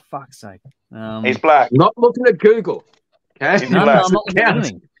 For fuck's sake. He's black. Not looking at Google. Okay? He's black. I'm not looking at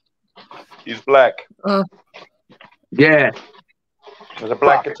anything. He's black. Yeah. There's a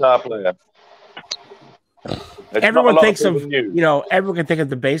black guitar player. Everyone thinks of, everyone can think of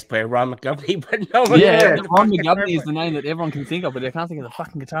the bass player, Ron McGovney, but no one. Yeah, Ron McGovney is the name that everyone can think of, but they can't think of the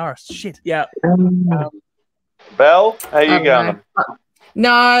fucking guitarist. Shit. Yeah. Belle, how you going?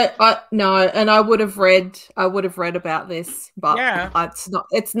 No, and I would have read about this, but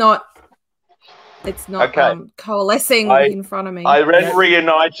it's not okay. Coalescing in front of me. I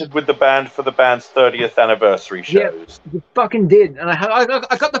reunited with the band for the band's 30th anniversary shows. Yeah, you fucking did, and I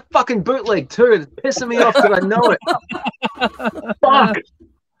got the fucking bootleg too. It's pissing me off because I know it. Fuck.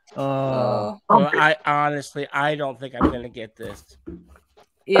 Well, I honestly, I don't think I'm gonna get this.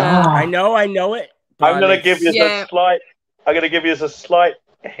 Yeah, I know it. I'm gonna give you a slight. I'm gonna give you a slight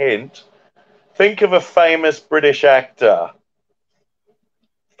hint. Think of a famous British actor.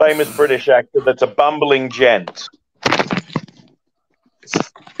 Famous British actor that's a bumbling gent.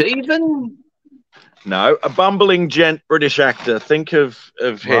 Stephen? No, a bumbling gent British actor. Think of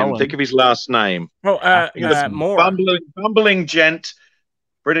him. Rowan. Think of his last name. More. Bumbling gent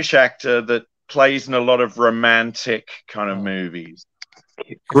British actor that plays in a lot of romantic kind of movives.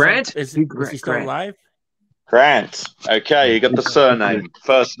 Grant? Is he still alive? Grant. Okay, you got the surname.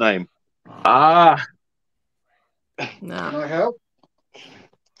 First name. No. Can I help?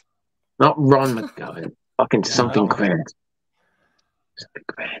 Not Ron McGovern. Fucking something Grant.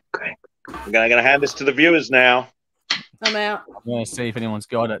 Grant. I'm going to hand this to the viewers now. I'm out. I'm going to see if anyone's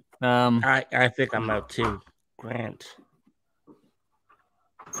got it. I think I'm out too. Grant.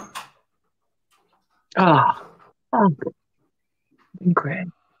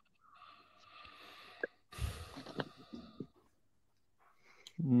 Grant.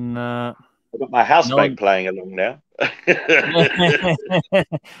 No. I've got my housemate playing along now.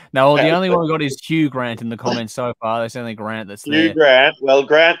 No, the only one we got is Hugh Grant in the comments so far. That's the only Grant that's there. Hugh Grant. Well,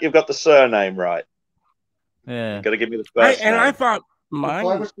 Grant, you've got the surname right. Yeah. You've got to give me the first name. And I thought mine.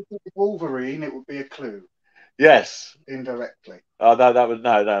 If I was to pick Wolverine, it would be a clue. Yes. Indirectly. Oh, no,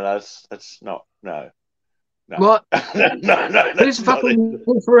 that's not. No. What? no. Who's fucking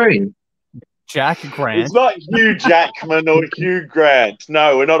Wolverine? Jack Grant. It's not Hugh Jackman or Hugh Grant.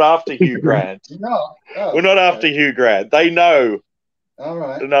 No, we're not after Hugh Grant. No. Oh, we're not after Hugh Grant. They know. All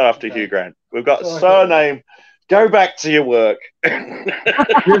right. We're not after Hugh Grant. We've got surname. Go back to your work. Go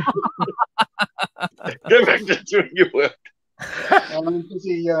back to doing your work. I'm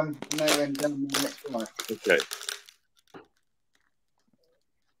busy nailing down the next one. Okay.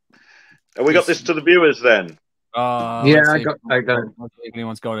 Have we got this to the viewers then? Yeah, I got it. Let's see if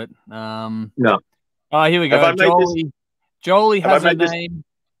anyone's got it. No. Oh, here we go. Jolie has a name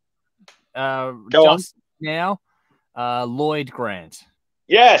just now. Lloyd Grant.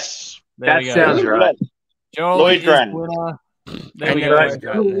 Yes. That sounds right. Jolie Lloyd Grant. There we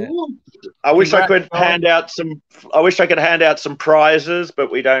go. I wish I could hand out some prizes, but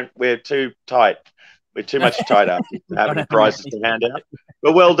we don't. We're too tight. We're too much tied up to have any prizes to hand out.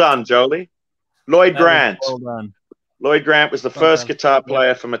 But well done, Jolie. Lloyd Grant. Well done. Lloyd Grant was the first guitar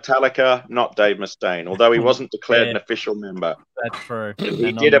player for Metallica, not Dave Mustaine, although he wasn't declared an official member. That's true.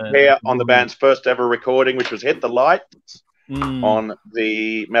 He did appear on the band's first ever recording, which was Hit the Lights on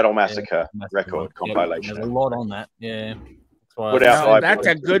the Metal Massacre record compilation. There's a lot on that. Yeah. That's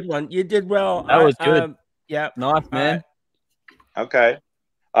a good one. You did well. That was good. Yeah. Nice, man. Okay.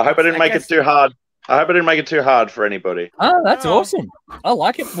 I hope I didn't make it too hard. I hope I didn't make it too hard for anybody. Oh, that's awesome. I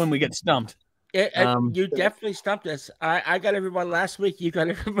like it when we get stumped. You definitely stumped us. I got everyone last week. You got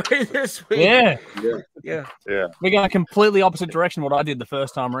everybody this week. Yeah. We're going to opposite direction what I did the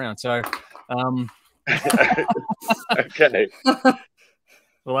first time around. So, okay.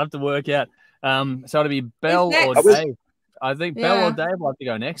 We'll have to work out. So it'll be Belle or Dave. I think Belle or Dave will have to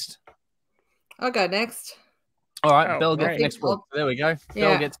go next. I'll go next. All right, Belle gets next week. There we go.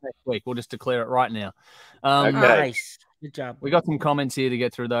 Belle gets next week. We'll just declare it right now. Nice. Good job. We got some comments here to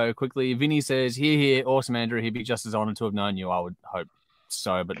get through, though, quickly. Vinny says, here, awesome, Andrew. He'd be just as honored to have known you. I would hope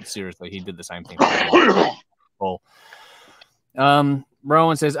so, but seriously, he did the same thing. Paul.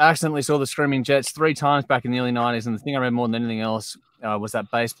 Rowan says, accidentally saw the Screaming Jets 3 times back in the early 90s, and the thing I read more than anything else was that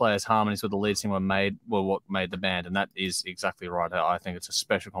bass player's harmonies with the lead singer were what made the band, and that is exactly right. I think it's a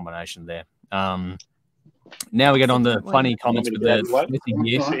special combination there. Now we get on the funny comments with the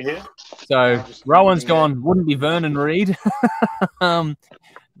missing here. So Rowan's gone, wouldn't be Vernon Reid.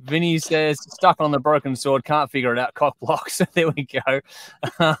 Vinny says, stuck on the broken sword, can't figure it out, cock block. So there we go.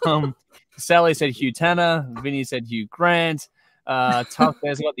 Sally said Hugh Tanner. Vinny said Hugh Grant. Tough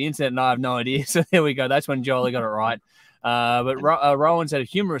says, I got the internet and I have no idea. So there we go. That's when Jolie got it right. But Rowan said,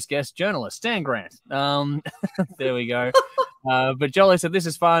 humorous guest, journalist, Stan Grant. There we go. But Jolly said, this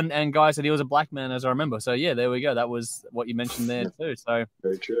is fun. And Guy said he was a black man, as I remember. So, yeah, there we go. That was what you mentioned there, too. So,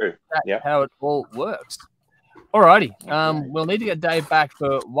 very true. That's how it all works. Alrighty. We'll need to get Dave back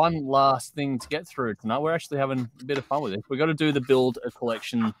for one last thing to get through tonight. We're actually having a bit of fun with it. We've got to do the build a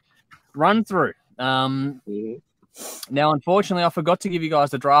collection run through. Now, unfortunately, I forgot to give you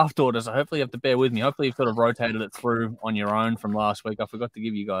guys the draft order, so hopefully you have to bear with me. Hopefully you've sort of rotated it through on your own from last week. I forgot to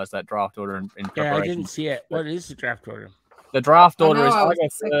give you guys that draft order in preparation. Yeah, I didn't see it. What is the draft order? The draft order is I go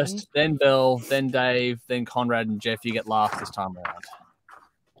first, then Bill, then Dave, then Conrad, and Jeff. You get last this time around.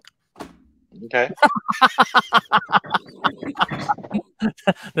 Okay.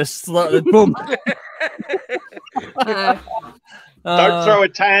 the boom. Don't throw a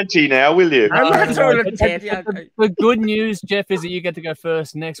tanty now, will you? I'm not throwing a tanty. The good news, Jeff, is that you get to go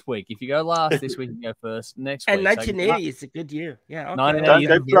first next week. If you go last this week, you go first next week. And 1980 is a good year. Yeah. Okay. Don't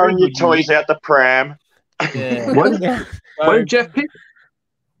go throwing your toys out the pram. Yeah. What did Jeff pick?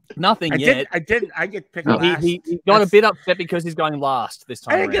 Nothing yet. I get picked last. He got a bit upset because he's going last this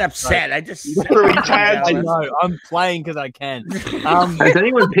time. I didn't get upset. I just I know. I'm playing because I can. Has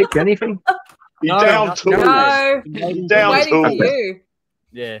anyone picked anything? You're down two. No. Down Waiting for two. you.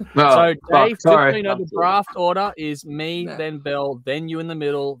 Yeah. Oh, so Dave, sorry. the draft order is me, then Bell, then you in the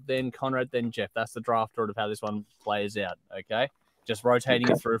middle, then Conrad, then Jeff. That's the draft order of how this one plays out. Okay. Just rotating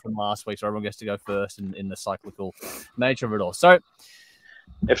it through from last week, so everyone gets to go first in the cyclical nature of it all. So,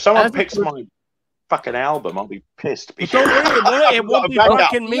 if someone picks my fucking album, I'll be pissed. Don't worry, it won't be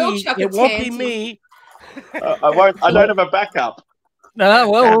fucking me. It won't be me. I won't. I don't have a backup. No,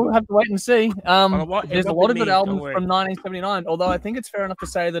 well, we'll have to wait and see. There's a lot of good albums from 1979, although I think it's fair enough to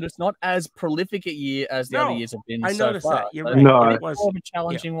say that it's not as prolific a year as the other years have been so noticed far. that. You're So right. No. it was more of a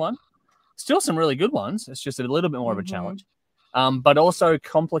challenging one. Still some really good ones. It's just a little bit more of a challenge. But also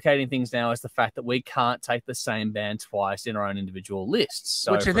complicating things now is the fact that we can't take the same band twice in our own individual lists.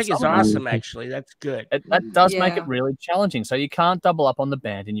 So which I think is awesome, actually. That's good. That does make it really challenging. So you can't double up on the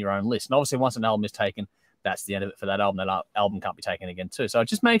band in your own list. And obviously, once an album is taken, that's the end of it for that album. That album can't be taken again, too. So it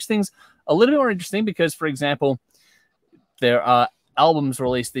just makes things a little bit more interesting because, for example, there are albums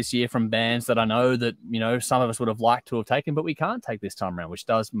released this year from bands that I know that, some of us would have liked to have taken, but we can't take this time around, which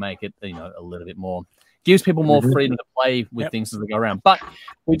does make it, a little bit more, gives people more freedom to play with things as they go around. But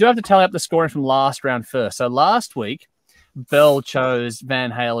we do have to tally up the scoring from last round first. So last week, Bell chose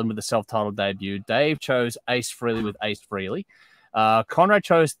Van Halen with the self-titled debut. Dave chose Ace Frehley with Ace Frehley. Conrad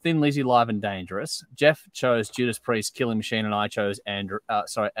chose Thin Lizzy Live and Dangerous. Jeff chose Judas Priest Killing Machine, and I chose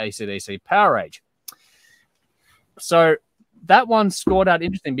AC/DC Power Rage. So that one scored out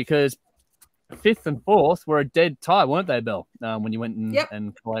interesting because 5th and 4th were a dead tie, weren't they, Bell? When you went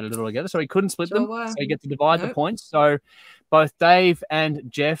and collated it all together, so he couldn't split them. So you get to divide the points. So both Dave and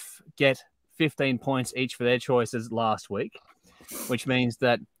Jeff get 15 points each for their choices last week, which means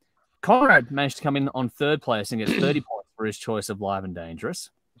that Conrad managed to come in on 3rd place and get 30 points for his choice of Live and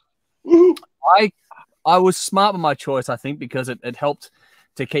Dangerous. I was smart with my choice, I think, because it helped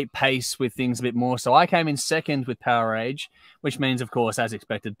to keep pace with things a bit more. So I came in 2nd with Power Age, which means, of course, as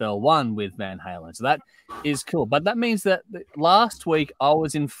expected, Bell won with Van Halen. So that is cool. But that means that last week I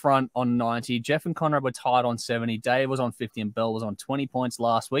was in front on 90. Jeff and Conrad were tied on 70. Dave was on 50 and Bell was on 20 points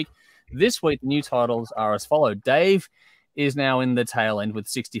last week. This week, the new titles are as follow. Dave is now in the tail end with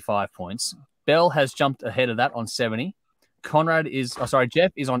 65 points. Bell has jumped ahead of that on 70.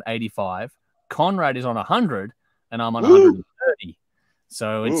 Jeff is on 85. Conrad is on 100, and I'm on 130.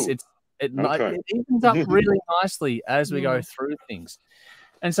 So it evens up really nicely as we go through things.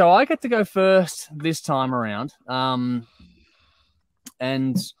 And so I get to go first this time around. And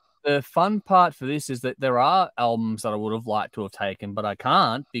the fun part for this is that there are albums that I would have liked to have taken, but I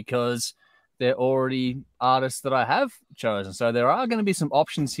can't because they're already artists that I have chosen. So there are going to be some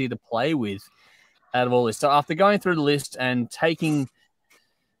options here to play with out of all this. So after going through the list and taking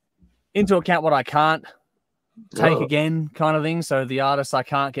into account what I can't take again kind of thing, so the artists I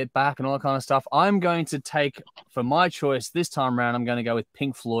can't get back and all that kind of stuff, I'm going to take, for my choice this time around, I'm going to go with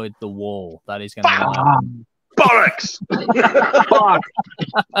Pink Floyd, The Wall. That is going to be my... Bollocks!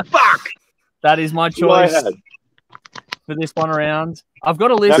 Fuck! That is my choice for this one around. I've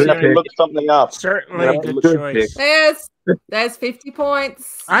got a list. You have to look something up. Certainly good choice. There's 50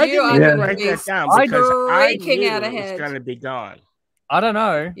 points. I didn't write that down because I knew out it ahead. was going to be gone. I don't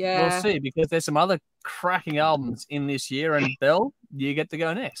know. Yeah. We'll see, because there's some other cracking albums in this year, and Bell, you get to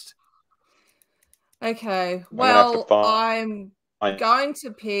go next. Okay. Well, I'm going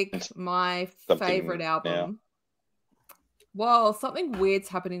to pick my favorite album. Well, something weird's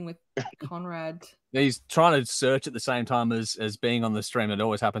happening with Conrad. He's trying to search at the same time as being on the stream. It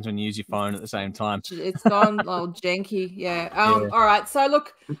always happens when you use your phone at the same time. It's gone all janky. Yeah. All right. So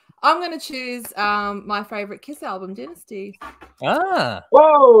look, I'm going to choose my favorite Kiss album, Dynasty. Ah.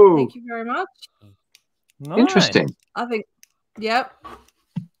 Whoa. Thank you very much. Nice. Interesting. I think, yep.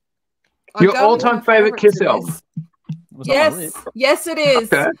 Your all-time favorite Kiss album? Yes. Yes, it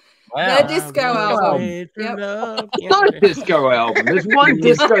is. Okay. Wow. The disco album. Yep. It's not a disco album. There's one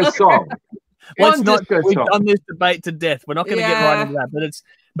disco song. We've done this debate to death. We're not going to get right into that,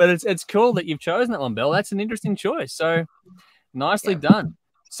 but it's cool that you've chosen that one, Bill. That's an interesting choice. So nicely done.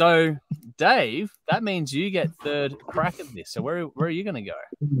 So Dave, that means you get third crack at this. So where are you going to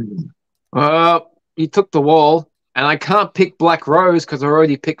go? You took the wall, and I can't pick Black Rose because I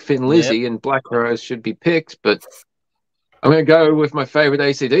already picked Thin Lizzy, and Black Rose should be picked. But I'm going to go with my favorite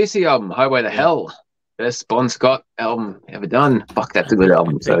AC/DC album, Highway to Hell. Best Bon Scott album ever done. Fuck, that's a good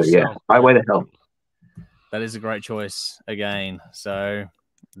album. So yeah, Highway to Hell. That is a great choice again. So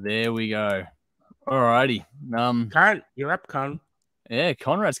there we go. Alrighty. Con, you're up, Con. Yeah,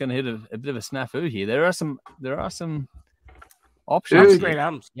 Conrad's going to hit a bit of a snafu here. There are some options. Great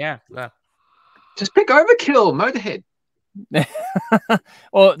albums. Yeah. Just pick Overkill, Motorhead.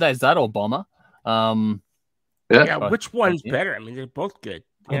 Or there's that or Bomber. Yeah, which one's better? I mean, they're both good.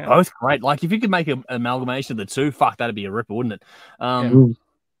 They're both great. Like, if you could make an amalgamation of the two, fuck, that'd be a ripper, wouldn't it?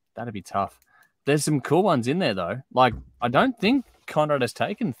 That'd be tough. There's some cool ones in there, though. Like, I don't think Conrad has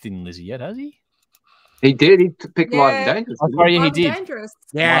taken Thin Lizzy yet, has he? He did. He picked Live and Dangerous. Oh, sorry, he did. Dangerous.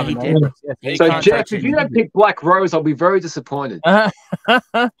 Yeah, he did. Yeah, so, Jeff, if you don't pick Black Rose, I'll be very disappointed.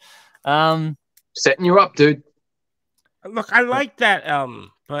 Setting you up, dude. Look, I like that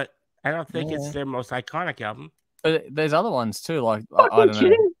album, but I don't think it's their most iconic album. But there's other ones too, like I don't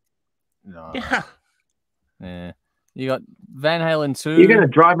know. No. Yeah. Yeah. You got Van Halen 2. You're gonna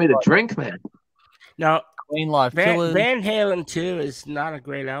drive me to drink, man. No, Queen Life Killers. Van Halen 2 is not a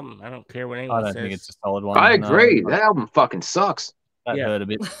great album. I don't care what anyone says. I don't think it's a solid one. I agree. That album fucking sucks. That hurt a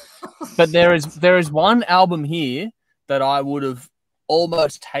bit. But there is one album here that I would have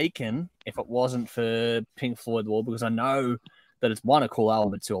almost taken if it wasn't for Pink Floyd The Wall, because I know that it's one, a cool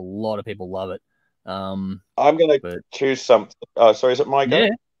album, but two, a lot of people love it. I'm going to choose something. Oh, sorry, is it my go? Yeah.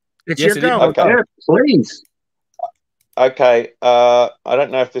 It's your go. Okay. Yeah, please. Okay. I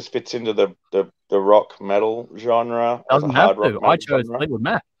don't know if this fits into the rock metal genre. Doesn't have to. I chose Fleetwood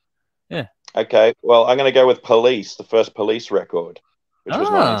Mac. Yeah. Okay. Well, I'm going to go with Police, the first Police record, which was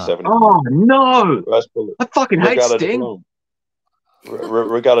 1970. Oh, no. I fucking hate Sting.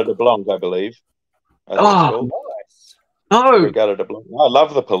 Regatta de Blanc, I believe. Oh, no. Regatta de Blanc. I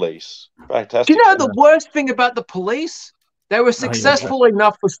love the Police. Fantastic. Do you know the worst thing about the Police? They were successful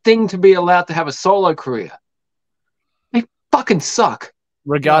enough for Sting to be allowed to have a solo career. They fucking suck.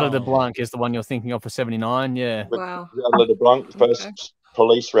 Regatta de Blanc is the one you're thinking of for 79, yeah. Wow. Regatta de Blanc, first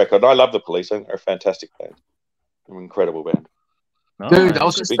Police record. I love the Police. I think they're a fantastic band. They're an incredible band. Dude, I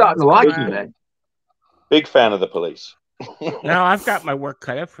was just starting to like you, man. Big fan of the Police. No, I've got my work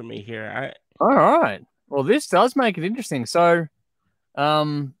cut out for me here. All right. Well, this does make it interesting. So,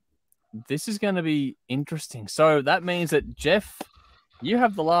 this is going to be interesting. So that means that Jeff, you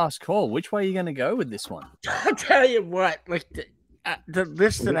have the last call. Which way are you going to go with this one? I'll tell you what, like the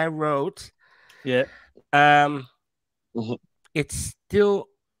list that I wrote, it's still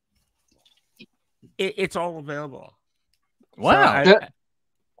it's all available. Wow. So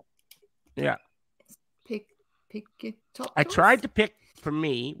yeah. Pick your top. I tried to pick for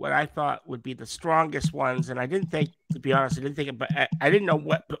me what I thought would be the strongest ones, and I didn't think, to be honest, I didn't know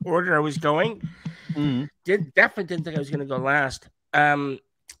what order I was going. Definitely didn't think I was going to go last.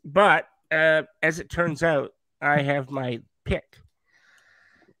 But as it turns out, I have my pick.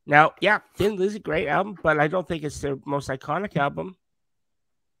 Now, yeah, Thin Lizzy, great album, but I don't think it's their most iconic album.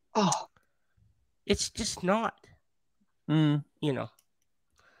 Oh, it's just not. You know.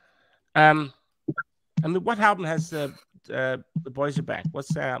 I mean, what album has the Boys Are Back?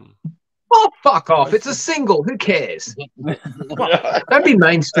 What's Oh, fuck off! It's a single. Who cares? Don't be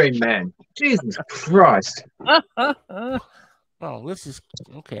mainstream, man. Jesus Christ! Oh, this is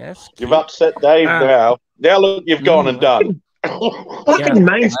okay. You've upset Dave now. Now look, you've gone and done. Fucking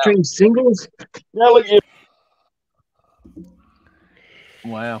mainstream singles. Now look, you.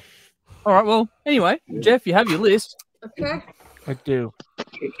 Wow. All right. Well, anyway, Jeff, you have your list. Okay. I do.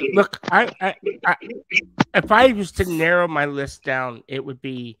 Look, I if I was to narrow my list down, it would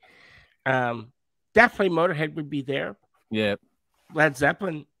be definitely Motorhead would be there. Yeah. Led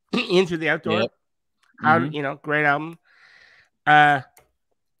Zeppelin, Into the Outdoor. Yep. Great album. But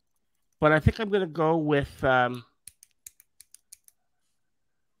I think I'm gonna go with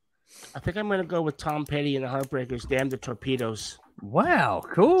I think I'm going to go with Tom Petty and the Heartbreakers, Damn the Torpedoes. Wow,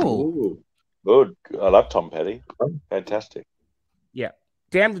 cool. Ooh, good. I love Tom Petty. Fantastic. Yeah.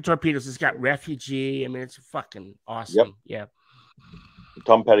 Damn the Torpedoes. It's got Refugee. I mean, it's fucking awesome. Yep. Yeah.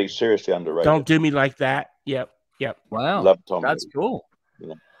 Tom Petty's seriously underrated. Don't Do Me Like That. Yep. Wow. Love Tom That's Petty. cool.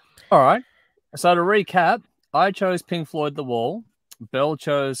 Yeah. All right. So to recap, I chose Pink Floyd The Wall. Bell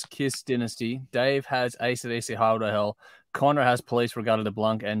chose Kiss Dynasty. Dave has AC/DC Highway to Hell. Connor has Police Regarded to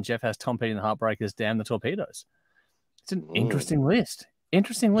Blanc. And Jeff has Tom Petty and the Heartbreakers, Damn the Torpedoes. It's an interesting list.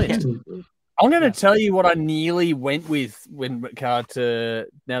 Interesting list. I'm going to tell you what I nearly went with when regard to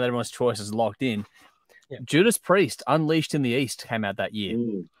now that everyone's choice is locked in. Yeah. Judas Priest, Unleashed in the East came out that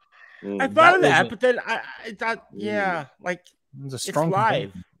year. I thought of that, but then I thought, like it was a strong it's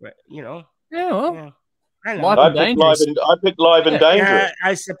live, you know. Yeah, well, I know. I picked Live and Dangerous. Yeah,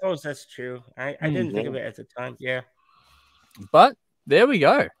 I suppose that's true. I didn't think of it at the time. Yeah, but there we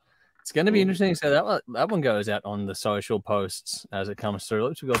go. It's going to be interesting. So that one goes out on the social posts as it comes through.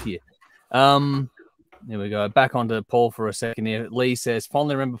 Let's go here. There we go. Back onto Paul for a second here. Lee says,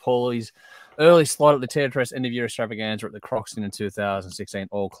 fondly remember Paulie's early slot at the Teatress end of year extravaganza at the Croxton in 2016,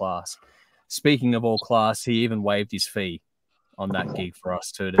 all class. Speaking of all class, he even waived his fee on that gig for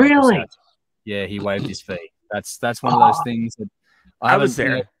us too. Really? Yeah, he waived his fee. That's one of those things that I was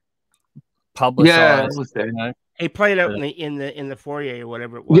there. Publicized. Yeah, I was there. You know? He played out in the foyer or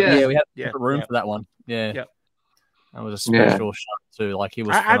whatever it was. Yeah, we had a room for that one. Yeah. That was a special shot too. Like he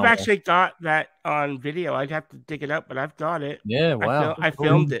was. I've actually got that on video. I'd have to dig it up, but I've got it. Yeah, wow. I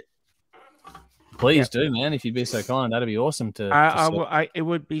filmed it. Please do, man. If you'd be so kind, that'd be awesome to. It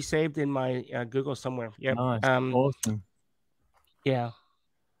would be saved in my Google somewhere. Yeah. Nice. Awesome. Yeah.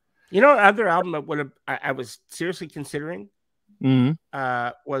 You know, another album that I was seriously considering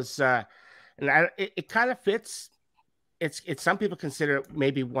was and it kind of fits. It's some people consider it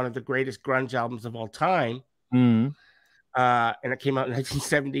maybe one of the greatest grunge albums of all time. And it came out in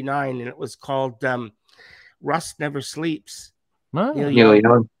 1979, and it was called Rust Never Sleeps. Oh.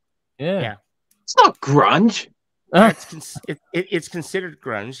 Yeah. It's not grunge. It's considered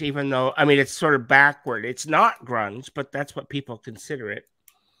grunge, even though, I mean, it's sort of backward. It's not grunge, but that's what people consider it.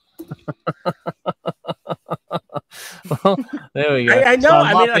 Well, there we go. I know. So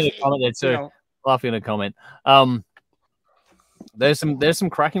I mean, laughing at a comment there too. You know. Laughing at a comment. There's some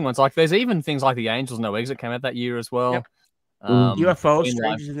cracking ones. Like there's even things like The Angels No Exit came out that year as well. Yep. UFO,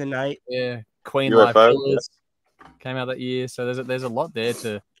 Strangers in the Night. Yeah. Queen Life Killers came out that year. So there's a lot there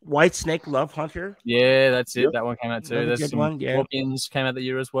to. White Snake Love Hunter. Yeah, that's it. Yep. That one came out too. Another there's some Scorpions came out that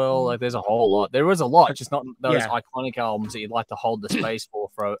year as well. Like there's a whole lot. There was a lot, just not those iconic albums that you'd like to hold the space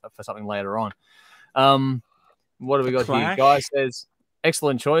for something later on. What have we got here? Guy says,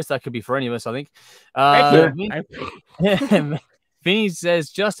 excellent choice. That could be for any of us, I think. Vinny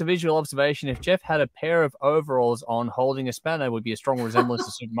says, just a visual observation. If Jeff had a pair of overalls on holding a spanner, it would be a strong resemblance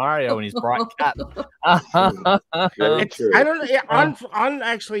to Super Mario and his bright cap. I don't know. On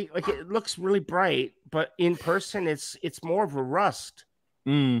actually, like it looks really bright, but in person, it's more of a rust.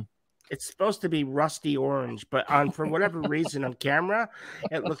 It's supposed to be rusty orange, but for whatever reason on camera,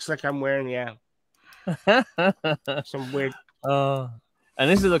 it looks like I'm wearing some weird. And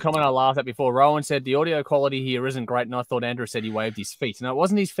this is the comment I laughed at before. Rowan said the audio quality here isn't great, and I thought Andrew said he waved his feet. No, it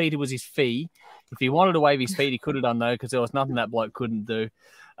wasn't his feet; it was his fee. If he wanted to wave his feet, he could have done though, because there was nothing that bloke couldn't do.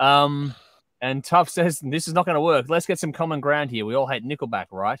 And Tuff says this is not going to work. Let's get some common ground here. We all hate Nickelback,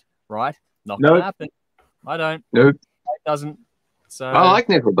 right? Not going to happen. I don't. Nope. It doesn't. So I like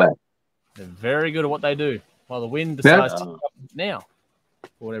Nickelback. They're very good at what they do. While the wind decides to come now,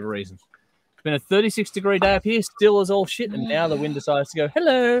 for whatever reason. It's been a 36-degree day up here, still as all shit, and now the wind decides to go,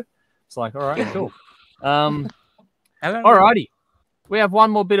 hello. It's like, all right, cool. All righty. We have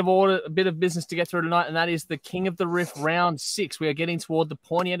one more bit of business to get through tonight, and that is the King of the Riff round 6. We are getting toward the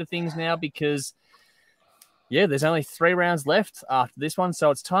pointy end of things now because, there's only 3 rounds left after this one,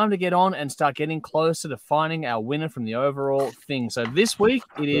 so it's time to get on and start getting closer to finding our winner from the overall thing. So this week,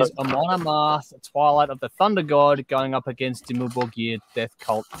 it is Amon Amarth, Twilight of the Thunder God, going up against Dimmu Borgir, Death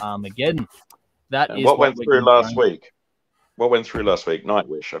Cult Armageddon. That is what went through last week. What went through last week?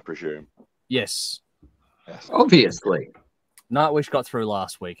 Nightwish, I presume. Yes. Obviously. Nightwish got through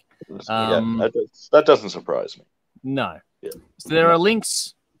last week. That doesn't surprise me. No. Yeah. So there are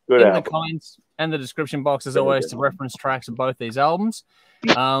links in the comments and the description box, as always, to reference tracks of both these albums.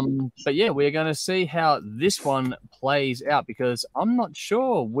 But we're going to see how this one plays out, because I'm not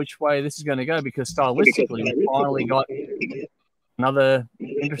sure which way this is going to go, because stylistically we finally got another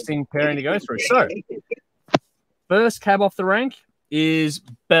interesting pairing to go through. So, first cab off the rank is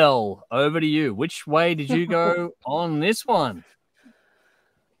Bell. Over to you. Which way did you go on this one?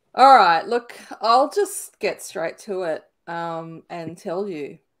 All right, look, I'll just get straight to it and tell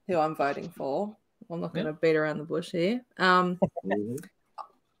you who I'm voting for. I'm not going to beat around the bush here. I'm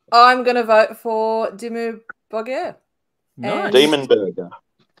going to vote for Dimmu Borgir. Nice. Demon Burger.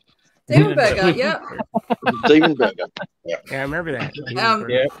 Demon Burger, yep. Demon Burger. Yeah, I remember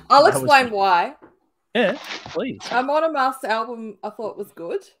that. I'll explain why. Yeah, please. Amon Amarth's album I thought was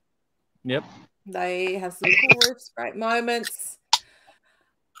good. Yep. They have some cool riffs, great moments.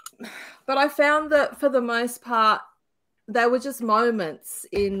 But I found that for the most part, they were just moments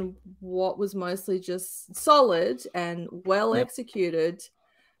in what was mostly just solid and well executed,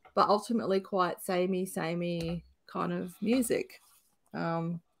 but ultimately quite samey kind of music.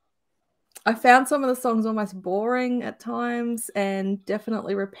 I found some of the songs almost boring at times and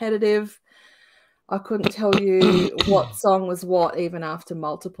definitely repetitive. I couldn't tell you what song was what even after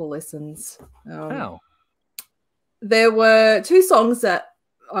multiple listens. There were 2 songs that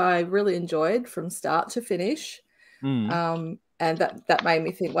I really enjoyed from start to finish. And that made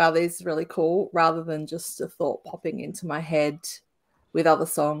me think, wow, these are really cool, rather than just a thought popping into my head with other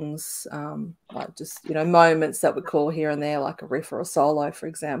songs, like just, you know, moments that would call here and there, like a riff or a solo, for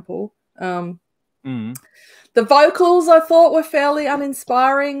example. The vocals I thought were fairly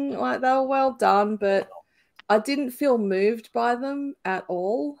uninspiring. Like, they were well done, but I didn't feel moved by them at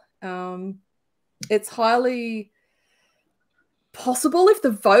all. It's highly possible if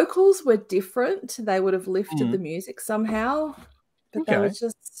the vocals were different, they would have lifted the music somehow. But they were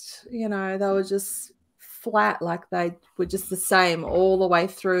just, you know, they were just flat, like they were just the same all the way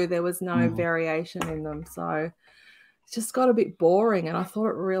through. There was no variation in them. So it just got a bit boring, and I thought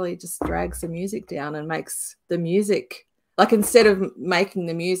it really just drags the music down and makes the music, like, instead of making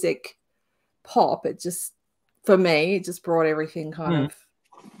the music pop, it just, for me, it just brought everything kind of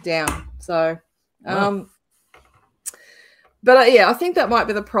down. So but yeah, I think that might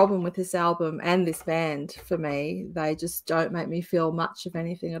be the problem with this album and this band for me. They just don't make me feel much of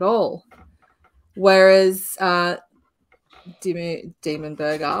anything at all. Whereas Demon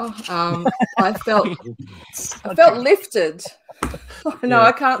Burger, I felt lifted. No,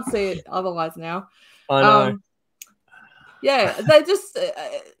 I can't see it otherwise now. I know. Yeah, they just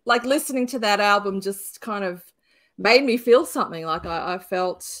like listening to that album just kind of made me feel something. Like I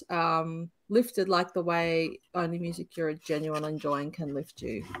felt lifted, like the way only music you're genuinely enjoying can lift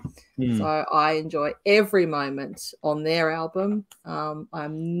you. So I enjoy every moment on their album. I'm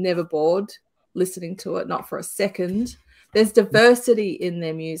never bored listening to it, not for a second. There's diversity in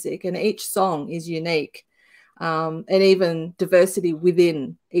their music, and each song is unique, and even diversity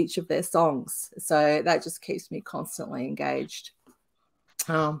within each of their songs. So that just keeps me constantly engaged.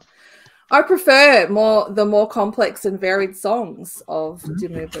 I prefer the more complex and varied songs of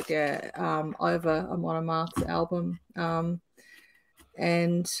Dimmu Borgir over Amon Amarth's album.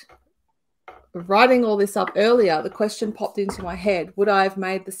 And writing all this up earlier, the question popped into my head: would I have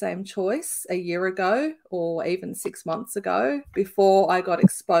made the same choice a year ago or even 6 months ago, before I got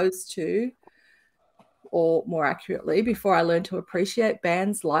exposed to, or more accurately, before I learned to appreciate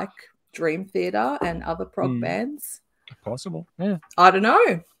bands like Dream Theater and other prog bands? Possible, yeah. I don't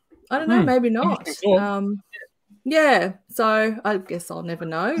know, maybe not. Yeah, so I guess I'll never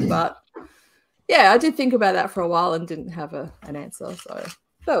know. But yeah, I did think about that for a while and didn't have an answer, so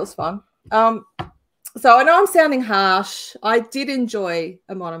that was fun. So I know I'm sounding harsh. I did enjoy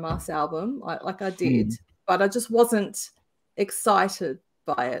Amon Amarth's album, like I did, but I just wasn't excited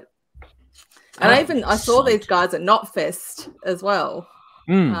by it. And I saw these guys at Knotfest as well.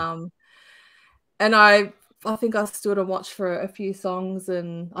 And I think I stood and watched for a few songs,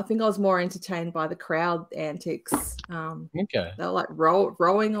 and I think I was more entertained by the crowd antics. They were like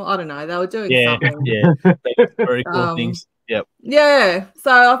rowing, or I don't know, they were doing something. Yeah, very cool things. Yep. Yeah.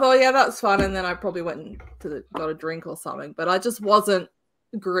 So I thought, yeah, that's fun. And then I probably went and got a drink or something, but I just wasn't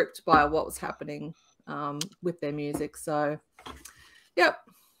gripped by what was happening with their music. So, yep.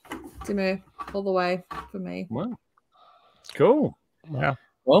 Dimmu all the way for me. Wow. Cool. Yeah.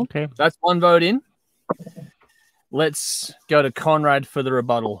 Well, that's one vote in. Let's go to Conrad for the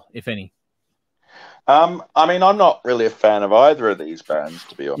rebuttal, if any. I mean, I'm not really a fan of either of these bands,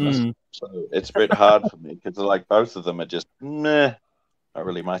 to be honest. So it's a bit hard for me, because like both of them are just meh, not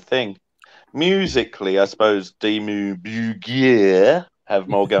really my thing. Musically, I suppose Dimmu Borgir have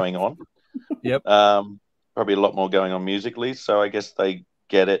more going on. Yep. Probably a lot more going on musically. So I guess they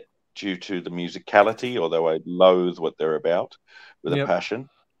get it due to the musicality, although I loathe what they're about with a passion.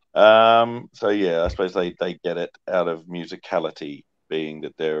 So yeah, I suppose they get it out of musicality, being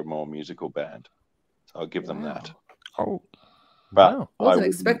that they're a more musical band. So I'll give them that. Oh, but Wow. Wasn't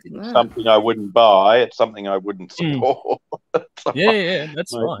expecting that. Something I wouldn't buy. It's something I wouldn't support. Yeah,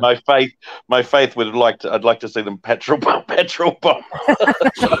 that's my fine. My faith would I'd like to see them petrol bomb,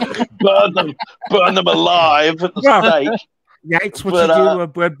 burn them alive at the stake. That's what you do to a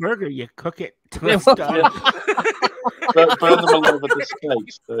bread burger. You cook it till it's done. Burn them alive at the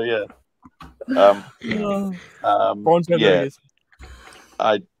stake. So yeah.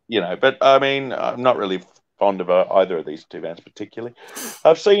 But I mean, I'm not really fond of either of these two bands particularly.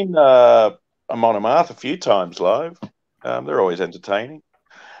 I've seen Amon Amarth a few times live. They're always entertaining,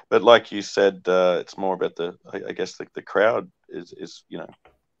 but like you said, it's more about I guess the crowd is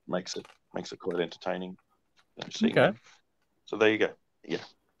makes it quite entertaining. Okay. So there you go. Yeah,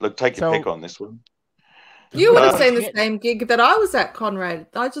 look, take your pick on this one. You would have seen the same gig that I was at, Conrad.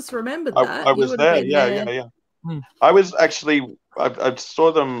 I just remembered that. I was there. Yeah. I was actually. I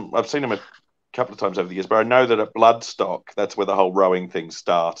saw them. I've seen them a couple of times over the years, but I know that at Bloodstock, that's where the whole rowing thing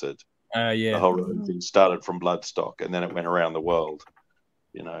started. The whole rowing thing started from Bloodstock, and then it went around the world.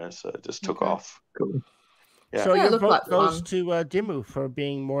 So it just took off. Cool. Yeah. So your vote goes to Dimmu for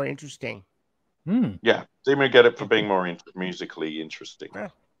being more interesting. Yeah, Dimmu get it for being more musically interesting. Yeah.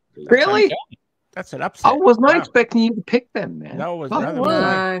 Really? That's an upset. I was not expecting you to pick them, man. No, it was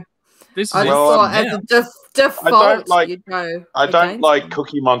No. This I is saw as a default. I don't like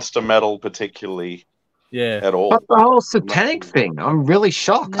Cookie Monster metal particularly. At all. But the whole satanic thing, I'm really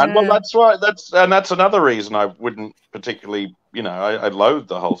shocked. And well, that's right. That's another reason I wouldn't particularly. I loathe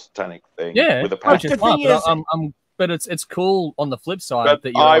the whole satanic thing. Yeah, with a passion. But it's cool on the flip side. But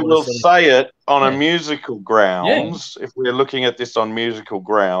that you're I will say it on a musical grounds. Yeah. If we're looking at this on musical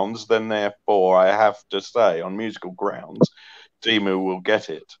grounds, then therefore I have to say on musical grounds, Dimmu will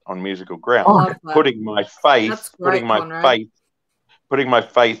get it on musical grounds. Putting my faith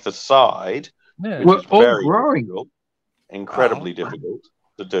aside, which is very difficult, incredibly difficult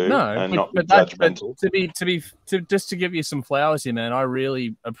to do, and not judgmental. To give you some flowers here, man. I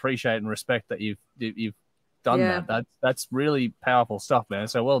really appreciate and respect that you've done that. That's really powerful stuff, man.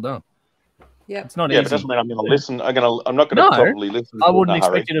 So well done. Yeah, it's not easy. But it doesn't mean I'm going to listen. I'm not going to probably listen. I wouldn't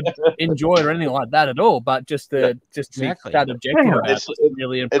expect you to enjoy it or anything like that at all. But just to be that objective, it's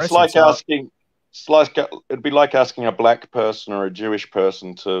really impressive. It's like asking. It'd be like asking a black person or a Jewish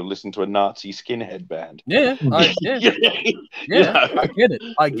person to listen to a Nazi skinhead band. I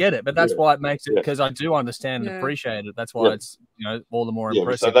get it. But that's why it makes it, because I do understand and appreciate it. That's why it's all the more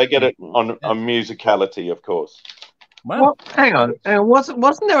impressive. So they get it on musicality, of course. Well, hang on.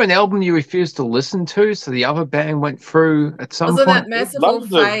 Wasn't there an album you refused to listen to, so the other band went through at some point? Wasn't it Merciful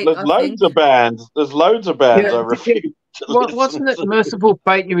Fate? There's loads of bands. There's loads of bands I refused. Wasn't it Merciful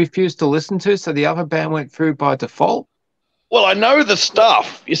Fate you refused to listen to, so the other band went through by default? Well, I know the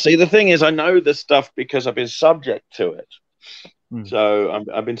stuff. You see, the thing is, I know the stuff because I've been subject to it. So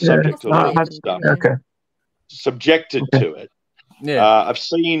I've been subject to a lot of stuff. Subjected to it. I've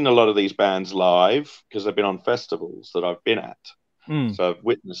seen a lot of these bands live because they've been on festivals that I've been at. So I've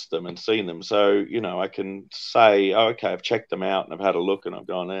witnessed them and seen them. So, I can say, okay, I've checked them out and I've had a look and I've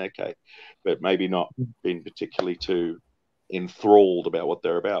gone, okay, but maybe not been particularly too enthralled about what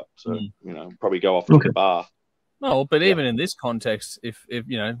they're about. So, probably go off to the bar. No, but even in this context, if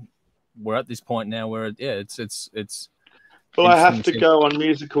we're at this point now where it's well, I have to go on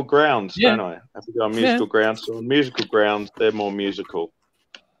musical grounds, don't I? I have to go on musical grounds. So on musical grounds, they're more musical.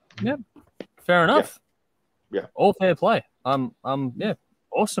 Yep. Fair enough. Yeah. All fair play.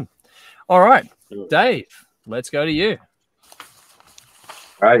 Awesome. All right. Dave, let's go to you.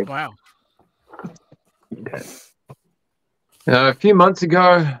 Right. Wow. Okay. A few months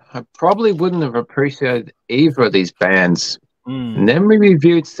ago, I probably wouldn't have appreciated either of these bands. And then we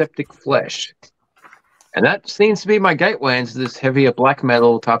reviewed Septic Flesh. And that seems to be my gateway into this heavier black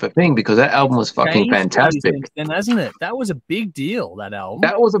metal type of thing, because that album was fucking fantastic. Then, hasn't it? That was a big deal, that album.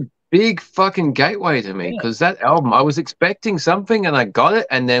 That was a big fucking gateway to me, because that album, I was expecting something and I got it,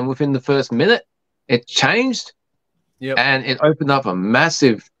 and then within the first minute, it changed. And it opened up a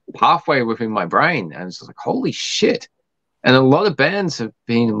massive pathway within my brain. And it's like, holy shit. And a lot of bands have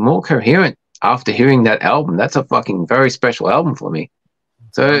been more coherent after hearing that album. That's a fucking very special album for me.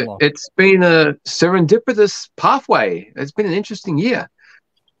 So it's been a serendipitous pathway. It's been an interesting year.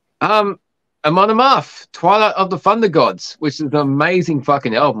 Amon Amarth, Twilight of the Thunder Gods, which is an amazing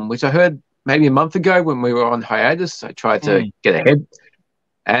fucking album, which I heard maybe a month ago when we were on hiatus. I tried to get ahead.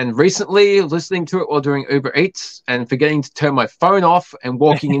 And recently, listening to it while doing Uber Eats and forgetting to turn my phone off and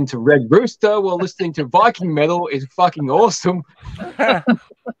walking into Red Rooster while listening to Viking metal is fucking awesome.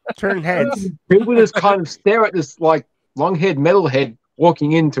 Turn heads. People just kind of stare at this like long-haired metalhead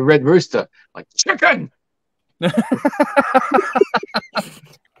walking into Red Rooster like chicken.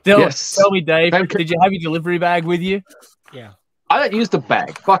 Yes. Tell me, Dave, did you have your delivery bag with you? Yeah. I don't use the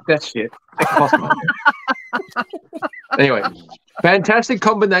bag. Fuck that shit. It costs money. Anyway, fantastic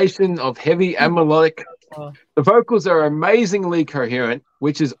combination of heavy and melodic. The vocals are amazingly coherent,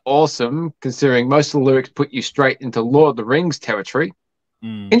 which is awesome considering most of the lyrics put you straight into Lord of the Rings territory.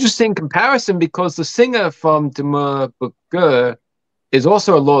 Interesting comparison because the singer from Dimmu Borgir is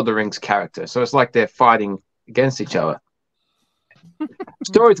also a Lord of the Rings character, so it's like they're fighting against each other.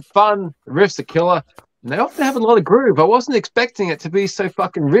 Stories are fun, the riffs are killer, and they often have a lot of groove. I wasn't expecting it to be so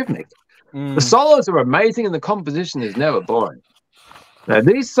fucking rhythmic. The solos are amazing and the composition is never boring. Now,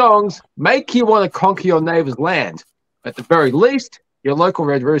 these songs make you want to conquer your neighbor's land. At the very least, your local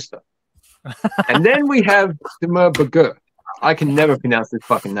Red Rooster. And then we have Dimmu Borgir. I can never pronounce this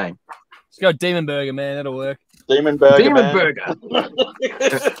fucking name. Let's go Demon Burger, man. That'll work. Demon Burger. Demon Burger.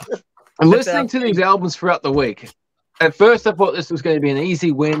 I'm listening to these albums throughout the week. At first, I thought this was going to be an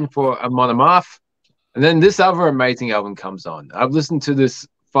easy win for Amon Amarth. And then this other amazing album comes on. I've listened to this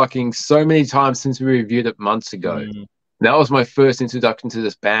fucking so many times since we reviewed it months ago. That was my first introduction to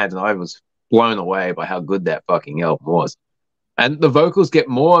this band, and I was blown away by how good that fucking album was. And the vocals get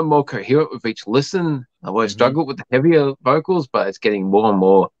more and more coherent with each listen. I always struggled with the heavier vocals, but it's getting more and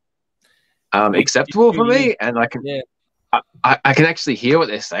more acceptable for me. And I can, I can actually hear what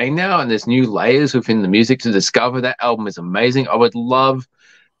they're saying now. And there's new layers within the music to discover. That album is amazing. I would love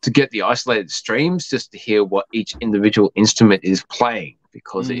to get the isolated streams just to hear what each individual instrument is playing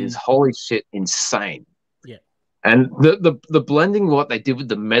because it is holy shit insane. Yeah. And the blending, what they did with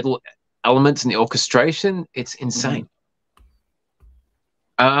the metal elements and the orchestration, it's insane.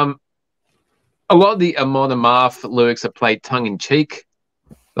 A lot of the Amon Amarth lyrics are played tongue-in-cheek.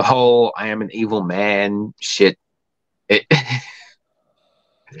 The whole "I am an evil man" shit.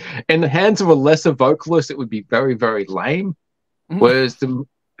 In the hands of a lesser vocalist, it would be very, very lame. Whereas the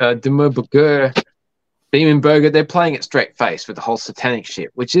Dimmu Borgir, Demon Burger, they're playing it straight face with the whole satanic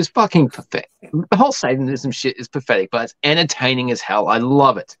shit, which is fucking pathetic. The whole Satanism shit is pathetic, but it's entertaining as hell. I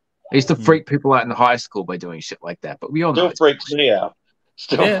love it. I used to freak people out in high school by doing shit like that, but we all know it freaks me out.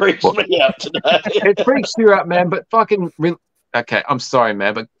 Still freaks me out today. It freaks you out, man, but fucking... Okay, I'm sorry,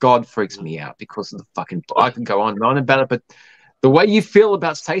 man, but God freaks me out because of the fucking... I can go on and on about it, but the way you feel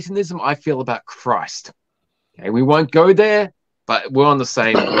about Satanism, I feel about Christ. Okay, we won't go there, but we're on the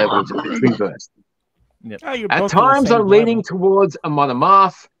same level, just it's reversed. Yep. Oh, At times, I'm leaning towards Amon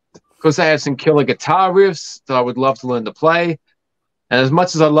Amarth because they have some killer guitar riffs that I would love to learn to play. And as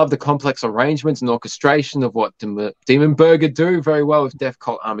much as I love the complex arrangements and orchestration of what Demon Burger do very well with Death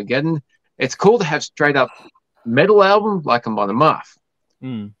Cult Armageddon, it's cool to have straight up metal album like Amon Amarth.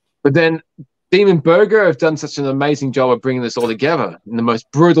 But then Demon Burger have done such an amazing job of bringing this all together in the most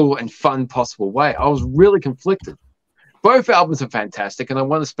brutal and fun possible way. I was really conflicted. Both albums are fantastic, and I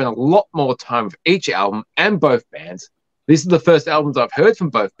want to spend a lot more time with each album and both bands. These are the first albums I've heard from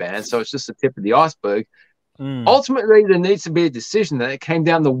both bands, so it's just the tip of the iceberg. Ultimately, there needs to be a decision that it came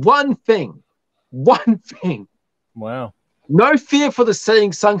down to one thing. One thing. Wow. No Fear for the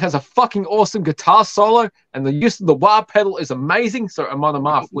Setting Sun has a fucking awesome guitar solo, and the use of the wah pedal is amazing, so Amon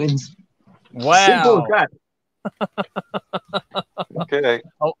Amarth wins. Wow. Simple as that. Okay.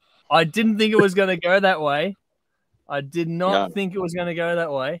 Oh, I didn't think it was going to go that way. I did not think it was going to go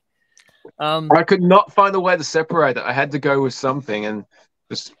that way. I could not find a way to separate it. I had to go with something, and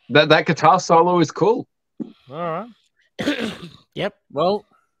just that guitar solo is cool. All right. Yep. Well,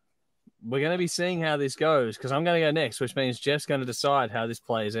 we're going to be seeing how this goes because I'm going to go next, which means Jeff's going to decide how this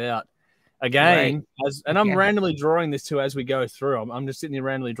plays out. Again, and I'm randomly drawing this too as we go through. I'm just sitting here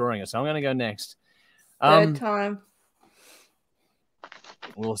randomly drawing it, so I'm going to go next. Third time.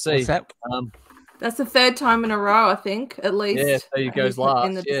 We'll see. What's that? That's the third time in a row, I think, at least. Yeah, so he goes last.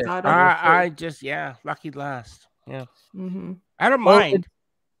 In the decider. I just, lucky last. Yeah. I don't mind.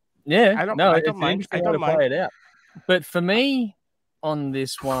 I don't mind. I don't mind. Play it out. But for me, on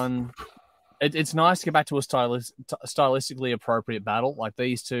this one, it's nice to get back to a stylistically appropriate battle. Like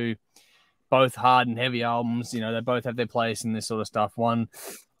these two, both hard and heavy albums, they both have their place in this sort of stuff. One,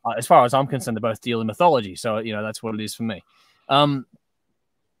 as far as I'm concerned, they both deal in mythology. So, that's what it is for me.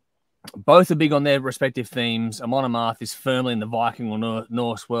 Both are big on their respective themes. Amon Amarth is firmly in the Viking or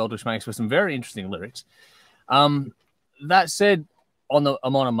Norse world, which makes for some very interesting lyrics. That said, on the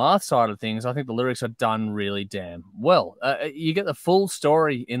Amon Amarth side of things, I think the lyrics are done really damn well. You get the full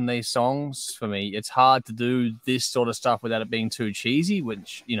story in these songs. For me, it's hard to do this sort of stuff without it being too cheesy,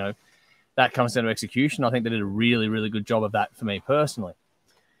 which, that comes down to execution. I think they did a really, really good job of that for me personally.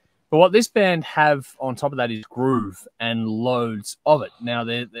 But what this band have on top of that is groove and loads of it. Now,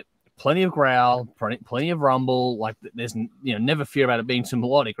 they're plenty of growl, plenty of rumble. Like there's never fear about it being too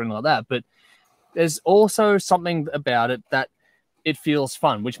melodic or anything like that. But there's also something about it that it feels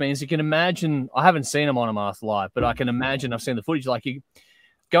fun, which means you can imagine. I haven't seen Amon Amarth live, but I can imagine I've seen the footage. Like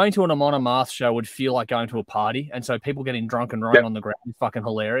going to an Amon Amarth show would feel like going to a party, and so people getting drunk and rolling on the ground is fucking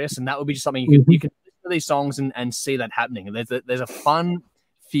hilarious. And that would be just something you can listen to these songs and see that happening. And there's a fun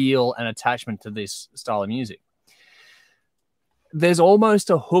feel and attachment to this style of music. There's almost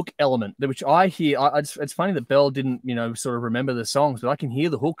a hook element, which I hear. It's funny that Belle didn't, sort of remember the songs, but I can hear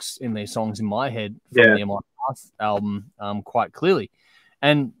the hooks in these songs in my head from the Amon Amarth album quite clearly.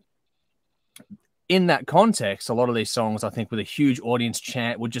 And in that context, a lot of these songs, I think, with a huge audience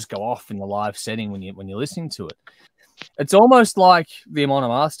chant, would just go off in the live setting when you're listening to it. It's almost like the Amon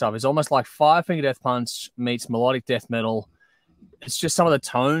Amarth stuff is almost like Five Finger Death Punch meets melodic death metal. It's just some of the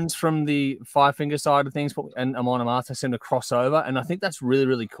tones from the Five Finger side of things and Amon Amarth seem to cross over. And I think that's really,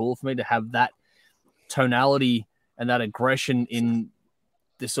 really cool for me to have that tonality and that aggression in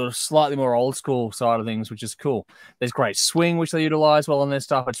this sort of slightly more old school side of things, which is cool. There's great swing, which they utilize well on their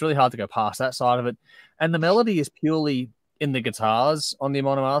stuff. It's really hard to go past that side of it. And the melody is purely in the guitars on the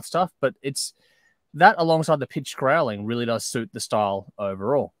Amon Amarth stuff, but it's that alongside the pitch growling really does suit the style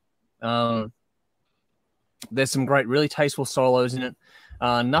overall. There's some great, really tasteful solos in it.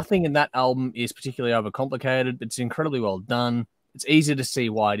 Nothing in that album is particularly overcomplicated, but it's incredibly well done. It's easy to see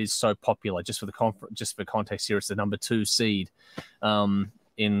why it is so popular. Just for context here, it's the number 2 seed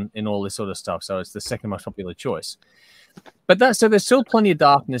in all this sort of stuff. So it's the second most popular choice. But there's still plenty of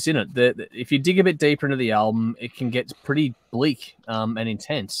darkness in it. If you dig a bit deeper into the album, it can get pretty bleak and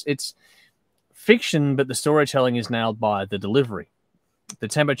intense. It's fiction, but the storytelling is nailed by the delivery. The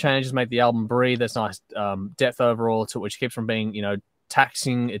tempo changes make the album breathe. There's nice depth overall to it, which keeps from being,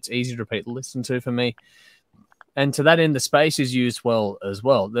 taxing. It's easy to repeat, listen to for me. And to that end, the space is used well as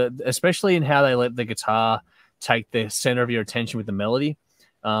well, especially in how they let the guitar take the center of your attention with the melody.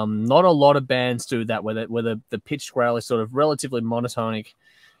 Not a lot of bands do that, where the pitched growl is sort of relatively monotonic,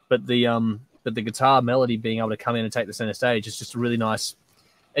 but the guitar melody being able to come in and take the center stage is just a really nice.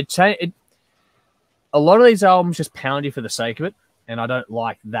 A lot of these albums just pound you for the sake of it. And I don't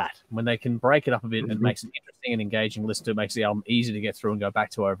like that. When they can break it up a bit, it makes it interesting and engaging. Listen to it, makes the album easy to get through and go back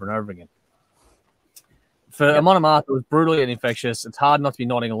to over and over again. For Amon Amarth, it was brutally and infectious. It's hard not to be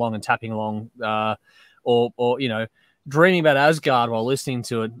nodding along and tapping along, or dreaming about Asgard while listening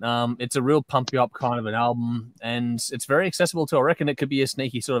to it. It's a real pump you up kind of an album, and it's very accessible too. I reckon it could be a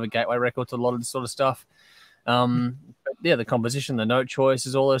sneaky sort of a gateway record to a lot of this sort of stuff. But yeah, the composition, the note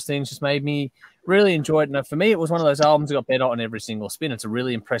choices, all those things just made me really enjoy it. And for me, it was one of those albums that got better on every single spin. It's a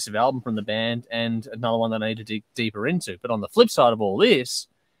really impressive album from the band, and another one that I need to dig deeper into. But on the flip side of all this,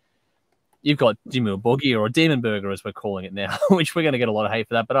 you've got Dimmu Borgir, or Demon Burger as we're calling it now, which we're going to get a lot of hate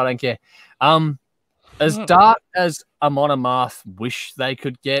for that, but I don't care. As dark as Amon Amarth wish they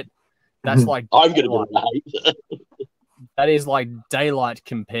could get, that's like I'm going to be hate. That is like daylight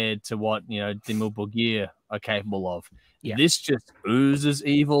compared to what Dimmu Borgir are capable of. Yeah. This just oozes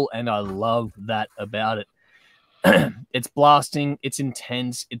evil, and I love that about it. It's blasting, it's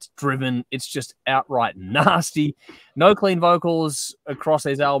intense, it's driven, it's just outright nasty. No clean vocals across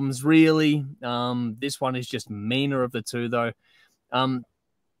these albums, really. This one is just meaner of the two, though.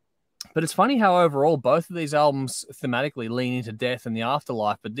 But it's funny how overall both of these albums thematically lean into death and the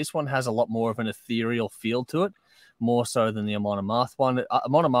afterlife, but this one has a lot more of an ethereal feel to it, more so than the Amon Amarth one.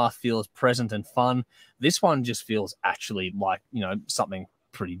 Amon Amarth feels present and fun. This one just feels actually like, something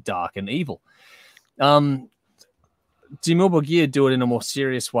pretty dark and evil. Dimmu Borgir do it in a more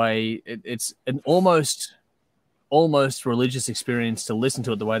serious way. It's an almost religious experience to listen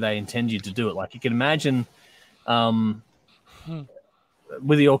to it the way they intend you to do it. Like you can imagine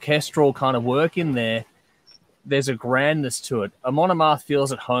with the orchestral kind of work in there, there's a grandness to it. Amon Amarth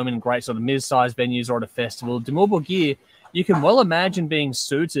feels at home in great sort of mid-sized venues or at a festival. Dimmu Borgir, you can well imagine being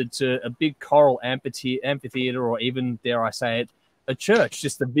suited to a big choral amphitheater, or even, dare I say it, a church.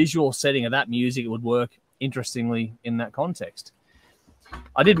 Just the visual setting of that music would work interestingly in that context.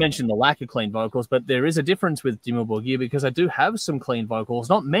 I did mention the lack of clean vocals, but there is a difference with Dimmu Borgir because I do have some clean vocals.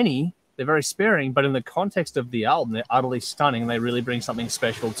 Not many. They're very sparing, but in the context of the album, they're utterly stunning. They really bring something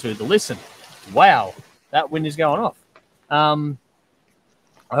special to the listen. Wow. That wind is going off. I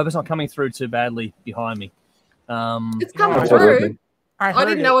hope it's not coming through too badly behind me. It's coming through. I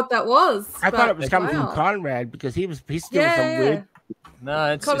didn't know what that was. I thought it was coming from Conrad because he's doing some weird.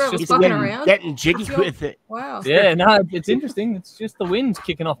 No, it's just getting jiggy with it. Wow. Yeah, no, it's interesting. It's just the wind's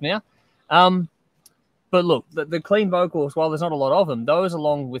kicking off now. But look, the clean vocals, while there's not a lot of them, those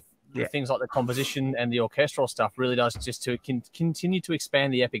along with the things like the composition and the orchestral stuff really does just to continue to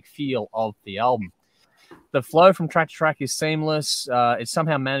expand the epic feel of the album. The flow from track to track is seamless. It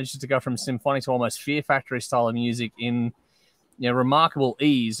somehow manages to go from symphonic to almost Fear Factory style of music in remarkable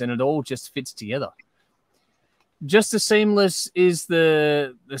ease, and it all just fits together. Just as seamless is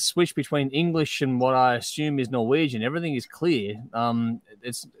the switch between English and what I assume is Norwegian. Everything is clear.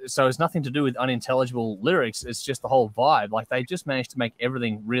 It's nothing to do with unintelligible lyrics. It's just the whole vibe. Like, they just managed to make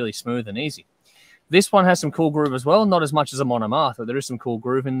everything really smooth and easy. This one has some cool groove as well. Not as much as Amon Amarth, but there is some cool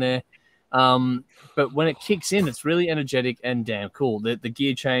groove in there. But when it kicks in, it's really energetic and damn cool. The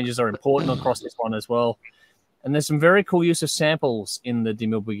gear changes are important across this one as well. And there's some very cool use of samples in the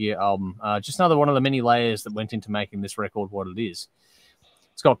Dimmu Borgir album. Just another one of the many layers that went into making this record what it is.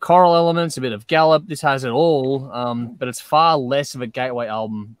 It's got choral elements, a bit of gallop. This has it all, but it's far less of a gateway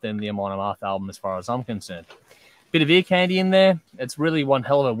album than the Amon Amarth album as far as I'm concerned. Bit of ear candy in there. It's really one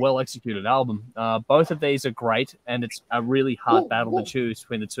hell of a well-executed album. Both of these are great, and it's a really hard battle to choose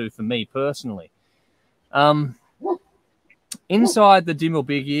between the two for me personally. Inside the Dimmu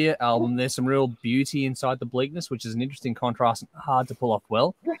Borgir album, there's some real beauty inside the bleakness, which is an interesting contrast and hard to pull off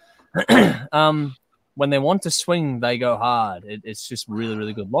well. When they want to swing, they go hard. It's just really,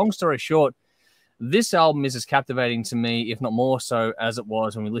 really good. Long story short, this album is as captivating to me, if not more so, as it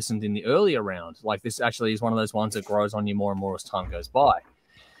was when we listened in the earlier round. Like, this actually is one of those ones that grows on you more and more as time goes by.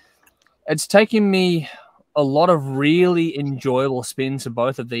 It's taken me a lot of really enjoyable spins to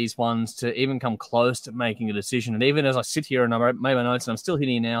both of these ones to even come close to making a decision. And even as I sit here and I made my notes and I'm still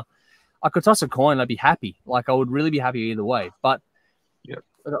hitting now, I could toss a coin and I'd be happy. Like, I would really be happy either way. But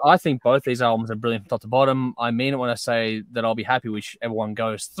I think both these albums are brilliant from top to bottom. I mean it when I say that I'll be happy whichever one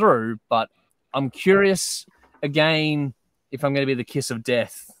goes through, but I'm curious again if I'm going to be the kiss of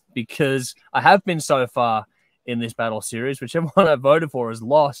death, because I have been so far in this battle series. Whichever one I voted for is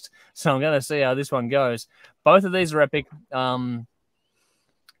lost, so I'm going to see how this one goes. Both of these are epic. In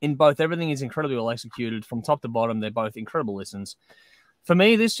both, everything is incredibly well executed from top to bottom. They're both incredible listens. For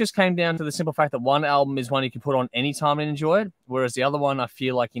me, this just came down to the simple fact that one album is one you can put on any time and enjoy it, whereas the other one, I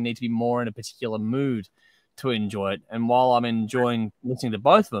feel like you need to be more in a particular mood to enjoy it. And while I'm enjoying listening to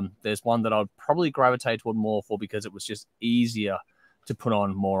both of them, there's one that I'd probably gravitate toward more for because it was just easier to put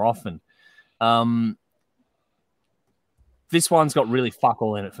on more often. This one's got really fuck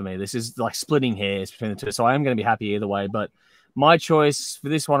all in it for me. This is like splitting hairs between the two. So I am going to be happy either way. But my choice for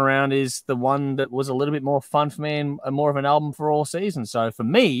this one around is the one that was a little bit more fun for me and more of an album for all seasons. So for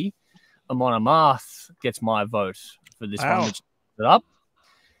me, Amon Amarth gets my vote for this one. Which it up.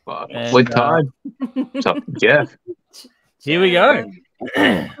 Good time. So, Jeff. Here we go. So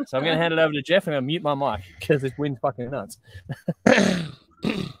I'm going to hand it over to Jeff and I'm going to mute my mic because this wind's fucking nuts.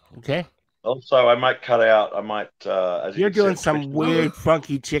 Okay. Also, I might cut out. I might. As You're doing some weird,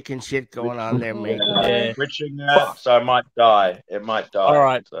 funky chicken shit going on there, mate. Yeah, switching that, so I might die. It might die. All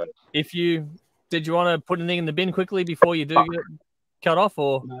right. So. Did you want to put anything in the bin quickly before you do get cut off,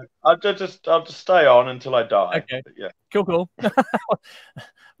 or no, I'll just stay on until I die. Okay. But yeah. Cool.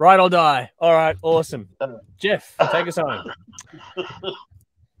 Right, I'll die. All right. Awesome. Jeff, take us home.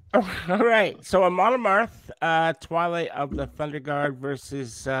 All right. So Amon Amarth, Twilight of the Thunder Guard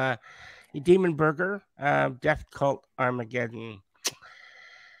versus Dimmu Borgir, Death Cult Armageddon.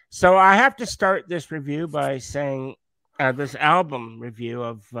 So I have to start this review by saying this album review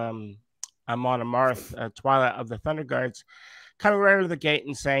of Amon Amarth, Twilight of the Thunder Guards, kind of right out of the gate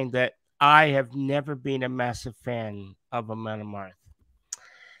and saying that I have never been a massive fan of Amon Amarth.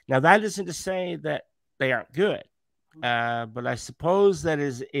 Now, that isn't to say that they aren't good, but I suppose that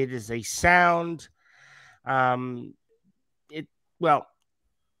it is a sound.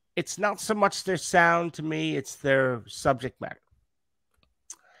 It's not so much their sound to me, it's their subject matter.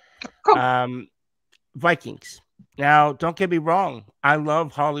 Vikings. Now, don't get me wrong. I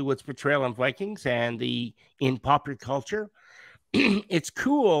love Hollywood's portrayal on Vikings and in popular culture. It's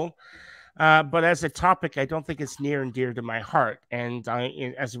cool, but as a topic, I don't think it's near and dear to my heart. And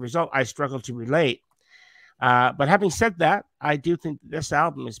as a result, I struggle to relate. But having said that, I do think this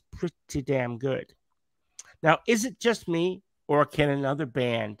album is pretty damn good. Now, is it just me, or can another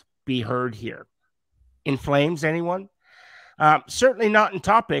band be heard here? In Flames, anyone? Certainly not in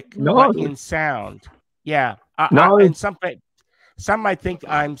topic, but in sound. Yeah. And some might think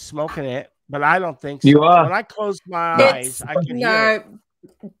I'm smoking it, but I don't think so. You are. When I close my eyes, I can hear it.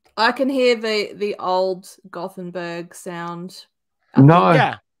 I can hear the old Gothenburg sound.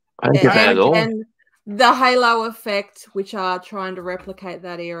 Yeah. I don't get that at all. And the halo effect, which are trying to replicate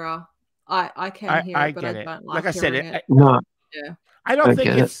that era. I can hear it, but I don't like I said it. Yeah. I don't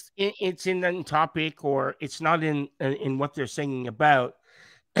think it's in topic, or it's not in what they're singing about,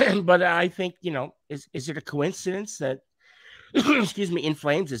 But I think, is it a coincidence that, excuse me, In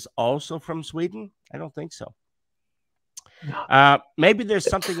Flames is also from Sweden? I don't think so. Maybe there's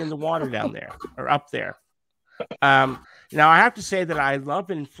something in the water down there or up there. Now, I have to say that I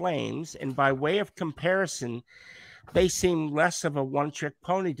love In Flames, and by way of comparison, they seem less of a one-trick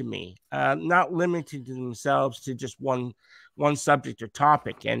pony to me, not limited to themselves to just one subject or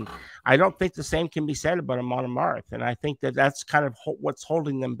topic. And I don't think the same can be said about Amon Amarth. And I think that that's kind of what's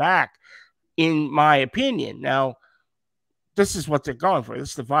holding them back, in my opinion. Now, this is what they're going for. This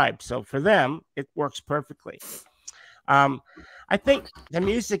is the vibe. So for them, it works perfectly. I think the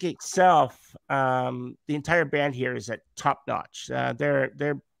music itself, the entire band here is at top notch.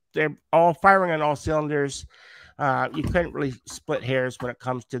 They're all firing on all cylinders. You couldn't really split hairs when it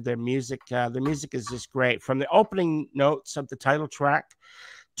comes to their music. The music is just great. From the opening notes of the title track,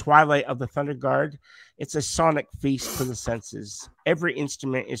 Twilight of the Thunder Guard, it's a sonic feast for the senses. Every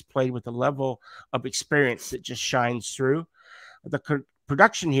instrument is played with a level of experience that just shines through. The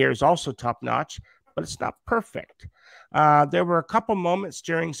production here is also top notch, but it's not perfect. There were a couple moments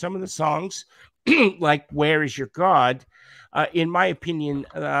during some of the songs, like Where Is Your God? In my opinion,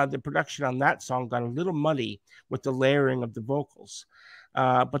 the production on that song got a little muddy with the layering of the vocals.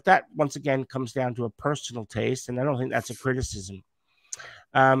 But that, once again, comes down to a personal taste, and I don't think that's a criticism.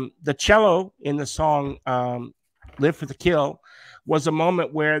 The cello in the song Live for the Kill was a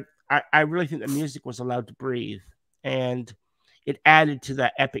moment where I really think the music was allowed to breathe, and it added to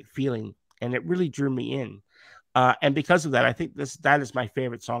that epic feeling, and it really drew me in. And because of that, I think that is my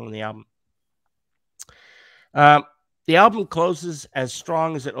favorite song on the album. The album closes as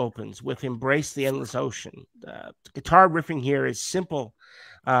strong as it opens with Embrace the Endless Ocean. The guitar riffing here is simple,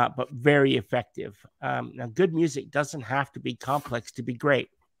 but very effective. Now, good music doesn't have to be complex to be great,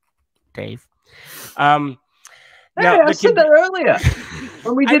 Dave. Now, I said that earlier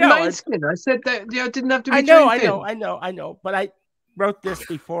when we did Mainskin. I said that it didn't have to be. I know. But I wrote this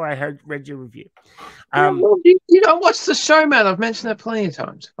before I read your review. You don't watch the show, man. I've mentioned that plenty of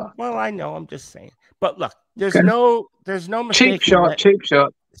times. Fuck. Well, I know. I'm just saying. But look, there's no mistake. Cheap shot.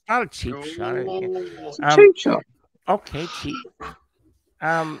 It's not a cheap shot. It's a cheap shot. Okay, cheap.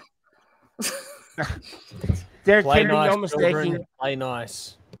 There can be no mistaking. Play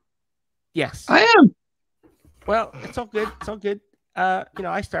nice. Yes, I am. Well, it's all good. It's all good. I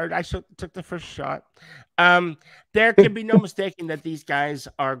took the first shot. There can be no mistaking that these guys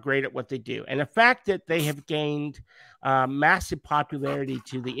are great at what they do. And the fact that they have gained massive popularity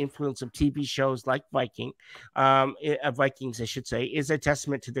to the influence of TV shows like Vikings, I should say, is a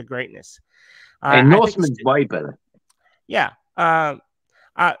testament to their greatness. And Northman's way better. Yeah.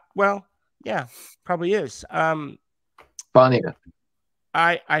 Well, yeah, probably is. Funnier.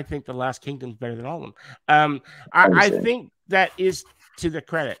 I think The Last Kingdom's better than all of them. I think that is to their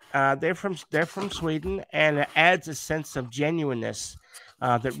credit. They're from Sweden, and it adds a sense of genuineness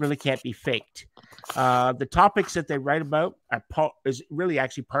that really can't be faked. The topics that they write about is really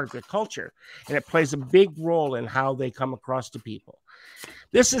actually part of their culture, and it plays a big role in how they come across to people.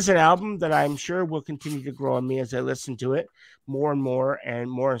 This is an album that I'm sure will continue to grow on me as I listen to it more and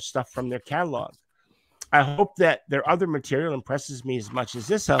more stuff from their catalog. I hope that their other material impresses me as much as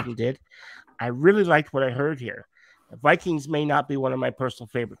this album did. I really liked what I heard here. Vikings may not be one of my personal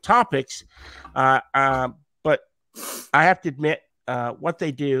favorite topics, but I have to admit, what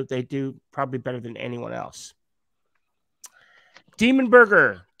they do probably better than anyone else. Dimmu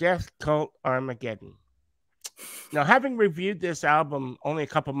Borgir, Death Cult Armageddon. Now, having reviewed this album only a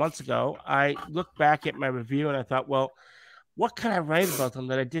couple months ago, I looked back at my review and I thought, well, what can I write about them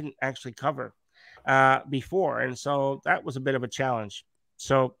that I didn't actually cover before? And so that was a bit of a challenge.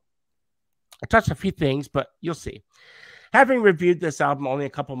 So I touched a few things, but you'll see. Having reviewed this album only a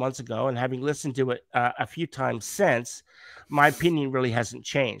couple months ago and having listened to it a few times since, my opinion really hasn't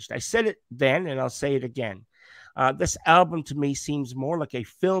changed. I said it then, and I'll say it again. This album to me seems more like a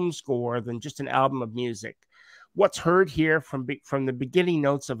film score than just an album of music. What's heard here from the beginning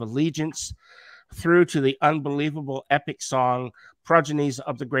notes of Allegiance through to the unbelievable epic song Progenies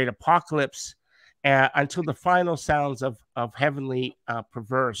of the Great Apocalypse until the final sounds of Heavenly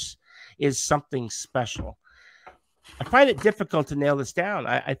Perverse is something special. I find it difficult to nail this down.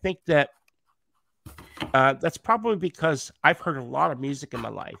 I think that that's probably because I've heard a lot of music in my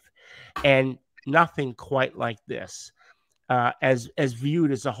life and nothing quite like this as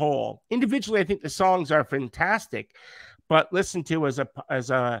viewed as a whole. Individually, I think the songs are fantastic, but listened to as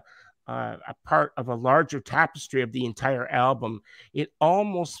a part of a larger tapestry of the entire album, it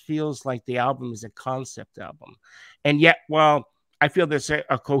almost feels like the album is a concept album. And yet, while I feel there's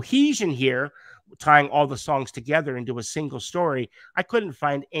a cohesion here tying all the songs together into a single story, I couldn't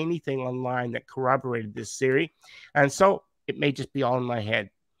find anything online that corroborated this theory. And so it may just be all in my head.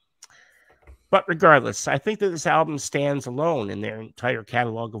 But regardless, I think that this album stands alone in their entire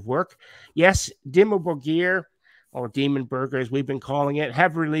catalog of work. Yes, Dimmu Borgir, or Demon Burger as we've been calling it,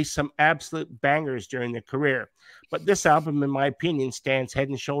 have released some absolute bangers during their career. But this album, in my opinion, stands head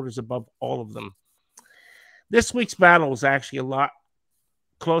and shoulders above all of them. This week's battle is actually a lot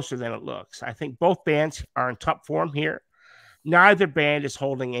closer than it looks. I think both bands are in top form here. Neither band is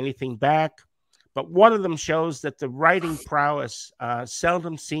holding anything back, but one of them shows that the writing prowess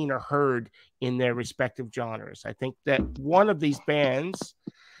seldom seen or heard in their respective genres. I think that one of these bands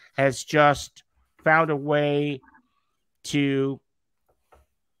has just found a way to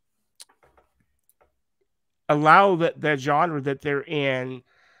allow the genre that they're in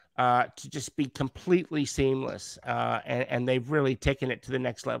to just be completely seamless, and they've really taken it to the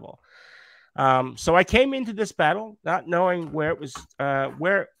next level. So I came into this battle not knowing where it was,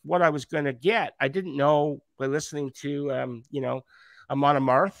 what I was going to get. I didn't know by listening to, Amon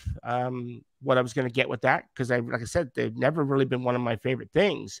Amarth, what I was going to get with that. Cause like I said, they've never really been one of my favorite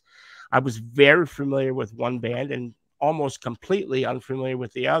things. I was very familiar with one band and almost completely unfamiliar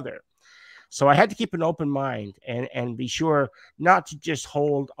with the other. So I had to keep an open mind and be sure not to just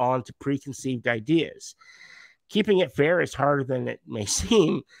hold on to preconceived ideas. Keeping it fair is harder than it may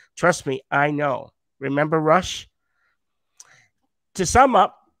seem. Trust me, I know. Remember Rush? To sum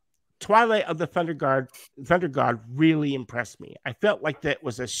up, Twilight of the Thunder God really impressed me. I felt like that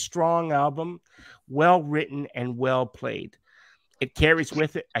was a strong album, well written and well played. It carries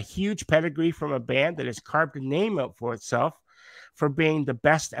with it a huge pedigree from a band that has carved a name out for itself for being the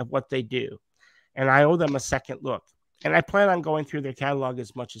best at what they do. And I owe them a second look. And I plan on going through their catalog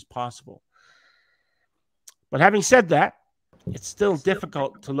as much as possible. But having said that, it's still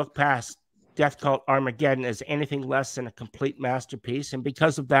difficult to look past Death Cult Armageddon as anything less than a complete masterpiece. And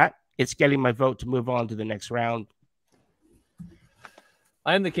because of that, it's getting my vote to move on to the next round.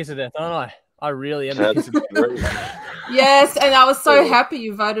 I am the kiss of death, aren't I? I really am the kiss of death. Yes, and I was so happy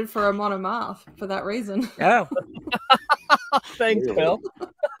you voted for Amon Amarth for that reason. Yeah. Thanks, Phil.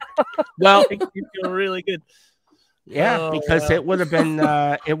 Well, you feel really good. Yeah, because it would have been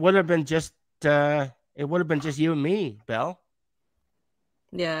just you and me, Belle.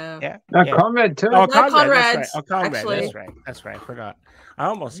 Yeah. Conrad too. Oh, Conrad. That's right. Oh, Conrad. Actually. That's right. I forgot. I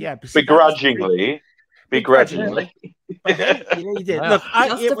almost, Begrudgingly. But hey, you did. Look,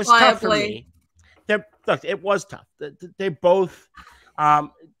 it was tough for me. It was tough. They both.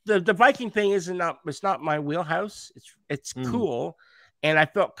 The Viking thing it's not my wheelhouse. It's cool, and I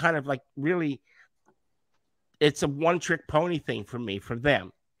felt kind of like really. It's a one-trick pony thing for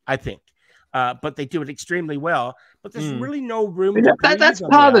them, I think. But they do it extremely well. But there's really no room. That's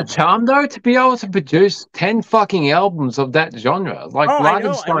part of the charm, though, to be able to produce 10 fucking albums of that genre. Like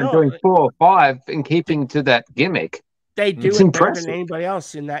Lichtenstein doing 4 or 5 and keeping to that gimmick. They do it better than anybody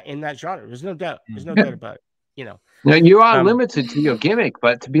else in that genre. There's no doubt. There's no doubt about it. Now, you are limited to your gimmick,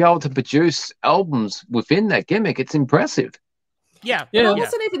 but to be able to produce albums within that gimmick, it's impressive. Yeah. I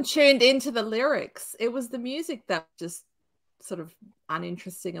wasn't even tuned into the lyrics. It was the music that just sort of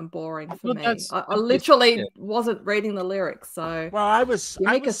uninteresting and boring for me. I literally wasn't reading the lyrics. So I was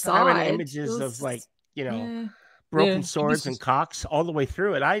having images of broken swords and cocks all the way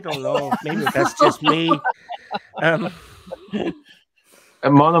through it. I don't know. Maybe that's just me. Amon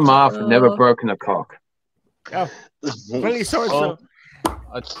Amarth never broken a cock. Oh, plenty swords.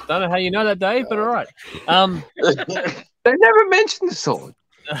 I don't know how you know that, Dave, but all right. They never mentioned the sword.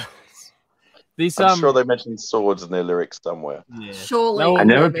 I'm sure they mentioned swords in their lyrics somewhere. Yeah. Surely. I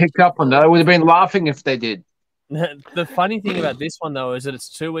never picked up on that. I would have been laughing if they did. The funny thing about this one, though, is that it's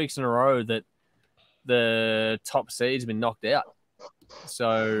 2 weeks in a row that the top seed's been knocked out.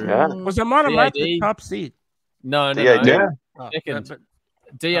 So was Amon Amarth the top seed? No. DAD. Second.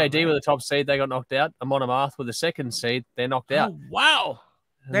 DAD with the top seed, they got knocked out. Amon Amarth with the second seed, they're knocked out. Oh, wow.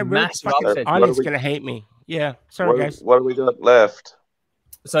 They're massive really upset. Audience going to hate me. Yeah. Sorry, guys. What do we got left?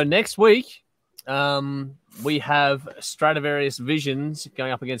 So next week, we have Stradivarius Visions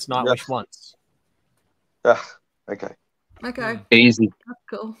going up against Nightwish Once. Okay. Easy. That's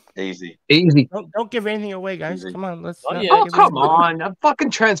cool. Easy. Don't give anything away, guys. Come on, let's. Come on! I'm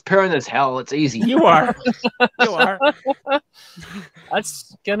fucking transparent as hell. It's easy. You are. You are.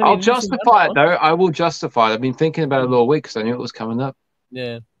 That's gonna. I'll justify it though. I will justify it. I've been thinking about it all week because I knew it was coming up.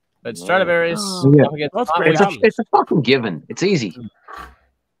 Yeah, but Stradivarius up against it's a fucking given. It's easy.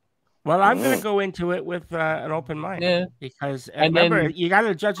 Well, I'm going to go into it with an open mind, because remember, you got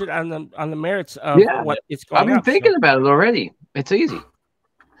to judge it on the merits of what it's going. I've been thinking about it already. It's easy.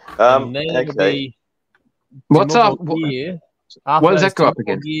 And then it'll be what's up? Borgir. What does that go up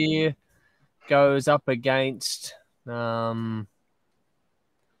against? Borgir goes up against. Sorry,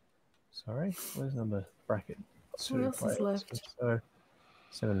 where's number bracket? What else is left? So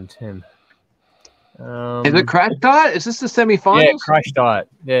 7 and 10. Is it Crash Diet? Is this the semi-finals? Yeah, Crash Diet.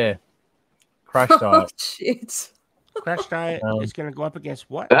 Yeah, Crash Diet. Oh, shit. Crash Diet is going to go up against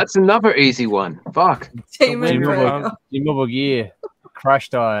what? That's another easy one. Fuck. Dimmu Borgir. Crash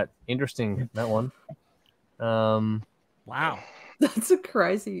Diet. Interesting, that one. Wow. That's a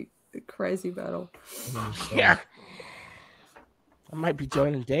crazy battle. Yeah. I might be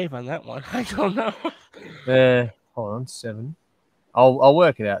joining Dave on that one. I don't know. Hold on, 7. I'll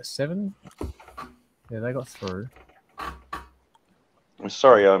work it out. 7. Yeah, they got through. I'm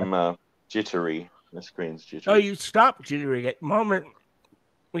sorry, I'm jittery. The screen's jittery. Oh, you stopped jittery at the moment.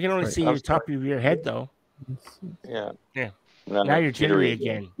 We can only see the top of your head, though. Yeah. Yeah. No, now you're jittery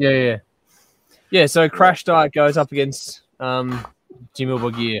again. Yeah, so Crash Diet goes up against Dimmu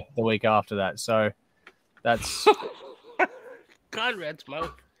Borgir the week after that. So that's... Conrad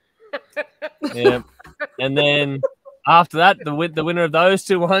smoke. Yeah. And then after that, the winner of those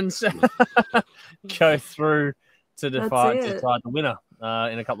two ones go through to decide the winner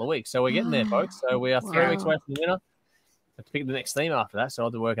in a couple of weeks. So we're getting there, folks. So we are 3 weeks away from the winner. I have to pick the next theme after that, so I'll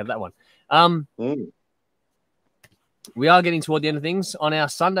have to work out that one. We are getting toward the end of things. On our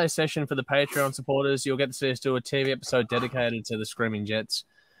Sunday session for the Patreon supporters, you'll get to see us do a TV episode dedicated to the Screaming Jets.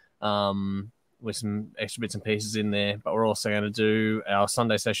 With some extra bits and pieces in there, but we're also going to do our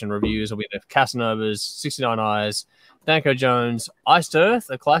Sunday session reviews. We'll be the Casanovas, 69 Eyes, Danko Jones, Iced Earth,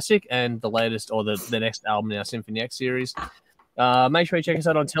 a classic, and the latest or the next album in our Symphony X series. Make sure you check us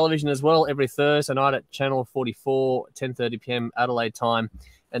out on television as well every Thursday night at Channel 44, 10:30 p.m. Adelaide time,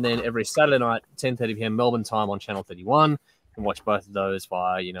 and then every Saturday night, 10:30 p.m. Melbourne time on Channel 31. You can watch both of those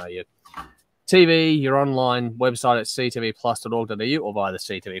via, your TV, your online website at ctvplus.org.au or via the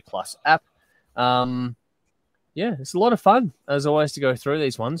CTV Plus app. It's a lot of fun as always to go through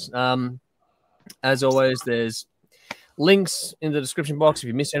these ones. As always, there's links in the description box. If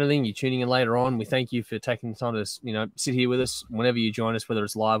you miss anything, you're tuning in later on. We thank you for taking the time to sit here with us whenever you join us, whether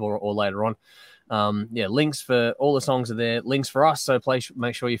it's live or later on. Links for all the songs are there. Links for us, so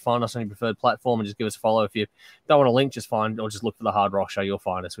make sure you find us on your preferred platform and just give us a follow. If you don't want a link, just look for the Hard Rock Show. You'll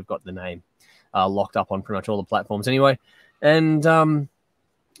find us. We've got the name locked up on pretty much all the platforms anyway. And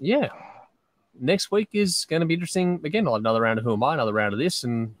next week is going to be interesting. Again, I'll have another round of Who Am I, another round of this,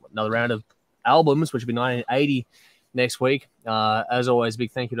 and another round of albums, which will be 1980 next week. As always,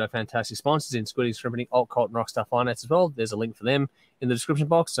 big thank you to our fantastic sponsors in Squid Ink Screenprinting, Alt-Cvlt Rockstar Finance as well. There's a link for them in the description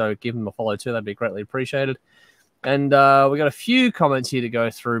box, so give them a follow too. That'd be greatly appreciated. And we got a few comments here to go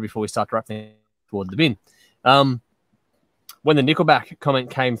through before we start to wrap things toward the bin. When the Nickelback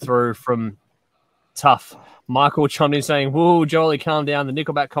comment came through from Tough, Michael chimed in saying, "Whoa, Jolie, calm down. The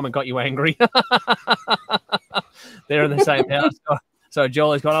Nickelback comment got you angry." They're in the same house. So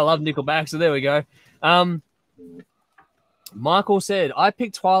Jolie's gone, "I love Nickelback." So there we go. Michael said, "I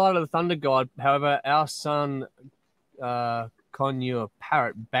picked Twilight of the Thunder God. However, our son, Conure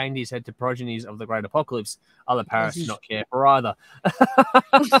Parrot, banged his head to progenies of the Great Apocalypse. Other parrots do not care for either."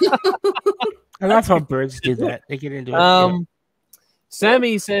 I love how birds do that. They get into it.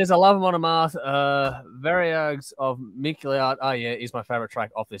 Sammy says, "I love Amon Amarth. Variags of Mikliart." Oh, yeah, is my favorite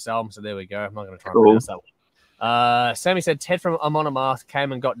track off this album. So there we go. I'm not going to try and pronounce that one. Sammy said, "Ted from Amon Amarth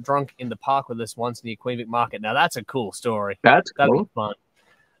came and got drunk in the park with us once near Queen Vic Market." Now, that's a cool story. That'd be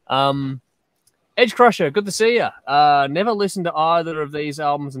fun. Edge Crusher, good to see you. Never listened to either of these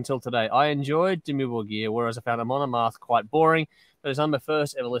albums until today. I enjoyed Dimmu Borgir, whereas I found Amon Amarth quite boring, but it's my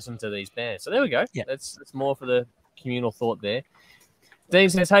first ever listen to these bands. So there we go. Yeah. That's more for the communal thought there. Dean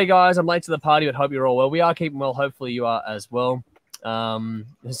says, "Hey guys, I'm late to the party, but hope you're all well." We are keeping well. Hopefully you are as well.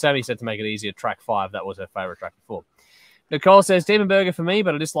 Sammy said to make it easier, track 5. That was her favorite track before. Nicole says, "Demon Burger for me,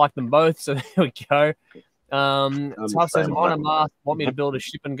 but I dislike them both." So there we go. Tough says, "Amon Amarth want me to build a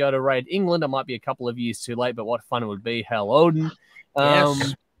ship and go to raid England. I might be a couple of years too late, but what fun it would be. Hell, Odin."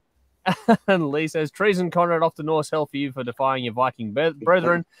 Yes. And Lee says, "Treason, Conrad, off to Norse hell for you for defying your Viking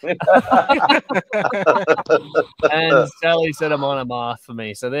brethren." And Sally said, "Amon Amarth for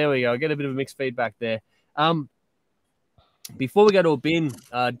me." So there we go. Get a bit of mixed feedback there. Before we go to a bin,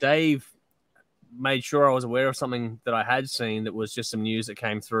 Dave made sure I was aware of something that I had seen that was just some news that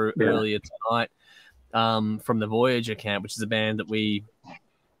came through earlier tonight from the Voyager camp, which is a band that we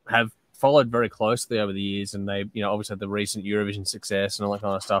have followed very closely over the years. And they, obviously had the recent Eurovision success and all that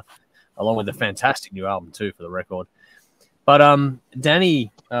kind of stuff, along with a fantastic new album too, for the record. But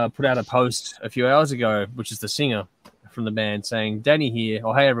Danny put out a post a few hours ago, which is the singer from the band saying, Danny here,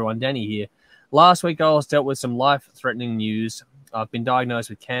 or hey everyone, Danny here. Last week I was dealt with some life-threatening news. I've been diagnosed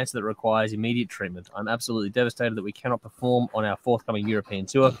with cancer that requires immediate treatment. I'm absolutely devastated that we cannot perform on our forthcoming European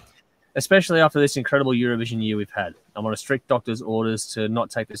tour, especially after this incredible Eurovision year we've had. I'm on a strict doctor's orders to not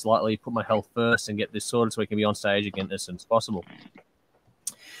take this lightly, put my health first, and get this sorted so we can be on stage again as soon as possible.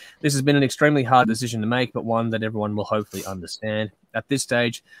 This has been an extremely hard decision to make, but one that everyone will hopefully understand. At this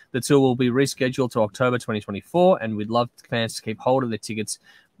stage, the tour will be rescheduled to October 2024, and we'd love fans to keep hold of their tickets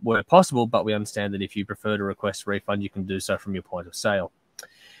where possible, but we understand that if you prefer to request a refund, you can do so from your point of sale.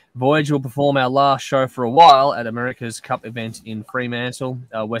 Voyage will perform our last show for a while at America's Cup event in Fremantle,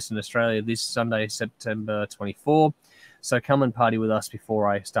 Western Australia, this Sunday, September 24. So come and party with us before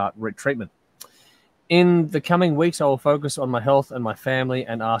I start treatment. In the coming weeks, I will focus on my health and my family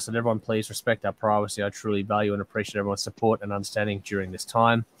and ask that everyone please respect our privacy. I truly value and appreciate everyone's support and understanding during this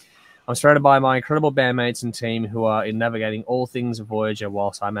time. I'm surrounded by my incredible bandmates and team who are in navigating all things Voyager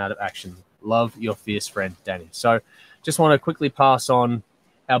whilst I'm out of action. Love, your fierce friend, Danny. So just want to quickly pass on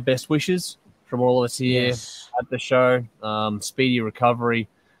our best wishes from all of us here at the show. Speedy recovery.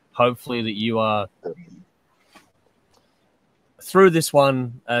 Hopefully that you are through this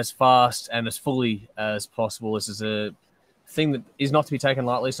one as fast and as fully as possible. This is a thing that is not to be taken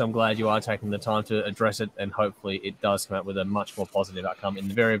lightly, so I'm glad you are taking the time to address it, and hopefully it does come out with a much more positive outcome in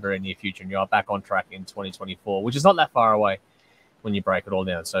the very, very near future, and you are back on track in 2024, which is not that far away when you break it all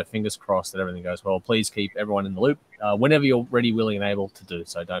down. So fingers crossed that everything goes well. Please keep everyone in the loop whenever you're ready, willing, and able to do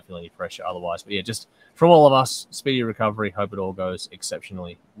so. Don't feel any pressure otherwise. But yeah, just from all of us, speedy recovery. Hope it all goes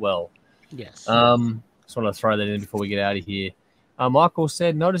exceptionally well. Yes. Just want to throw that in before we get out of here. Michael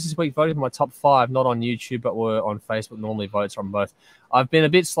said, notice this week voted for my top 5, not on YouTube, but were on Facebook. Normally votes from both. I've been a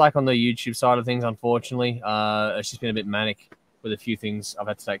bit slack on the YouTube side of things, unfortunately. It's just been a bit manic with a few things I've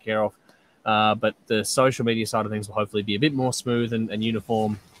had to take care of. But the social media side of things will hopefully be a bit more smooth and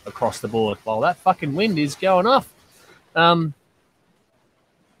uniform across the board. While that fucking wind is going off. All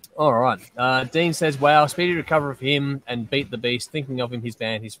right. Dean says, wow, speedy recovery for him and beat the beast. Thinking of him, his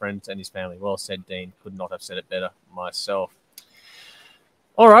band, his friends, and his family. Well said, Dean. Could not have said it better myself.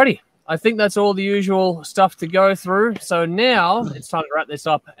 Alrighty, I think that's all the usual stuff to go through. So now it's time to wrap this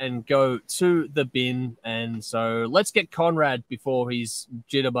up and go to the bin. And so let's get Conrad before his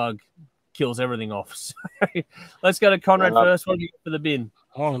jitterbug kills everything off. So let's go to Conrad first. What do you get for the bin?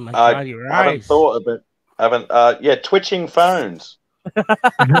 Oh my God, you're right. I haven't thought of it. Twitching phones.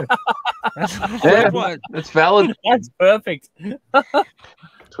 That's valid. That's perfect.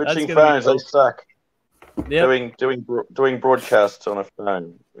 Twitching phones, they suck. Yep. Doing broadcasts on a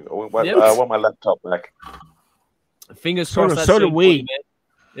phone. I want my laptop back. Fingers crossed. So do we.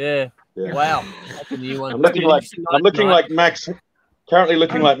 Yeah. Wow. That's a new one. I'm looking like Max. Currently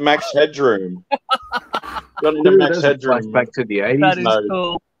looking like Max Headroom. Got into Max Headroom. Back to the 80s. That is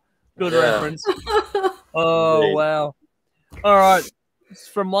cool. Good reference. Oh, yeah. Wow. All right.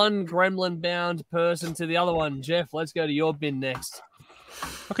 From one gremlin-bound person to the other one. Jeff, let's go to your bin next.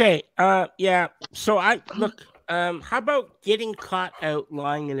 Okay. Yeah. So how about getting caught out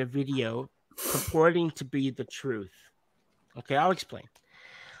lying in a video purporting to be the truth? Okay, I'll explain.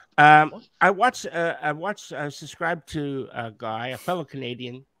 I subscribed to a guy, a fellow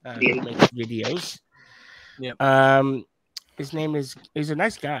Canadian who makes videos. Yep. His name he's a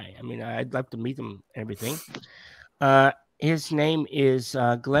nice guy. I mean, I'd love to meet him and everything. His name is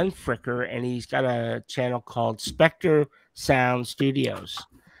Glenn Fricker, and he's got a channel called Spectre Sound Studios,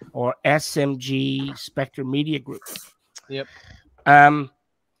 or SMG Spectre Media Group. Yep.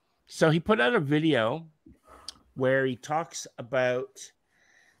 So he put out a video where he talks about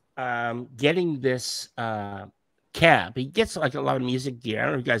getting this cab. He gets like a lot of music gear. I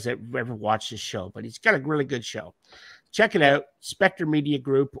don't know if you guys have ever watched his show, but he's got a really good show. Check it out, Spectre Media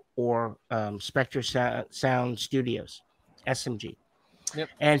Group or Spectre Sound Studios, SMG. Yep.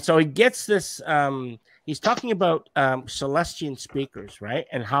 And so he gets this. He's talking about Celestian speakers, right?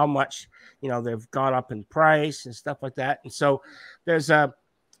 And how much, they've gone up in price and stuff like that. And so there's a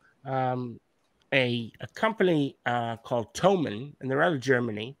company called Thomann, and they're out of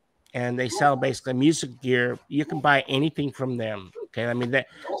Germany, and they sell basically music gear. You can buy anything from them. Okay, I mean,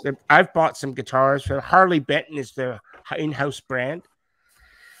 I've bought some guitars. Harley Benton is their in-house brand.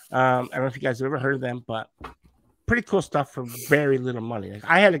 I don't know if you guys have ever heard of them, but pretty cool stuff for very little money. Like,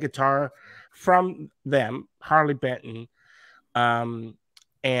 I had a guitar from them, Harley Benton, and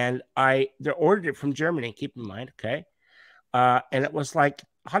they ordered it from Germany. Keep in mind, okay, and it was like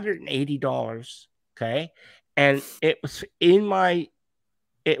 $180. Okay, and it was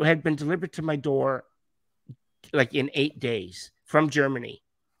it had been delivered to my door like in 8 days from Germany,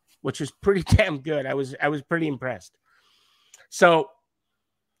 which was pretty damn good. I was pretty impressed. So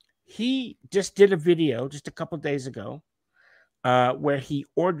he just did a video just a couple days ago where he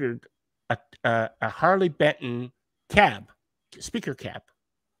ordered a Harley Benton speaker cab,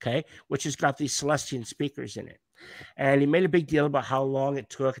 okay, which has got these Celestion speakers in it. And he made a big deal about how long it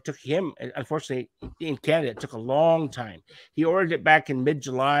took. It took him, unfortunately, in Canada, it took a long time. He ordered it back in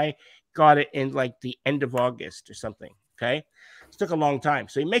mid-July, got it in like the end of August or something, okay? It took a long time.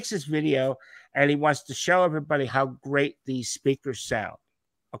 So he makes this video, and he wants to show everybody how great these speakers sound,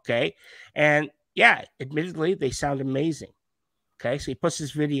 okay? And yeah, admittedly, they sound amazing, okay? So he puts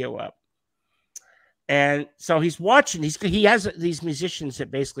this video up. And so he's watching. He has these musicians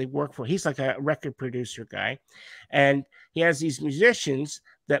that basically work for. He's like a record producer guy, and he has these musicians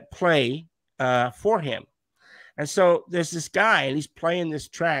that play for him. And so there's this guy, and he's playing this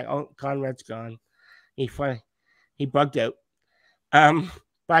track. Oh, Conrad's gone. He bugged out.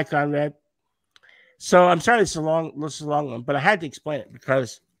 Bye, Conrad. So I'm sorry this is a long one, but I had to explain it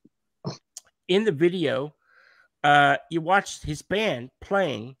because in the video, you watch his band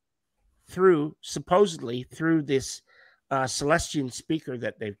playing supposedly through this Celestion speaker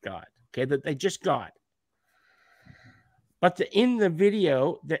that they've got, okay, that they just got. But in the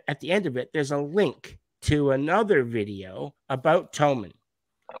video, at the end of it, there's a link to another video about Thomann,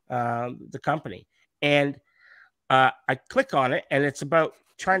 the company. And I click on it, and it's about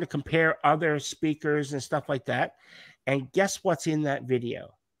trying to compare other speakers and stuff like that. And guess what's in that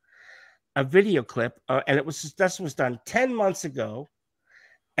video? A video clip, and this was done 10 months ago.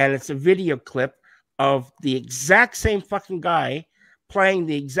 And it's a video clip of the exact same fucking guy playing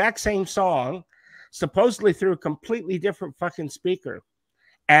the exact same song, supposedly through a completely different fucking speaker.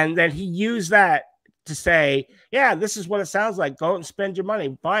 And then he used that to say, yeah, this is what it sounds like. Go out and spend your money,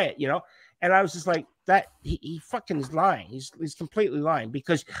 buy it, you know? And I was just like, that he fucking is lying. He's completely lying,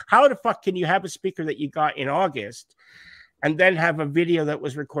 because how the fuck can you have a speaker that you got in August and then have a video that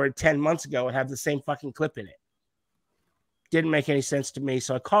was recorded 10 months ago and have the same fucking clip in it? Didn't make any sense to me.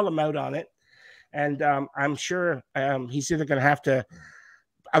 So I called him out on it. And I'm sure he's either going to have to,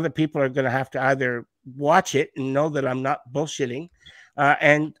 other people are going to have to either watch it and know that I'm not bullshitting.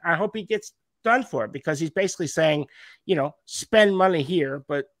 And I hope he gets done for it, because he's basically saying, you know, spend money here,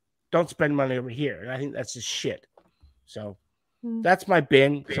 but don't spend money over here. And I think that's just shit. So that's my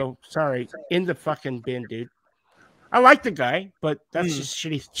bin. So sorry, in the fucking bin, dude. I like the guy, but that's just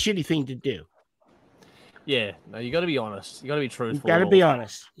shitty thing to do. Yeah, no, you got to be honest. You got to be truthful. You got to be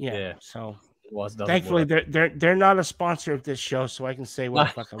honest. Yeah. So thankfully, they're not a sponsor of this show, so I can say what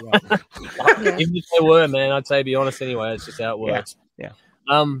the fuck I want. Even if they were, man, I'd say be honest anyway. It's just how it works. Yeah.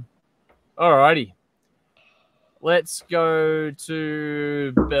 Alrighty. Let's go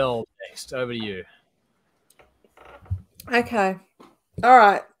to Belle next. Over to you. Okay. All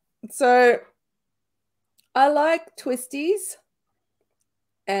right. So I like twisties,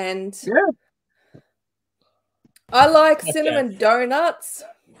 and I like cinnamon donuts.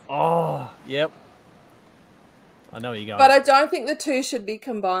 Oh, yep. I know where you're going. But I don't think the two should be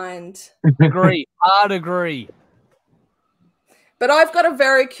combined. Agree. I'd agree. But I've got a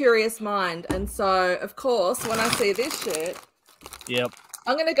very curious mind. And so, of course, when I see this shit,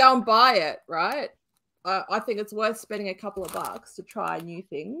 I'm going to go and buy it, right? I think it's worth spending a couple of bucks to try new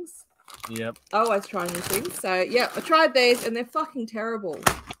things. Yep. I always try new things. So, yeah, I tried these and they're fucking terrible.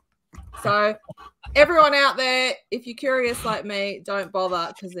 So, everyone out there, if you're curious like me, don't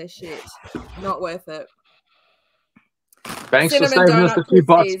bother because they're shit. Not worth it. Thanks for saving us a few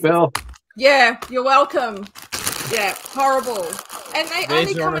bucks, Bill. Yeah, you're welcome. Yeah, horrible. And they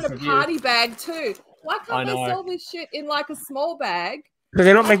only come in a party bag too. Why can't they sell this shit in like a small bag? Because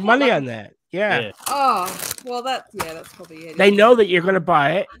they don't make money on that. Yeah. Oh, well, that's probably it. They know that you're going to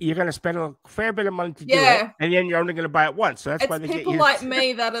buy it. You're going to spend a fair bit of money to do it, and then you're only going to buy it once. So that's why they get you. People like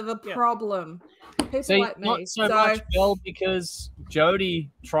me that are the problem. People like me. Not so much, Bill, because Jody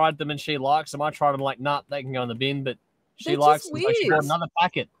tried them and she likes them. I tried them like, nah, they can go in the bin, but she likes them. So she bought another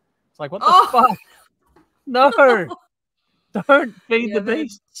packet. It's like, what the fuck? No. Don't feed the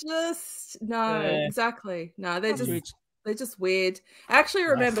beast. Exactly. No, they're just weird. I actually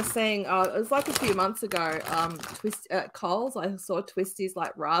remember seeing, it was like a few months ago, at Coles, I saw twisties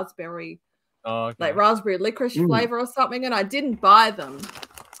like raspberry, like raspberry licorice flavor or something, and I didn't buy them.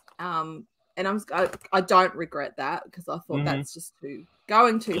 And I don't regret that because I thought that's just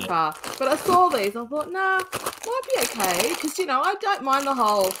going too far. But I saw these, I thought, nah, might be okay because I don't mind the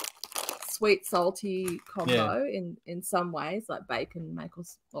whole sweet salty combo in some ways, like bacon, maple.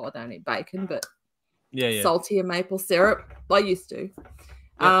 Well, I don't eat bacon, but salty and maple syrup. I used to.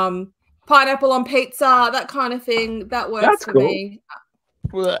 Pineapple on pizza, that kind of thing. That works for me.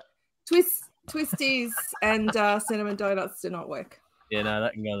 twisties and cinnamon donuts do not work. Yeah, no,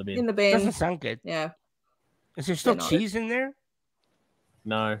 that can go in the bin. In the bin. Doesn't sound good. Yeah. Is there still cheese in there?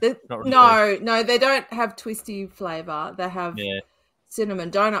 No. Not really. No, they don't have twisty flavor. They have yeah.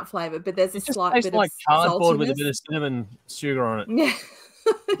 cinnamon donut flavor, but there's a slight bit like of cardboard saltiness. with a bit of cinnamon sugar on it. Yeah.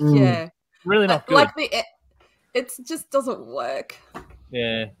 Yeah. Really not good. Like it just doesn't work.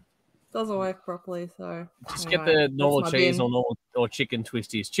 Yeah. Doesn't work properly, so just get the normal cheese or chicken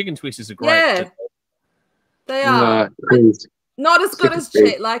twisties. Chicken twisties are great. Yeah, they are. Not as good as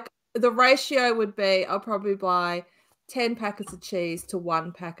cheese. Like the ratio would be, I'll probably buy 10 packets of cheese to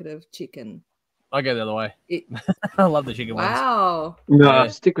 1 packet of chicken. I go the other way. I love the chicken ones. Wow. No,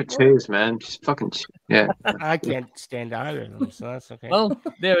 stick with cheese, man. Just fucking yeah. I can't stand either of them, so that's okay. Well,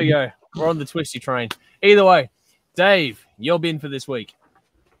 there we go. We're on the twisty train. Either way, Dave, your bin for this week.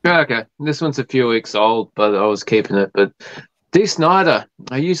 Okay, this one's a few weeks old, but I was keeping it. But Dee Snider,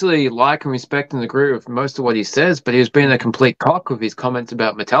 I usually like and respect and agree with most of what he says, but he was being a complete cock with his comments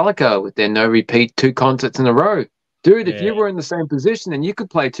about Metallica with their no repeat 2 concerts in a row. Dude, if you were in the same position and you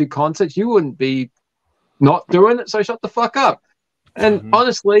could play 2 concerts, you wouldn't be not doing it, so shut the fuck up. And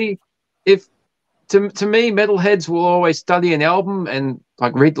honestly, if to me, metalheads will always study an album and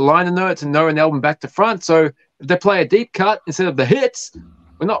like read the liner notes and know an album back to front. So if they play a deep cut instead of the hits,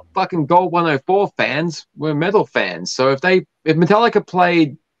 we're not fucking Gold 104 fans. We're metal fans. So if Metallica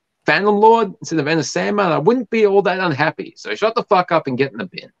played Phantom Lord instead of Enter Sandman, I wouldn't be all that unhappy. So shut the fuck up and get in the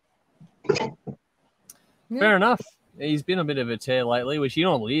bin. Fair enough. He's been a bit of a tear lately, which he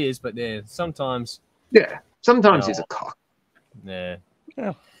normally is, but sometimes. Yeah, sometimes he's a cock. Yeah.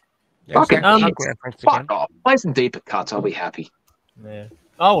 Fuck off. Play some deeper cuts. I'll be happy. Yeah.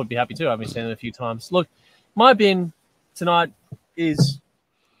 I would be happy too. I've been saying it a few times. Look, my bin tonight is,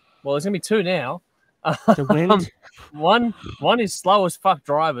 well, there's going to be 2 now. The wind. One is slow as fuck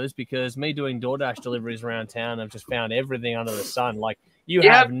drivers because me doing DoorDash deliveries around town, I've just found everything under the sun. Like, you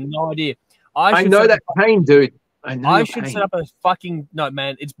have no idea. I know that pain, dude. I should set up a fucking... No,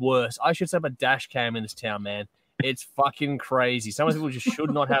 man, it's worse. I should set up a dash cam in this town, man. It's fucking crazy. Some people just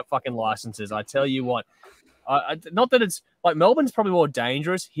should not have fucking licenses. I tell you what. Not that it's... Like, Melbourne's probably more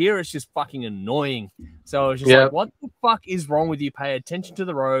dangerous. Here, it's just fucking annoying. So it's just like, what the fuck is wrong with you? Pay attention to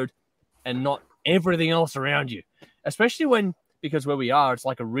the road and not everything else around you. Especially when... Because where we are, it's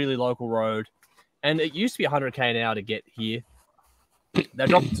like a really local road. And it used to be 100k an hour to get here. They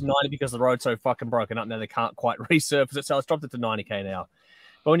dropped it to 90 because the road's so fucking broken up now they can't quite resurface it, so it's dropped it to 90k an hour.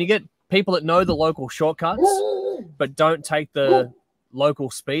 But when you get people that know the local shortcuts but don't take the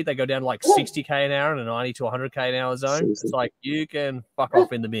local speed, they go down to like 60k an hour in a 90 to 100k an hour zone. It's like, you can fuck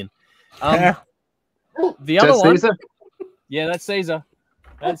off in the bin. The other one, Caesar? Yeah, that's Caesar.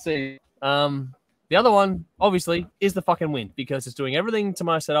 That's Caesar. The other one, obviously, is the fucking wind because it's doing everything to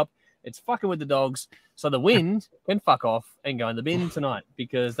my setup. It's fucking with the dogs. So the wind can fuck off and go in the bin tonight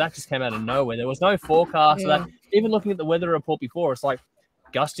because that just came out of nowhere. There was no forecast of that. Even looking at the weather report before, it's like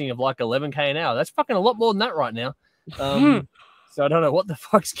gusting of like 11k an hour. That's fucking a lot more than that right now. So I don't know what the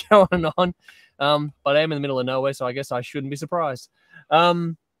fuck's going on. But I am in the middle of nowhere, so I guess I shouldn't be surprised.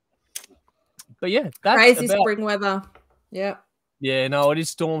 But yeah, that's crazy spring weather. Yeah. Yeah, no, it is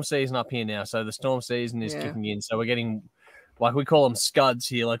storm season up here now. So the storm season is kicking in. So we're getting... Like, we call them scuds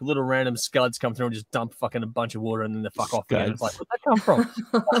here. Like, little random scuds come through and just dump fucking a bunch of water and then they fuck off again. It's like, where'd that come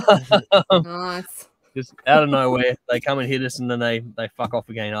from? Nice. Just out of nowhere, they come and hit us and then they fuck off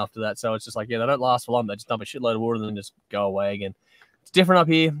again after that. So it's just like, yeah, they don't last for long. They just dump a shitload of water and then just go away again. It's different up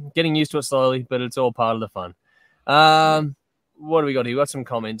here. Getting used to it slowly, but it's all part of the fun. What do we got here? We got some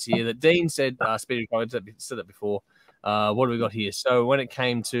comments here that Dean said, Speedy said that before. What do we got here? So when it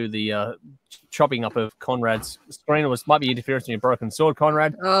came to the chopping up of Conrad's screen, it might be interference in your broken sword,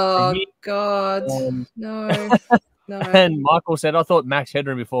 Conrad. Oh, God. No. And Michael said, I thought Max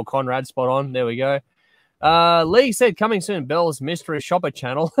Headroom before Conrad. Spot on. There we go. Lee said, coming soon, Bell's Mystery Shopper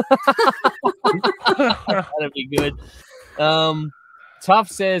channel. That'd be good. Tough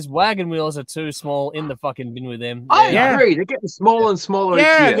says wagon wheels are too small in the fucking bin with them. I agree. They're getting smaller and smaller each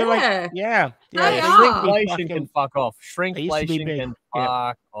year. Shrinkflation can fuck off. Shrinkflation can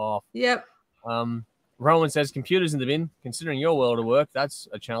fuck off. Yep. Rowan says computers in the bin. Considering your world of work, that's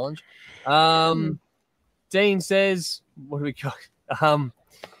a challenge. Dean says, what do we got?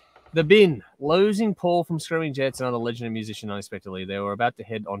 The bin, losing Paul from Screaming Jets, another legendary musician unexpectedly. They were about to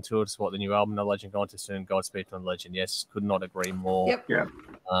head on tour to support the new album, No Legend Gone Too Soon, Godspeed to the Legend. Yes, could not agree more. Yep. Yeah.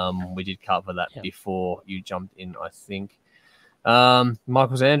 We did cover that before you jumped in, I think.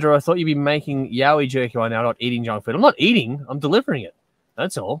 Michael's Andrew, I thought you'd be making Yowie jerky right now, not eating junk food. I'm not eating, I'm delivering it.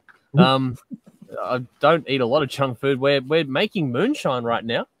 That's all. I don't eat a lot of junk food. We're making moonshine right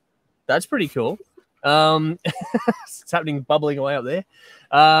now. That's pretty cool. It's happening, bubbling away up there.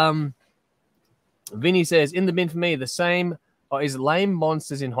 Vinny says, in the bin for me, the same is lame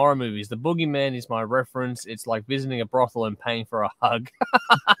monsters in horror movies. The boogeyman is my reference. It's like visiting a brothel and paying for a hug.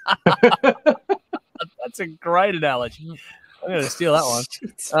 That's a great analogy. I'm going to steal that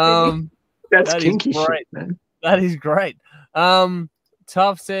one. That's kinky shit, man. That is great.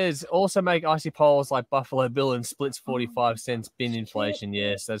 Tough says, also make icy poles like Buffalo Bill and splits 45 cents bin inflation.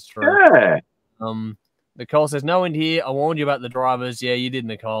 Yes, that's true. Yeah. Nicole says, no one here. I warned you about the drivers. Yeah, you did,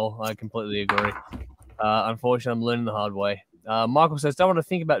 Nicole. I completely agree. Unfortunately, I'm learning the hard way. Michael says, don't want to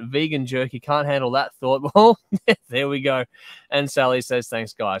think about vegan jerky. Can't handle that thought. Well, there we go. And Sally says,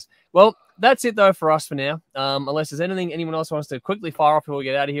 thanks, guys. Well, that's it, though, for us for now. Unless there's anything anyone else wants to quickly fire off before we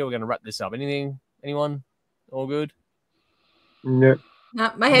get out of here, we're going to wrap this up. Anything? Anyone? All good? No. No,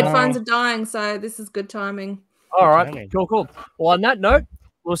 my headphones are dying, so this is good timing. All right. Cool. Well, on that note,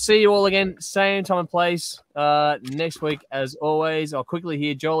 we'll see you all again, same time and place next week, as always. I'll quickly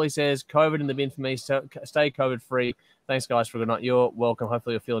hear Jolie says, COVID in the bin for me. Stay COVID-free. Thanks, guys, for a good night. You're welcome.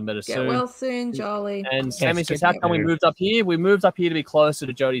 Hopefully you're feeling better soon. Get well soon, Jolie. And Sammy says, how come we moved up here? We moved up here to be closer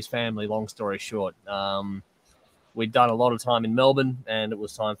to Jodie's family, long story short. We'd done a lot of time in Melbourne, and it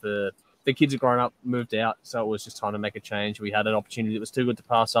was time for the kids had grown up, moved out, so it was just time to make a change. We had an opportunity that was too good to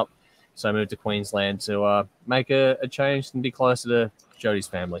pass up, so I moved to Queensland to make a change and be closer to Jodie's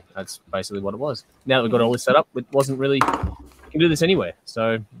family. That's basically what it was. Now that we've got all this set up, it wasn't really, we can do this anywhere.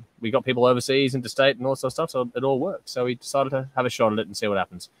 So we got people overseas, interstate, and all sorts of stuff, so it all worked. So we decided to have a shot at it and see what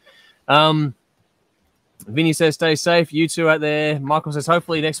happens. Vinny says, stay safe. You two out there. Michael says,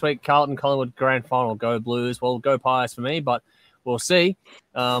 hopefully next week, Carlton, Collingwood grand final, go Blues. Well, go Pies for me, but we'll see.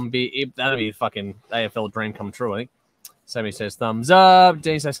 That'll be a fucking AFL dream come true, I think. Sammy says, thumbs up.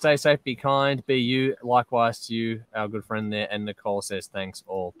 Dean says, stay safe, be kind, be you. Likewise to you, our good friend there. And Nicole says, thanks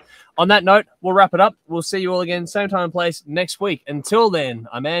all. On that note, we'll wrap it up. We'll see you all again, same time and place next week. Until then,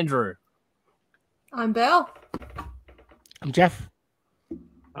 I'm Andrew. I'm Belle. I'm Jeff.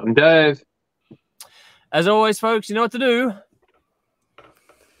 I'm Dave. As always, folks, you know what to do.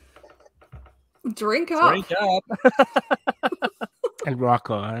 Drink up. Drink up. And rock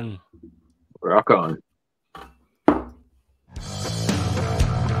on. Rock on.